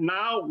have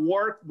now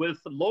worked with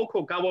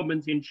local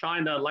governments in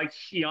China like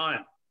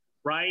Xi'an,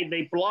 right?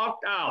 They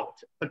blocked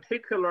out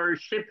particular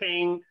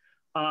shipping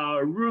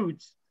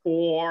routes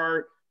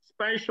for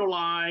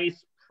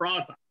specialized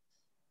products,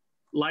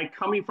 like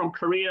coming from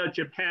Korea,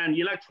 Japan,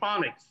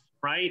 electronics,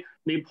 right?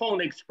 Nippon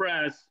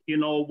Express,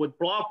 would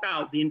block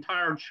out the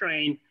entire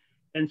train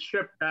and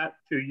ship that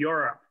to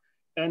Europe.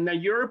 And the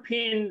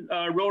European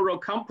rural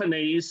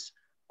companies,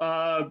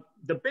 the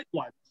big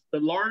ones, the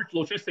large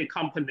logistic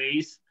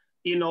companies,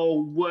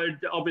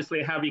 would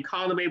obviously have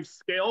economy of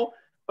scale,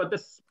 but the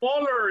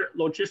smaller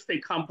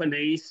logistic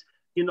companies,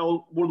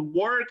 would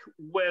work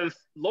with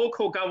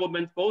local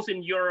governments, both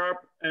in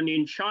Europe and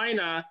in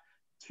China,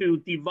 to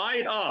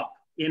divide up,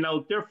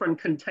 different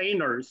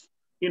containers,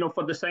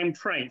 for the same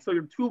train. So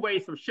there are two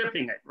ways of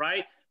shipping it,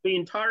 right? The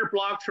entire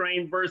block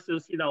train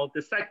versus,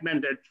 the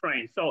segmented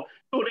train. So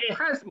it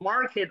has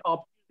market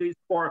opportunities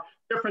for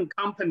different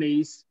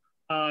companies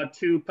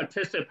to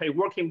participate,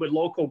 working with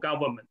local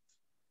governments.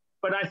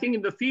 But I think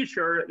in the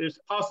future, it's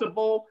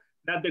possible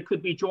that there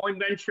could be joint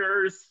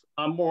ventures,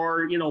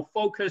 more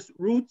focused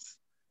routes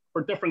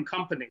for different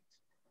companies.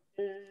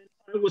 And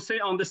I would say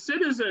on the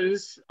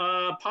citizens'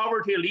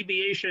 poverty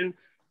alleviation,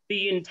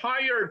 the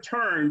entire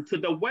turn to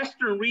the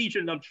western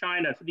region of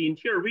China, to the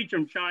interior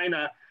region of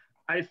China,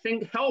 I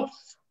think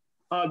helps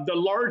the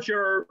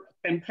larger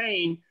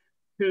campaign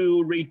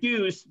to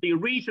reduce the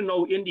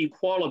regional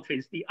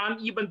inequalities, the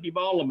uneven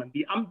development,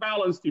 the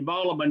unbalanced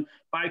development,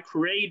 by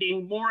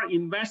creating more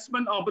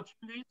investment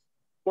opportunities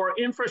for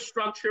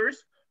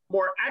infrastructures,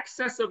 more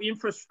access of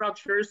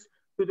infrastructures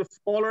to the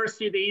smaller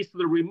cities, to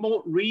the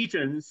remote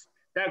regions,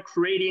 that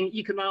creating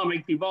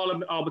economic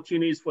development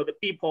opportunities for the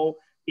people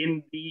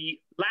in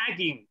the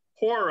lagging,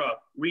 poorer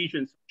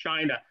regions of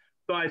China.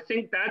 So I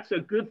think that's a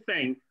good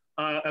thing,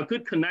 a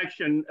good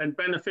connection and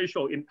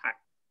beneficial impact.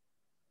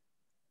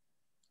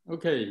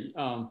 Okay,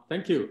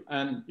 thank you.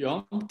 And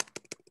Yuan?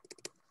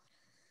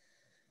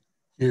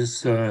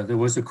 Yes, there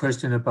was a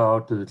question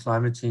about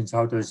climate change.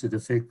 How does it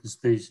affect the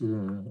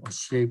spatial or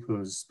shape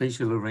or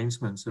spatial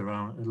arrangements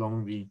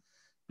along the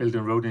Belt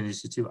and Road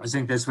Initiative? I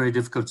think that's very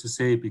difficult to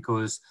say,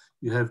 because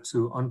you have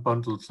to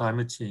unbundle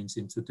climate change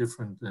into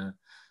different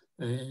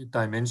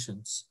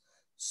dimensions.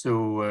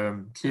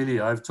 So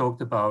clearly, I've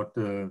talked about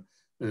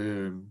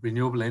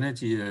renewable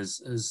energy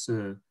as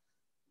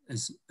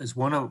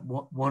one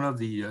of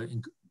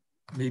the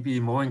maybe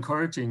more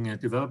encouraging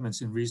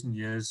developments in recent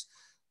years.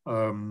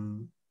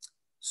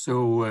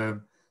 So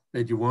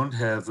that you won't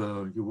have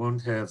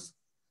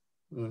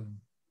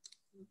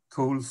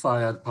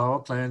coal-fired power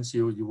plants.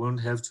 You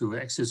won't have to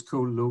access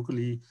coal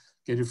locally,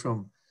 get it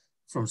from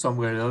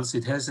somewhere else.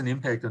 It has an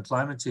impact on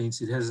climate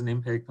change. It has an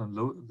impact on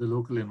the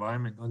local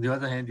environment. On the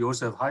other hand, you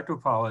also have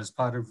hydropower as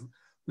part of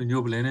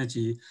renewable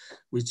energy,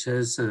 which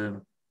has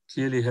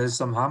clearly has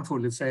some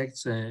harmful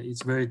effects.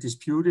 It's very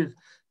disputed.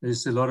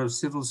 There's a lot of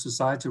civil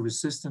society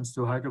resistance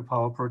to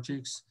hydropower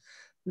projects.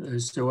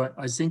 So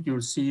I think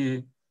you'll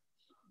see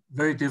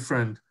very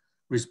different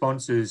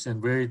responses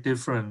and very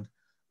different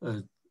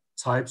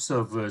types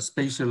of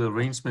spatial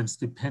arrangements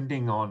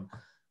depending on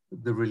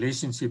the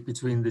relationship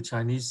between the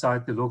Chinese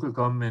side, the local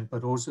government,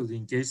 but also the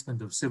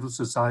engagement of civil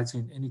society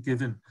in any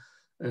given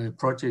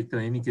project or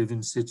any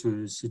given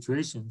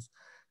situations.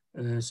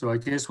 So I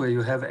guess where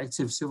you have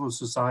active civil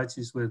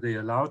societies where they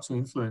are allowed to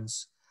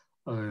influence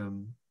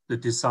the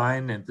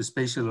design and the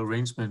spatial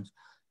arrangement,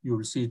 you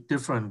will see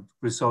different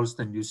results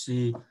than you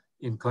see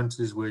in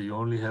countries where you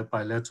only have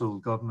bilateral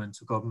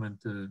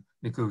government-to-government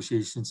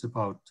negotiations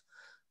about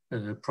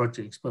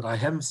projects. But I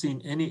haven't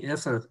seen any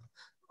effort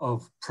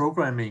of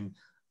programming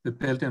the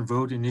Belt and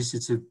Road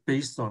Initiative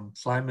based on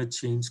climate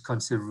change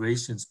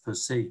considerations per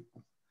se.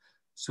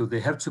 So they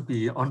have to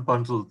be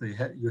unbundled.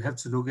 You have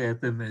to look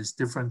at them as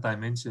different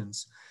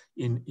dimensions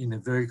in a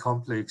very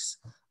complex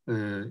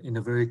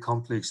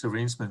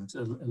arrangement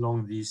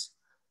along these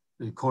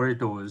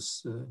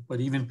corridors, but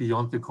even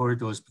beyond the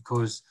corridors,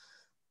 because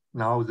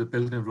now the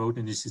Belt and Road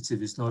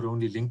Initiative is not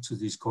only linked to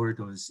these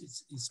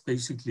corridors, it's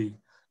basically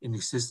in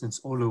existence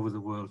all over the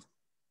world.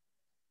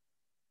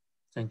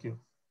 Thank you.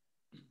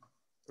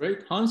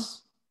 Great,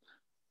 Hans?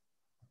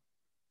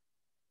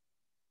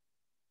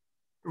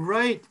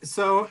 Right,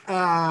 so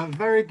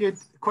very good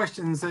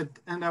questions,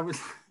 and I would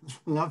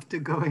love to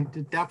go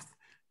into depth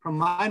from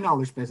my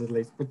knowledge base at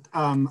least, but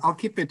I'll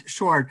keep it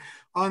short.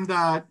 On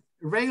the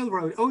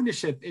railroad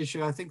ownership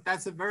issue, I think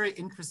that's a very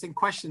interesting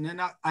question, and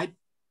I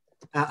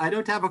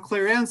don't have a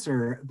clear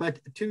answer, but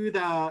to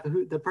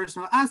the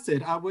person who asked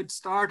it, I would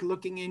start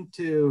looking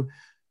into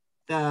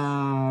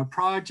the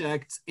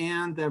projects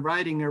and the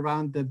writing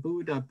around the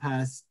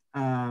Budapest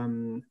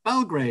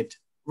Belgrade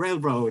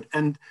Railroad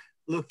and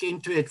look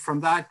into it from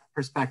that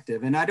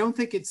perspective. And I don't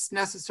think it's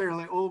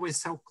necessarily always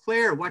so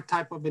clear what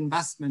type of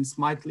investments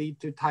might lead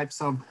to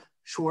types of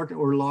short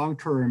or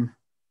long-term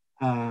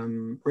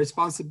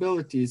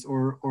responsibilities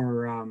or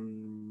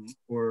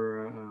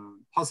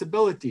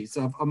possibilities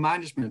of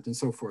management and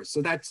so forth.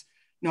 So that's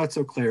not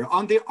so clear.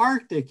 On the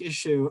Arctic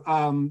issue,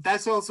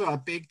 that's also a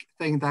big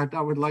thing that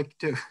I would like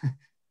to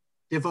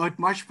devote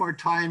much more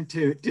time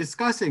to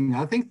discussing.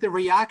 I think the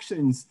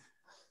reactions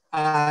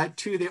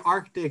to the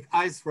Arctic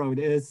Ice Road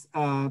is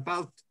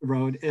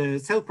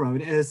Silk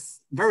Road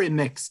is very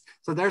mixed.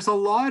 So there's a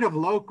lot of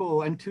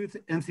local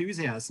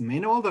enthusiasm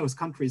in all those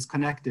countries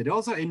connected,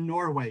 also in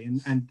Norway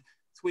and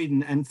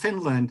Sweden and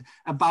Finland,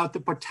 about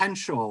the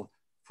potential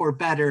for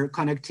better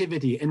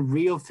connectivity and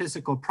real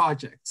physical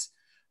projects.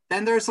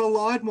 Then there's a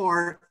lot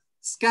more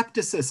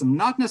skepticism,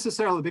 not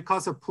necessarily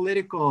because of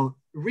political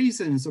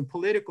reasons or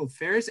political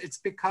fears, it's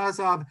because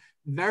of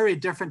very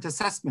different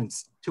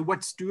assessments to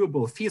what's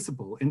doable,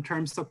 feasible in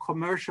terms of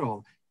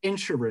commercial,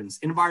 insurance,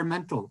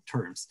 environmental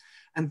terms.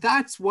 And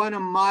that's one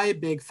of my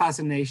big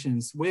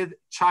fascinations with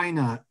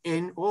China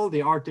in all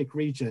the Arctic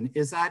region,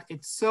 is that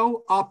it's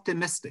so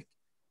optimistic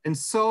in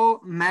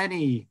so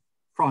many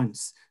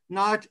fronts,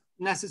 not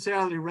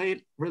necessarily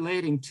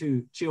relating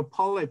to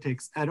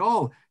geopolitics at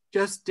all,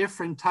 just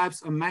different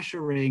types of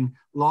measuring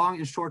long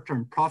and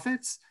short-term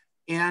profits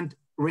and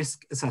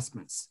risk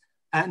assessments.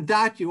 And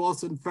that you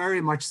also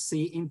very much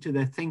see into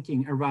the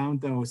thinking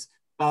around those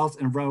belts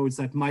and roads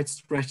that might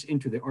stretch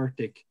into the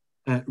Arctic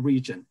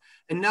region.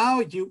 And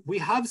now we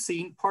have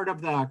seen part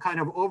of the kind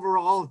of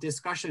overall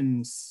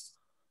discussions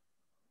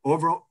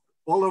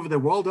all over the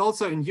world,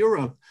 also in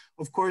Europe,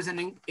 of course,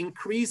 an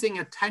increasing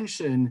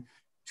attention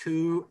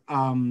to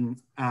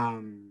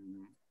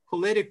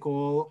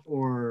political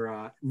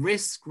or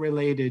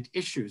risk-related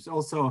issues,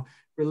 also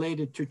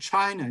related to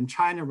China and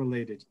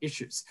China-related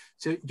issues.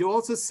 So you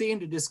also see in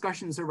the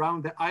discussions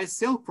around the Ice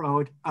Silk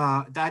Road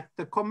that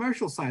the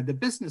commercial side, the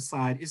business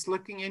side, is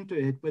looking into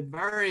it with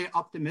very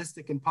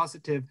optimistic and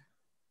positive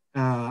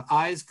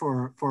eyes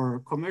for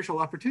commercial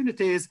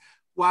opportunities,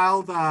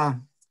 while the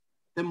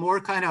more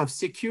kind of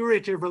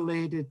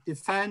security-related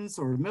defense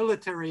or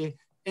military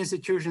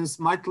institutions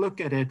might look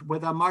at it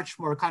with a much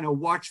more kind of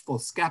watchful,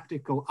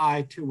 skeptical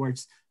eye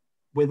towards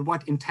with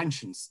what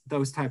intentions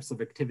those types of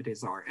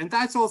activities are. And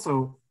that's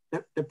also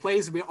the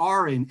place we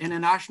are in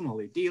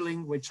internationally,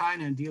 dealing with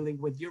China and dealing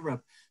with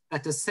Europe,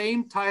 that the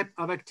same type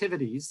of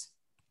activities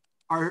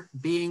are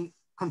being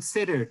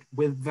considered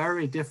with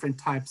very different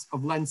types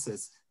of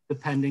lenses,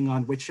 depending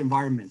on which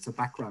environments or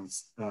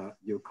backgrounds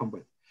you come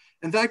with.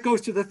 And that goes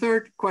to the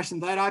third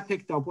question that I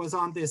picked up, was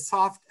on the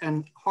soft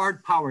and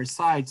hard power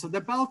side. So the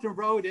Belt and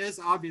Road is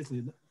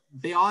obviously,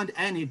 beyond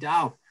any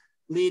doubt,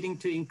 leading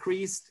to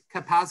increased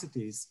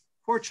capacities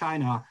for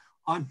China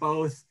on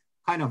both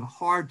kind of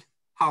hard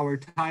power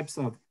types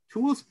of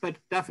tools, but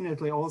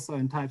definitely also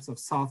in types of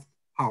soft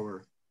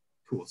power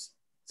tools.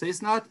 So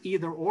it's not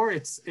either or,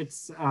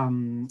 it's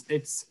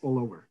all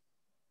over.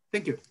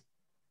 Thank you.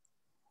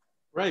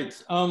 Right.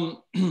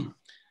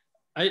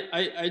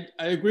 I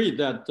agree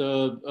that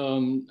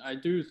I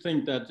do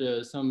think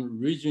that some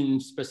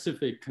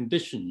region-specific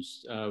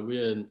conditions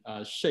will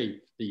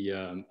shape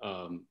the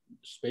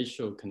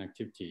spatial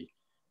connectivity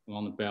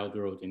along the Belt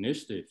and Road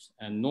initiatives,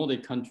 and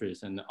Nordic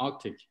countries and the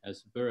Arctic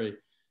as very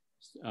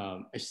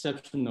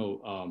exceptional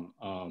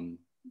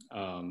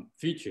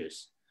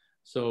features.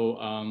 So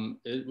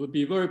it would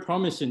be very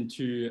promising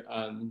to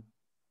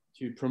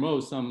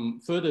promote some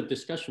further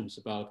discussions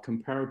about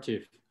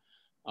comparative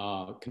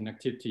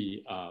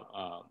connectivity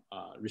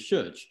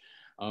research.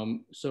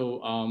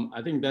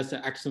 I think that's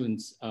an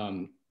excellent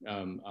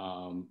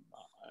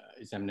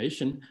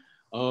examination.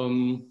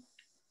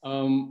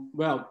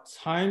 Well,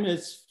 time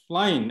is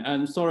flying.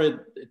 I'm sorry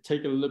it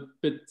take a little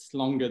bit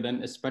longer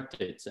than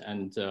expected,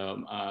 and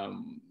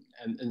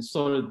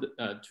sorry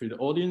to the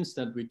audience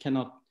that we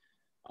cannot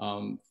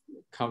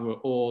cover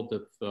all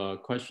the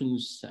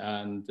questions,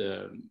 and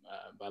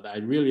but I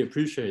really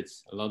appreciate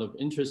a lot of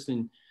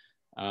interesting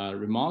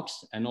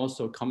remarks and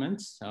also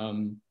comments.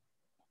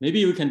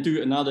 Maybe we can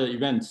do another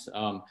event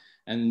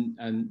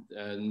and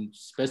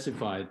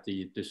specify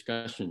the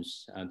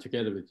discussions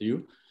together with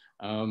you.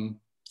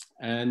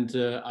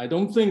 I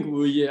don't think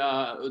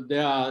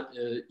there are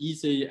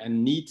easy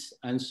and neat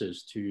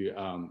answers to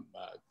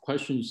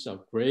questions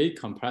of great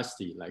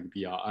complexity like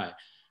BRI.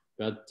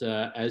 But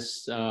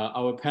as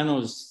our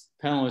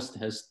panelist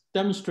has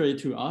demonstrated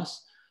to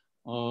us,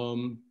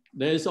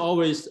 there is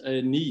always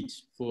a need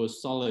for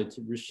solid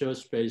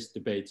research-based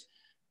debate,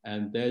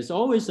 and there's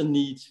always a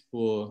need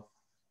for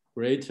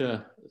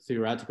greater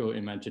theoretical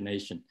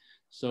imagination.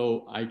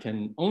 So I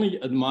can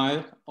only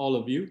admire all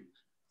of you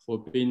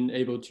for being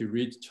able to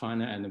read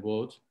China and the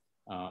world,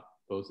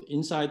 both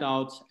inside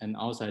out and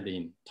outside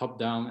in, top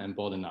down and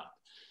bottom up.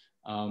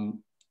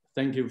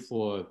 Thank you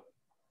for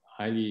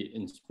highly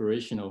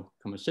inspirational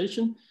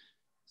conversation.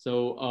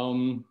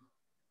 So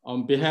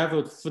On behalf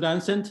of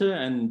Fudan Center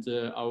and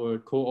our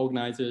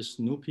co-organizers,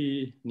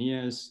 NUPI,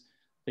 NIAS,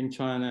 Think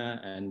China,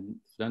 and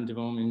Fudan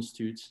Development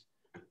Institute,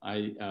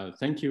 I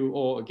thank you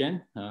all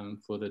again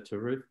for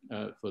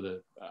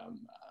the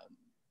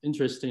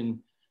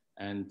interesting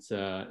and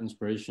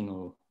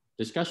inspirational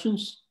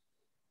discussions.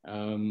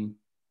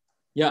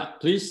 Yeah,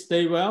 please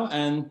stay well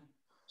and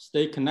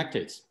stay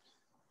connected.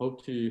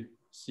 Hope to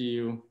see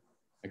you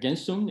again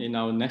soon in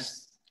our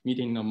next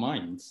meeting of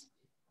minds.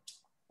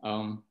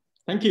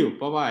 Thank you.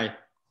 Bye-bye.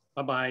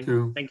 Bye-bye.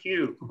 Thank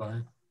you.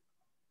 Bye-bye.